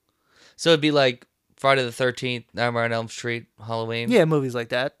 So it'd be like Friday the 13th, Nightmare on Elm Street, Halloween. Yeah, movies like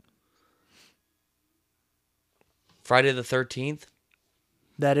that. Friday the 13th.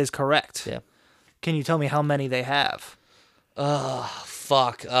 That is correct. Yeah. Can you tell me how many they have?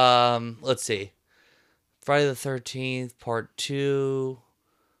 Fuck. Let's see. Friday the 13th, Part 2,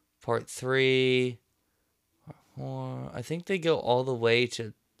 Part 3, or I think they go all the way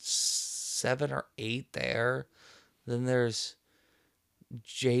to 7 or 8 there. Then there's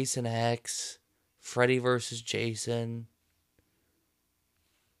Jason X, Freddy versus Jason,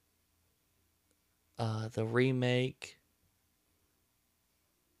 the remake.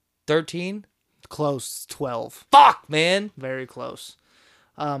 13? Close. 12. Fuck, man. Very close.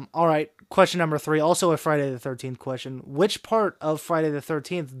 All right. Question number 3. Also a Friday the 13th question. Which part of Friday the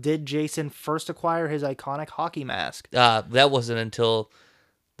 13th did Jason first acquire his iconic hockey mask? That wasn't until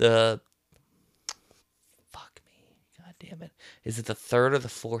the... Fuck me. God damn it. Is it the 3rd or the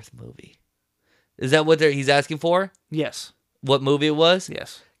 4th movie? Is that what he's asking for? Yes. What movie it was?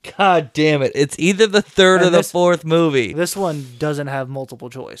 Yes. God damn it. It's either the 3rd or the 4th movie. This one doesn't have multiple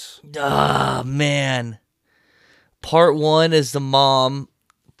choice. Ah, man. Part 1 is the mom.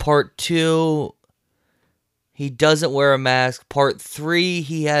 Part 2, he doesn't wear a mask. Part 3,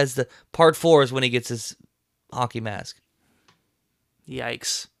 he has the... Part 4 is when he gets his hockey mask.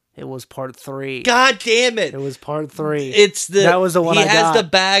 Yikes. It was part 3. God damn it. It was part 3. It's the... That was the one he I has got. the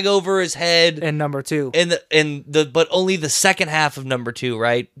bag over his head. And number 2. But only the second half of number 2,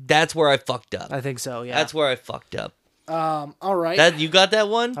 right? That's where I fucked up. I think so, yeah. That's where I fucked up. All right. That you got that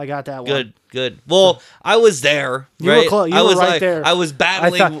one? I got that one. Good. Well, I was there. You right? were close. You I were was right there. I was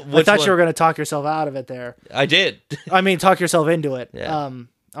battling. I thought you were going to talk yourself out of it there. I did. I mean, talk yourself into it. Yeah. All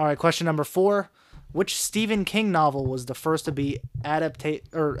right, question number 4. Which Stephen King novel was the first to be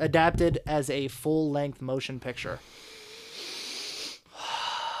adapted as a full-length motion picture?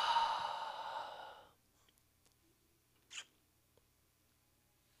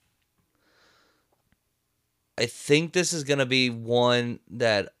 I think this is gonna be one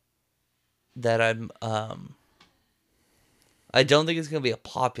that I'm I don't think it's gonna be a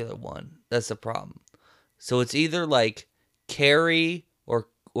popular one. That's the problem. So it's either like Carrie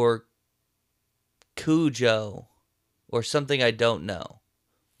or Cujo or something I don't know.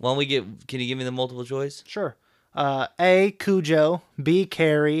 Can you give me the multiple choice? Sure. A, Cujo, B,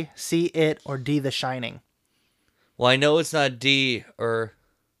 Carrie, C, It, or D, The Shining. Well, I know it's not D or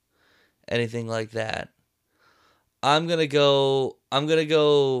anything like that. I'm gonna go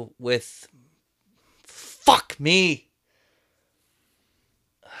with fuck me.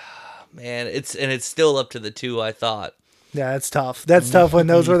 Man, it's still up to the 2 I thought. Yeah, that's tough. That's tough when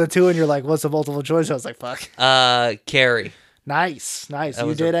those were the 2 and you're like, what's the multiple choice? I was like, fuck. Carrie. Nice. You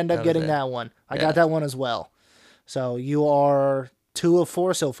was did it. end up That was getting it. that one. I Yeah. got that one as well. So you are 2 of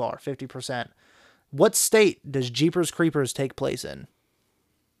 4 so far, 50%. What state does Jeepers Creepers take place in?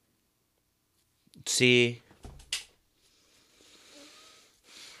 C.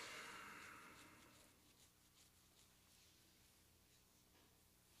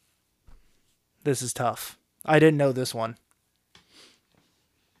 This is tough. I didn't know this one.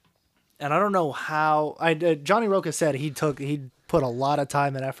 And I don't know how. Johnny Roca said he put a lot of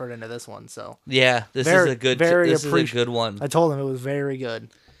time and effort into this one. So Yeah, this Very- is a good. very This is a appreci- good one. I told him it was very good.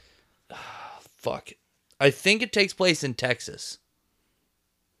 Fuck. I think it takes place in Texas.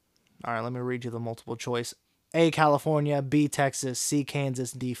 All right, let me read you the multiple choice. A, California, B, Texas, C,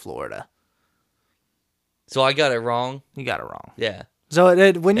 Kansas, D, Florida. So I got it wrong. You got it wrong. Yeah. So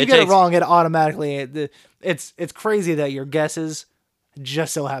when you It get takes- it wrong, it automatically it's crazy that your guesses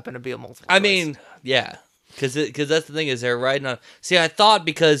just so happen to be a multiple. I choice. mean, yeah, because that's the thing is they're riding on. See, I thought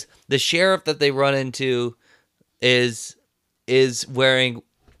because the sheriff that they run into is wearing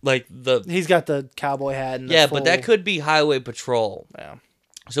like the he's got the cowboy hat and the yeah, full, but that could be highway patrol. yeah.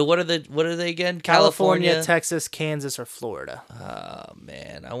 So what are they again? California, Texas, Kansas, or Florida. Oh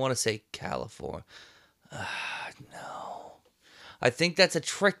man, I want to say California. No, I think that's a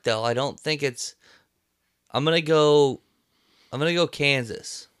trick though. I don't think it's. I'm gonna go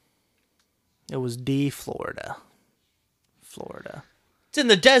Kansas. It was D, Florida. Florida. It's in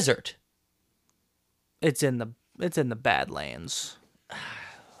the desert. It's in the Badlands.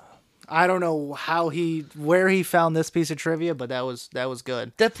 I don't know where he found this piece of trivia, but that was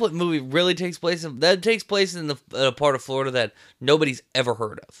good. That movie really takes place in a part of Florida that nobody's ever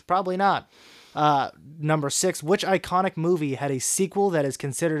heard of. Probably not. Number 6, which iconic movie had a sequel that is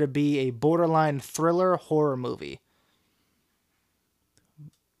considered to be a borderline thriller horror movie?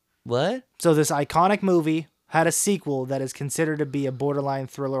 What? So this iconic movie had a sequel that is considered to be a borderline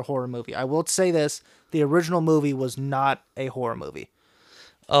thriller horror movie. I will say this, the original movie was not a horror movie.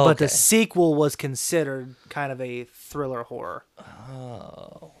 Oh, But okay. the sequel was considered kind of a thriller horror.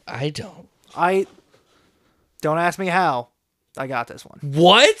 I don't. Don't ask me how. I got this one.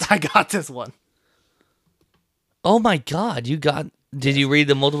 What? I got this one. Oh my God! Did you read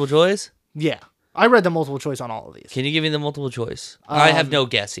the multiple choice? Yeah. I read the multiple choice on all of these. Can you give me the multiple choice? I have no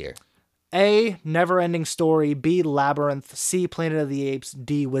guess here. A, Neverending Story. B, Labyrinth. C, Planet of the Apes.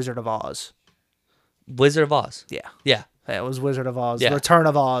 D, Wizard of Oz. Wizard of Oz. Yeah. Yeah. It was Wizard of Oz. Yeah. Return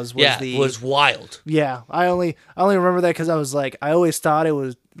of Oz was Yeah. the... It was wild. Yeah. I only remember that because I was like, I always thought it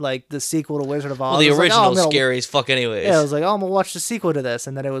was like the sequel to Wizard of Oz. Well, the I was like, original I'm gonna- scary as fuck, anyways. Yeah, I was like, oh, I'm gonna watch the sequel to this,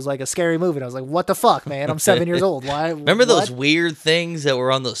 and then it was like a scary movie. And I was like, what the fuck, man? I'm 7 years old. Why? Remember what? those weird things that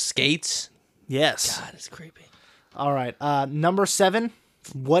were on those skates? Yes. God, it's creepy. All right. Number 7.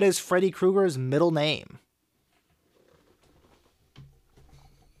 What is Freddy Krueger's middle name?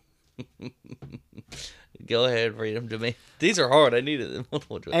 Go ahead, read them to me. These are hard. I needed them.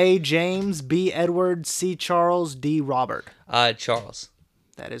 Multiple choice. A, James. B, Edward. C, Charles. D, Robert. Charles.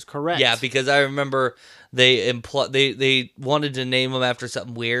 That is correct. Yeah, because I remember they wanted to name him after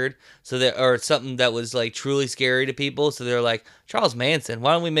something weird, or something that was like truly scary to people. So they're like, Charles Manson.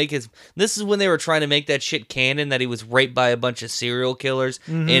 Why don't we make his? This is when they were trying to make that shit canon that he was raped by a bunch of serial killers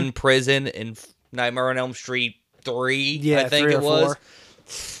in prison in Nightmare on Elm Street 3. Yeah, I think 3 it or was.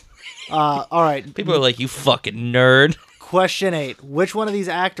 4. All right. People are like, you fucking nerd. Question 8. Which one of these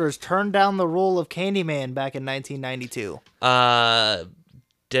actors turned down the role of Candyman back in 1992?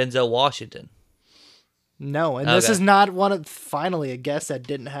 Denzel Washington. No, and this Okay. is not one of finally a guess that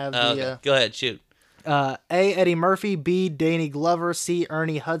didn't have the Okay. Go ahead, shoot. A, Eddie Murphy. B, Danny Glover. C,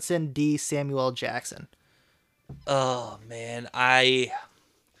 Ernie Hudson. D, Samuel L. Jackson. Oh man, I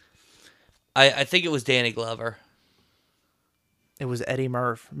think it was Danny Glover. It was Eddie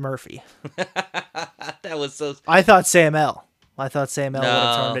Murphy. That was so. I thought Sam L. would have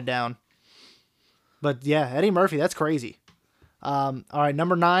No. turned it down. But yeah, Eddie Murphy, that's crazy. All right,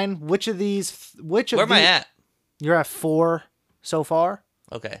 number 9. Where Am I at? You're at 4 so far.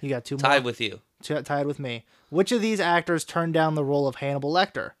 Okay, You got 2 more. tied with you. Tied with me. Which of these actors turned down the role of Hannibal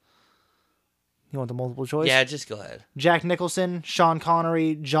Lecter? You want the multiple choice? Yeah, just go ahead. Jack Nicholson, Sean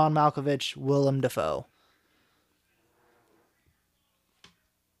Connery, John Malkovich, Willem Dafoe.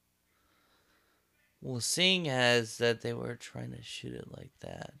 Well, seeing as that they were trying to shoot it like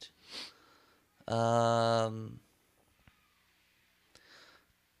that, I'm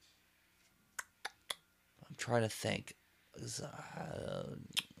trying to think.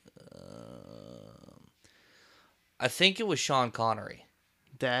 I think it was Sean Connery.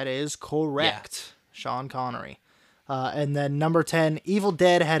 That is correct. Sean Connery. And then number 10, Evil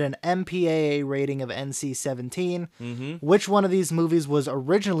Dead had an MPAA rating of NC-17. Mm-hmm. Which one of these movies was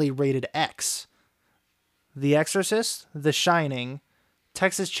originally rated X? The Exorcist, The Shining,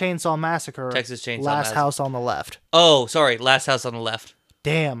 Texas Chainsaw Massacre, Texas Chainsaw Last Massacre. House on the Left. Oh, sorry, Last House on the Left.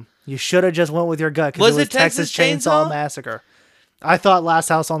 Damn, you should have just went with your gut. 'Cause Was it it Texas Chainsaw? Massacre. I thought Last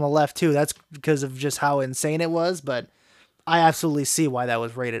House on the Left too. That's because of just how insane it was, but I absolutely see why that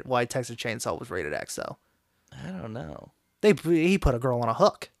was rated. Why Texas Chainsaw was rated X though. I don't know. He put a girl on a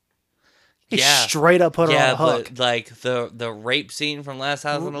hook. He Yeah. straight up put her on a hook. But like the rape scene from Last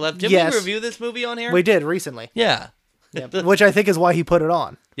House on the Left. Did Yes. we review this movie on here? We did recently. Yeah. Yeah, which I think is why he put it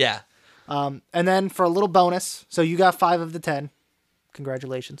on. Yeah. And then for a little bonus, so you got 5 of the 10.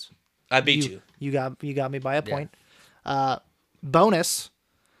 Congratulations. I beat you. You got me by a point. Bonus.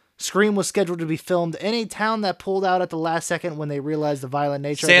 Scream was scheduled to be filmed in a town that pulled out at the last second when they realized the violent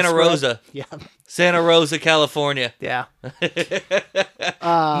nature Santa of the script. Rosa. Yeah. Santa Rosa, California. Yeah.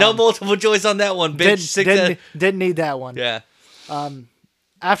 No multiple choice on that one, bitch. Didn't need that one. Yeah.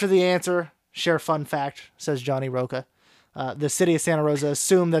 After the answer, share fun fact, says Johnny Roca. The city of Santa Rosa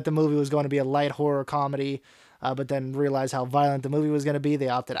assumed that the movie was going to be a light horror comedy, but then realized how violent the movie was going to be. They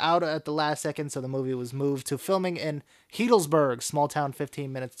opted out at the last second, so the movie was moved to filming in Healdsburg, small town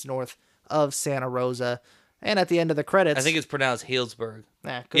 15 minutes north of Santa Rosa. And at the end of the credits... I think it's pronounced Healdsburg.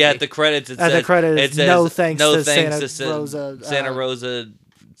 Could Yeah, be. at the credits it At says... the credits, it says, no thanks to Santa Santa Rosa, Santa Rosa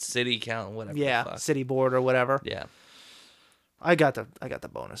City Count, whatever. Yeah, the fuck. city board or whatever. Yeah. I got the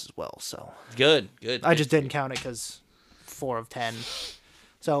bonus as well, so... Good. I just didn't count it because 4 of 10.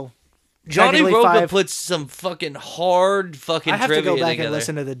 So... Johnny technically Roca 5. puts some fucking hard fucking I have to trivia go back together. and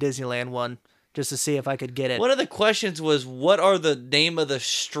listen to the Disneyland one just to see if I could get it. One of the questions was, what are the name of the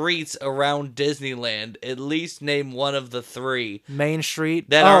streets around Disneyland? At least name one of the 3 Main Street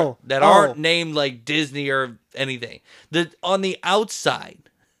that aren't named like Disney or anything. On the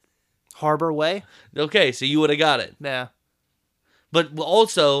outside. Harbor Way. Okay, so you would have got it. Yeah. But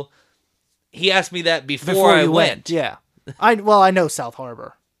also, he asked me that before I you went. Yeah. I know South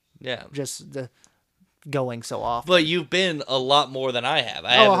Harbor. Yeah. Just the going so often. But you've been a lot more than I have.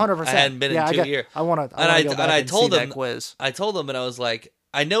 100%. I hadn't been in 2 years. I want to. And go back I and told see him that quiz. I told him, and I was like,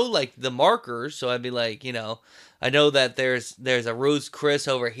 I know like the markers, so I'd be like, I know that there's a Ruth's Chris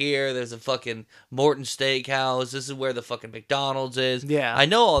over here. There's a fucking Morton Steakhouse. This is where the fucking McDonald's is. Yeah. I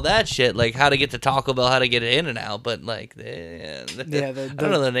know all that shit, like how to get to Taco Bell, how to get it in and out. But like, I don't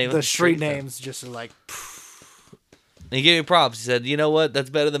know the name of the street though. names. Just like. And he gave me props. He said, you know what? That's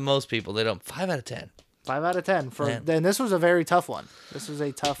better than most people. They don't. 5 out of 10. 5 out of 10 then this was a very tough one. This was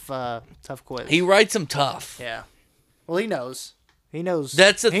a tough quiz. He writes them tough. Yeah. Well, he knows. He knows.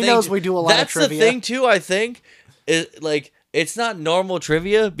 That's the thing. He knows we do a lot of trivia. That's the thing too. I think is like it's not normal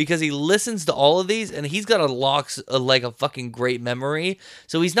trivia because he listens to all of these and he's got a fucking great memory.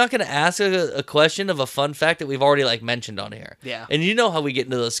 So he's not going to ask a question of a fun fact that we've already like mentioned on here. Yeah. And you know how we get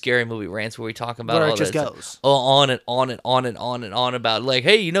into those scary movie rants where we talk about Where all it just this goes. on and on and on and on and on about like,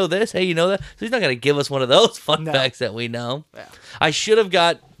 hey, you know this, hey, you know that. So he's not going to give us one of those fun facts that we know. Yeah. I should have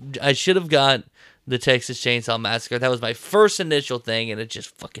got the Texas Chainsaw Massacre. That was my first initial thing, and it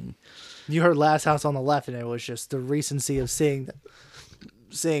just fucking. You heard Last House on the Left, and it was just the recency of seeing that.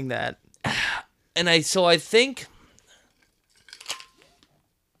 And I think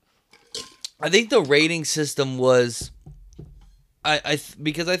the rating system was,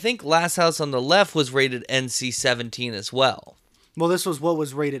 because I think Last House on the Left was rated NC-17 as well. Well, this was what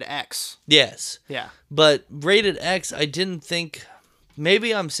was rated X. Yes. Yeah. But rated X, I didn't think.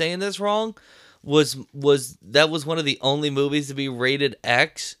 Maybe I'm saying this wrong. Was one of the only movies to be rated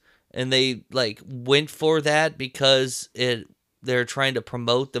X, and they like went for that because they're trying to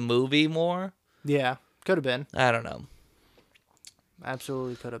promote the movie more. Yeah, could have been. I don't know.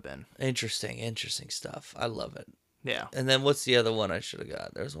 Absolutely could have been. Interesting stuff. I love it. Yeah. And then what's the other one I should have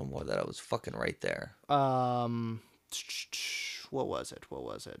got? There's one more that I was fucking right there. What was it?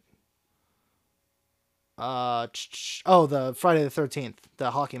 The Friday the 13th, the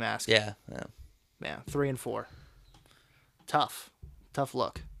hockey mask. Yeah. Yeah, 3 and 4. Tough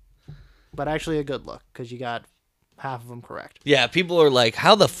look, but actually a good look because you got half of them correct. Yeah, people are like,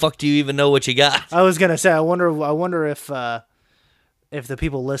 "How the fuck do you even know what you got?" I was gonna say, I wonder if the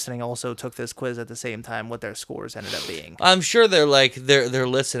people listening also took this quiz at the same time, what their scores ended up being. I'm sure they're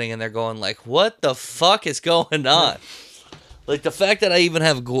listening and they're going like, "What the fuck is going on?" Like the fact that I even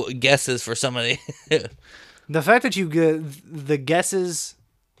have guesses for some of the. The fact that you get the guesses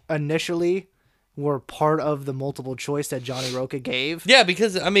initially were part of the multiple choice that Johnny Roca gave. Yeah,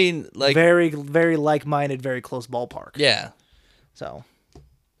 because I mean, like very, very like-minded, very close ballpark. Yeah. So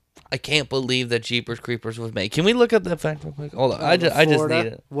I can't believe that Jeepers Creepers was made. Can we look up that fact real quick? Hold on. I just need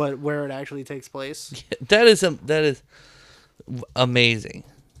it. Where it actually takes place. That is amazing.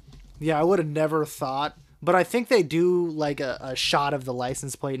 Yeah, I would have never thought, but I think they do like a shot of the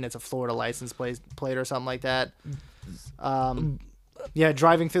license plate, and it's a Florida license plate or something like that. Yeah,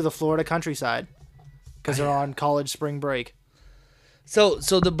 driving through the Florida countryside because they're on college spring break.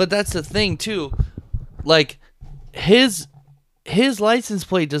 But that's the thing too, like his license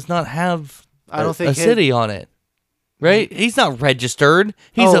plate does not have a city on it. right? He's not registered.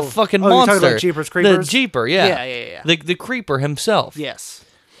 He's a fucking you're monster. talking about Jeepers Creepers? The Jeeper, yeah. Yeah. The creeper himself. Yes.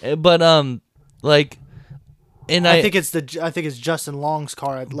 But like, and I think it's Justin Long's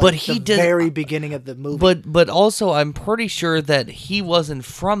car at but he the very beginning of the movie. But also, I'm pretty sure that he wasn't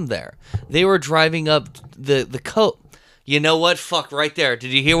from there. They were driving up the coast. You know what? Fuck, right there.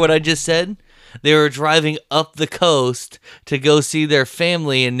 Did you hear what I just said? They were driving up the coast to go see their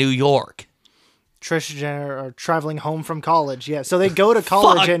family in New York. Trish Jenner are traveling home from college. Yeah, so they go to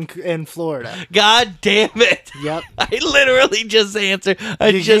college in Florida. God damn it. Yep. I literally just answered.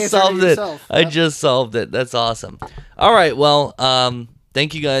 I just solved it. I just solved it. That's awesome. All right, well,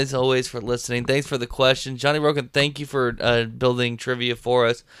 thank you guys always for listening. Thanks for the questions. Johnny Rogan, thank you for building trivia for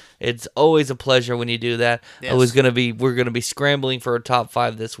us. It's always a pleasure when you do that. Yes. We're gonna be scrambling for a top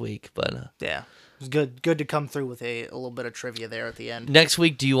 5 this week, but yeah. It was good to come through with a little bit of trivia there at the end. next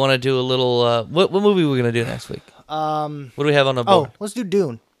week, do you want to do a little what movie are we gonna do next week? What do we have on the board? Let's do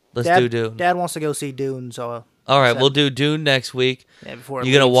Dune. Let's do Dune. Dad wants to go see Dune, so All right, we'll do Dune next week. Yeah, before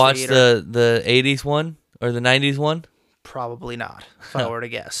you gonna watch the 80s one or the 90s one? Probably not, if I were to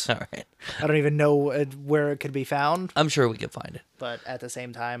guess. All right. I don't even know where it could be found. I'm sure we can find it. But at the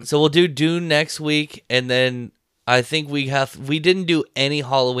same time... So we'll do Dune next week, and then I think we didn't do any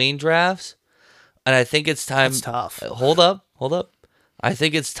Halloween drafts, and I think it's time... It's tough. Hold up. I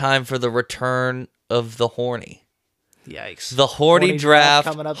think it's time for the return of the Horny. Yikes. The Horny Draft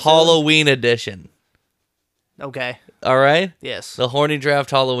coming up Halloween edition. Okay. All right? Yes. The Horny Draft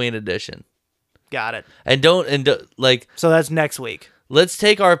Halloween edition. Got it. And like... So that's next week. Let's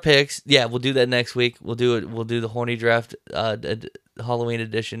take our picks. Yeah, we'll do that next week. We'll do it. We'll do the Horny Draft Halloween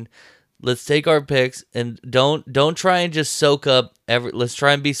edition. Let's take our picks and don't try and just soak up let's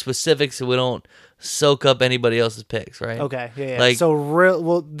try and be specific so we don't soak up anybody else's picks, right? Okay. Yeah. Like,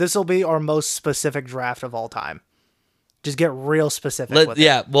 so this will be our most specific draft of all time. Just get real specific with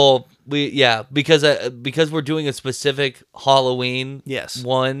it. Well, because we're doing a specific Halloween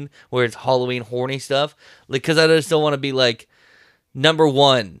one where it's Halloween horny stuff. Like, because I just don't want to be like number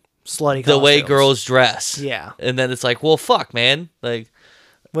one, slutty the way costumes. Girls dress. Yeah, and then it's like, well, fuck, man, like.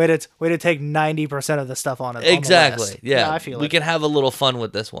 Way to take 90% of the stuff on it. Exactly. On the list. Yeah, I feel we can have a little fun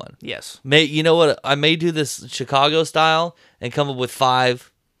with this one. Yes. You know what? I may do this Chicago style and come up with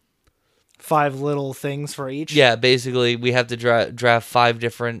 5 little things for each. Yeah, basically we have to draft 5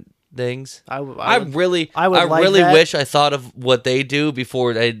 different things. I really wish I thought of what they do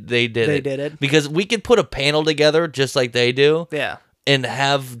before they did it. Because we could put a panel together just like they do. Yeah. And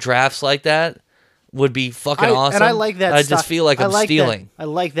have drafts like that would be fucking awesome. And I like that. I just feel like I'm stealing. I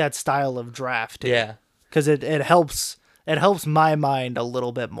like that style of draft. Too, yeah. Because it helps my mind a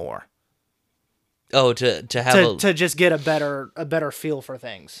little bit more. Oh, to have to just get a better feel for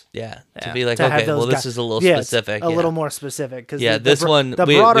things. Yeah, to be like, okay, well, this is a little specific. A little more specific. Cause the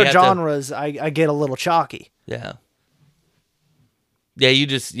broader genres, I get a little chalky. Yeah. Yeah,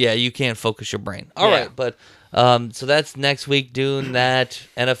 you can't focus your brain. All right, but so that's next week. Doing that.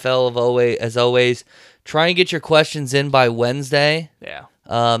 NFL as always. Try and get your questions in by Wednesday. Yeah.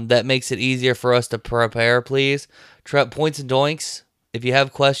 That makes it easier for us to prepare, please. Points and doinks. If you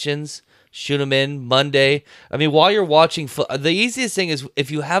have questions, shoot them in Monday. I mean, while you're watching, the easiest thing is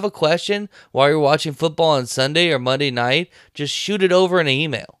if you have a question while you're watching football on Sunday or Monday night, just shoot it over in an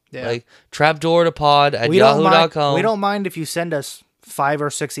email. Yeah. Like trapdoortopod@yahoo.com. We don't mind if you send us 5 or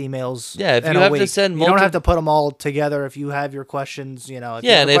 6 emails. Yeah, if you have to send you don't have to put them all together. If you have your questions, if you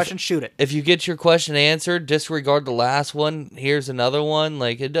have a question, shoot it. If you get your question answered, disregard the last one. Here's another one.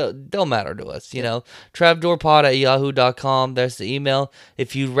 Like, it don't matter to us, you know. Trapdoorpod@yahoo.com. There's the email.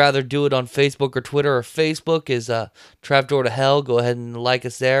 If you'd rather do it on Facebook or Twitter, or Facebook is Trapdoor to Hell. Go ahead and like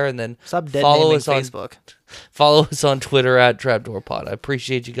us there, and then follow us on Facebook. Follow us on Twitter @TrapdoorPod. I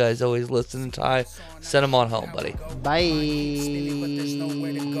appreciate you guys always listening. Ty, send them on home, buddy. Bye.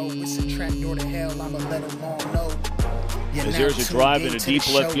 As there's a drive in a deep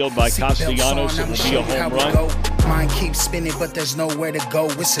left field by Castellanos, it will be a home run. Mind keeps spinning, but there's nowhere to go.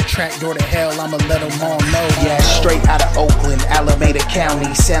 It's a track door to hell, I'ma let them all know. Yeah, straight out of Oakland, Alameda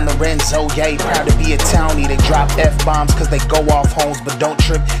County, San Lorenzo, yeah, proud to be a townie. They drop F-bombs cause they go off homes, but don't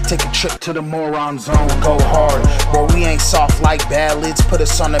trip, take a trip to the moron zone. Go hard, bro, we ain't soft like ballads. Put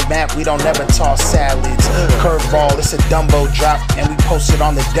us on the map, we don't never toss salads. Curveball, it's a Dumbo drop, and we post it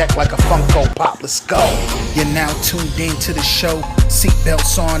on the deck like a Funko Pop. Let's go. You're now tuned in to the show.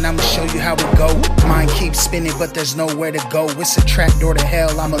 Seatbelts on, I'ma show you how it go. Mind keeps spinning, but there's nowhere to go. It's a track door to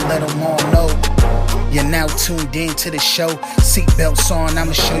hell, I'ma let them all know. You're now tuned in to the show. Seatbelts on,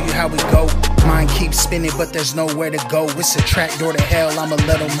 I'ma show you how it go. Mind keeps spinning, but there's nowhere to go. It's a track door to hell, I'ma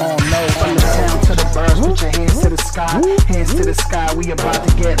let them all know. From the town to the birds, put your hands to the sky. Hands to the sky, we about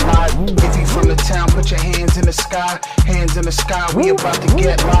to get live. If you from the town, put your hands in the sky. Hands in the sky, we about to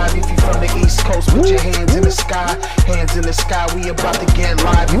get live. If you from the East Coast, put your hands in the sky. Hands in the sky, we about to get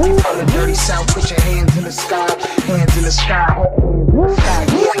live. If you from the dirty South, put your hands in the sky. Hands in the sky,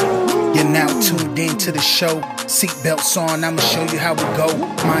 You're now tuned in to the show. Seatbelts on, I'ma show you how it go.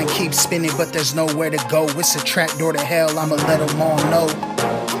 Mind keeps spinning, but there's nowhere to go. It's a track door to hell, I'ma let them all know.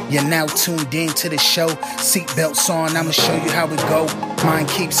 You're now tuned in to the show. Seatbelts on, I'ma show you how it go. Mind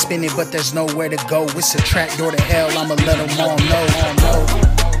keeps spinning, but there's nowhere to go. It's a track door to hell, I'ma let them all know.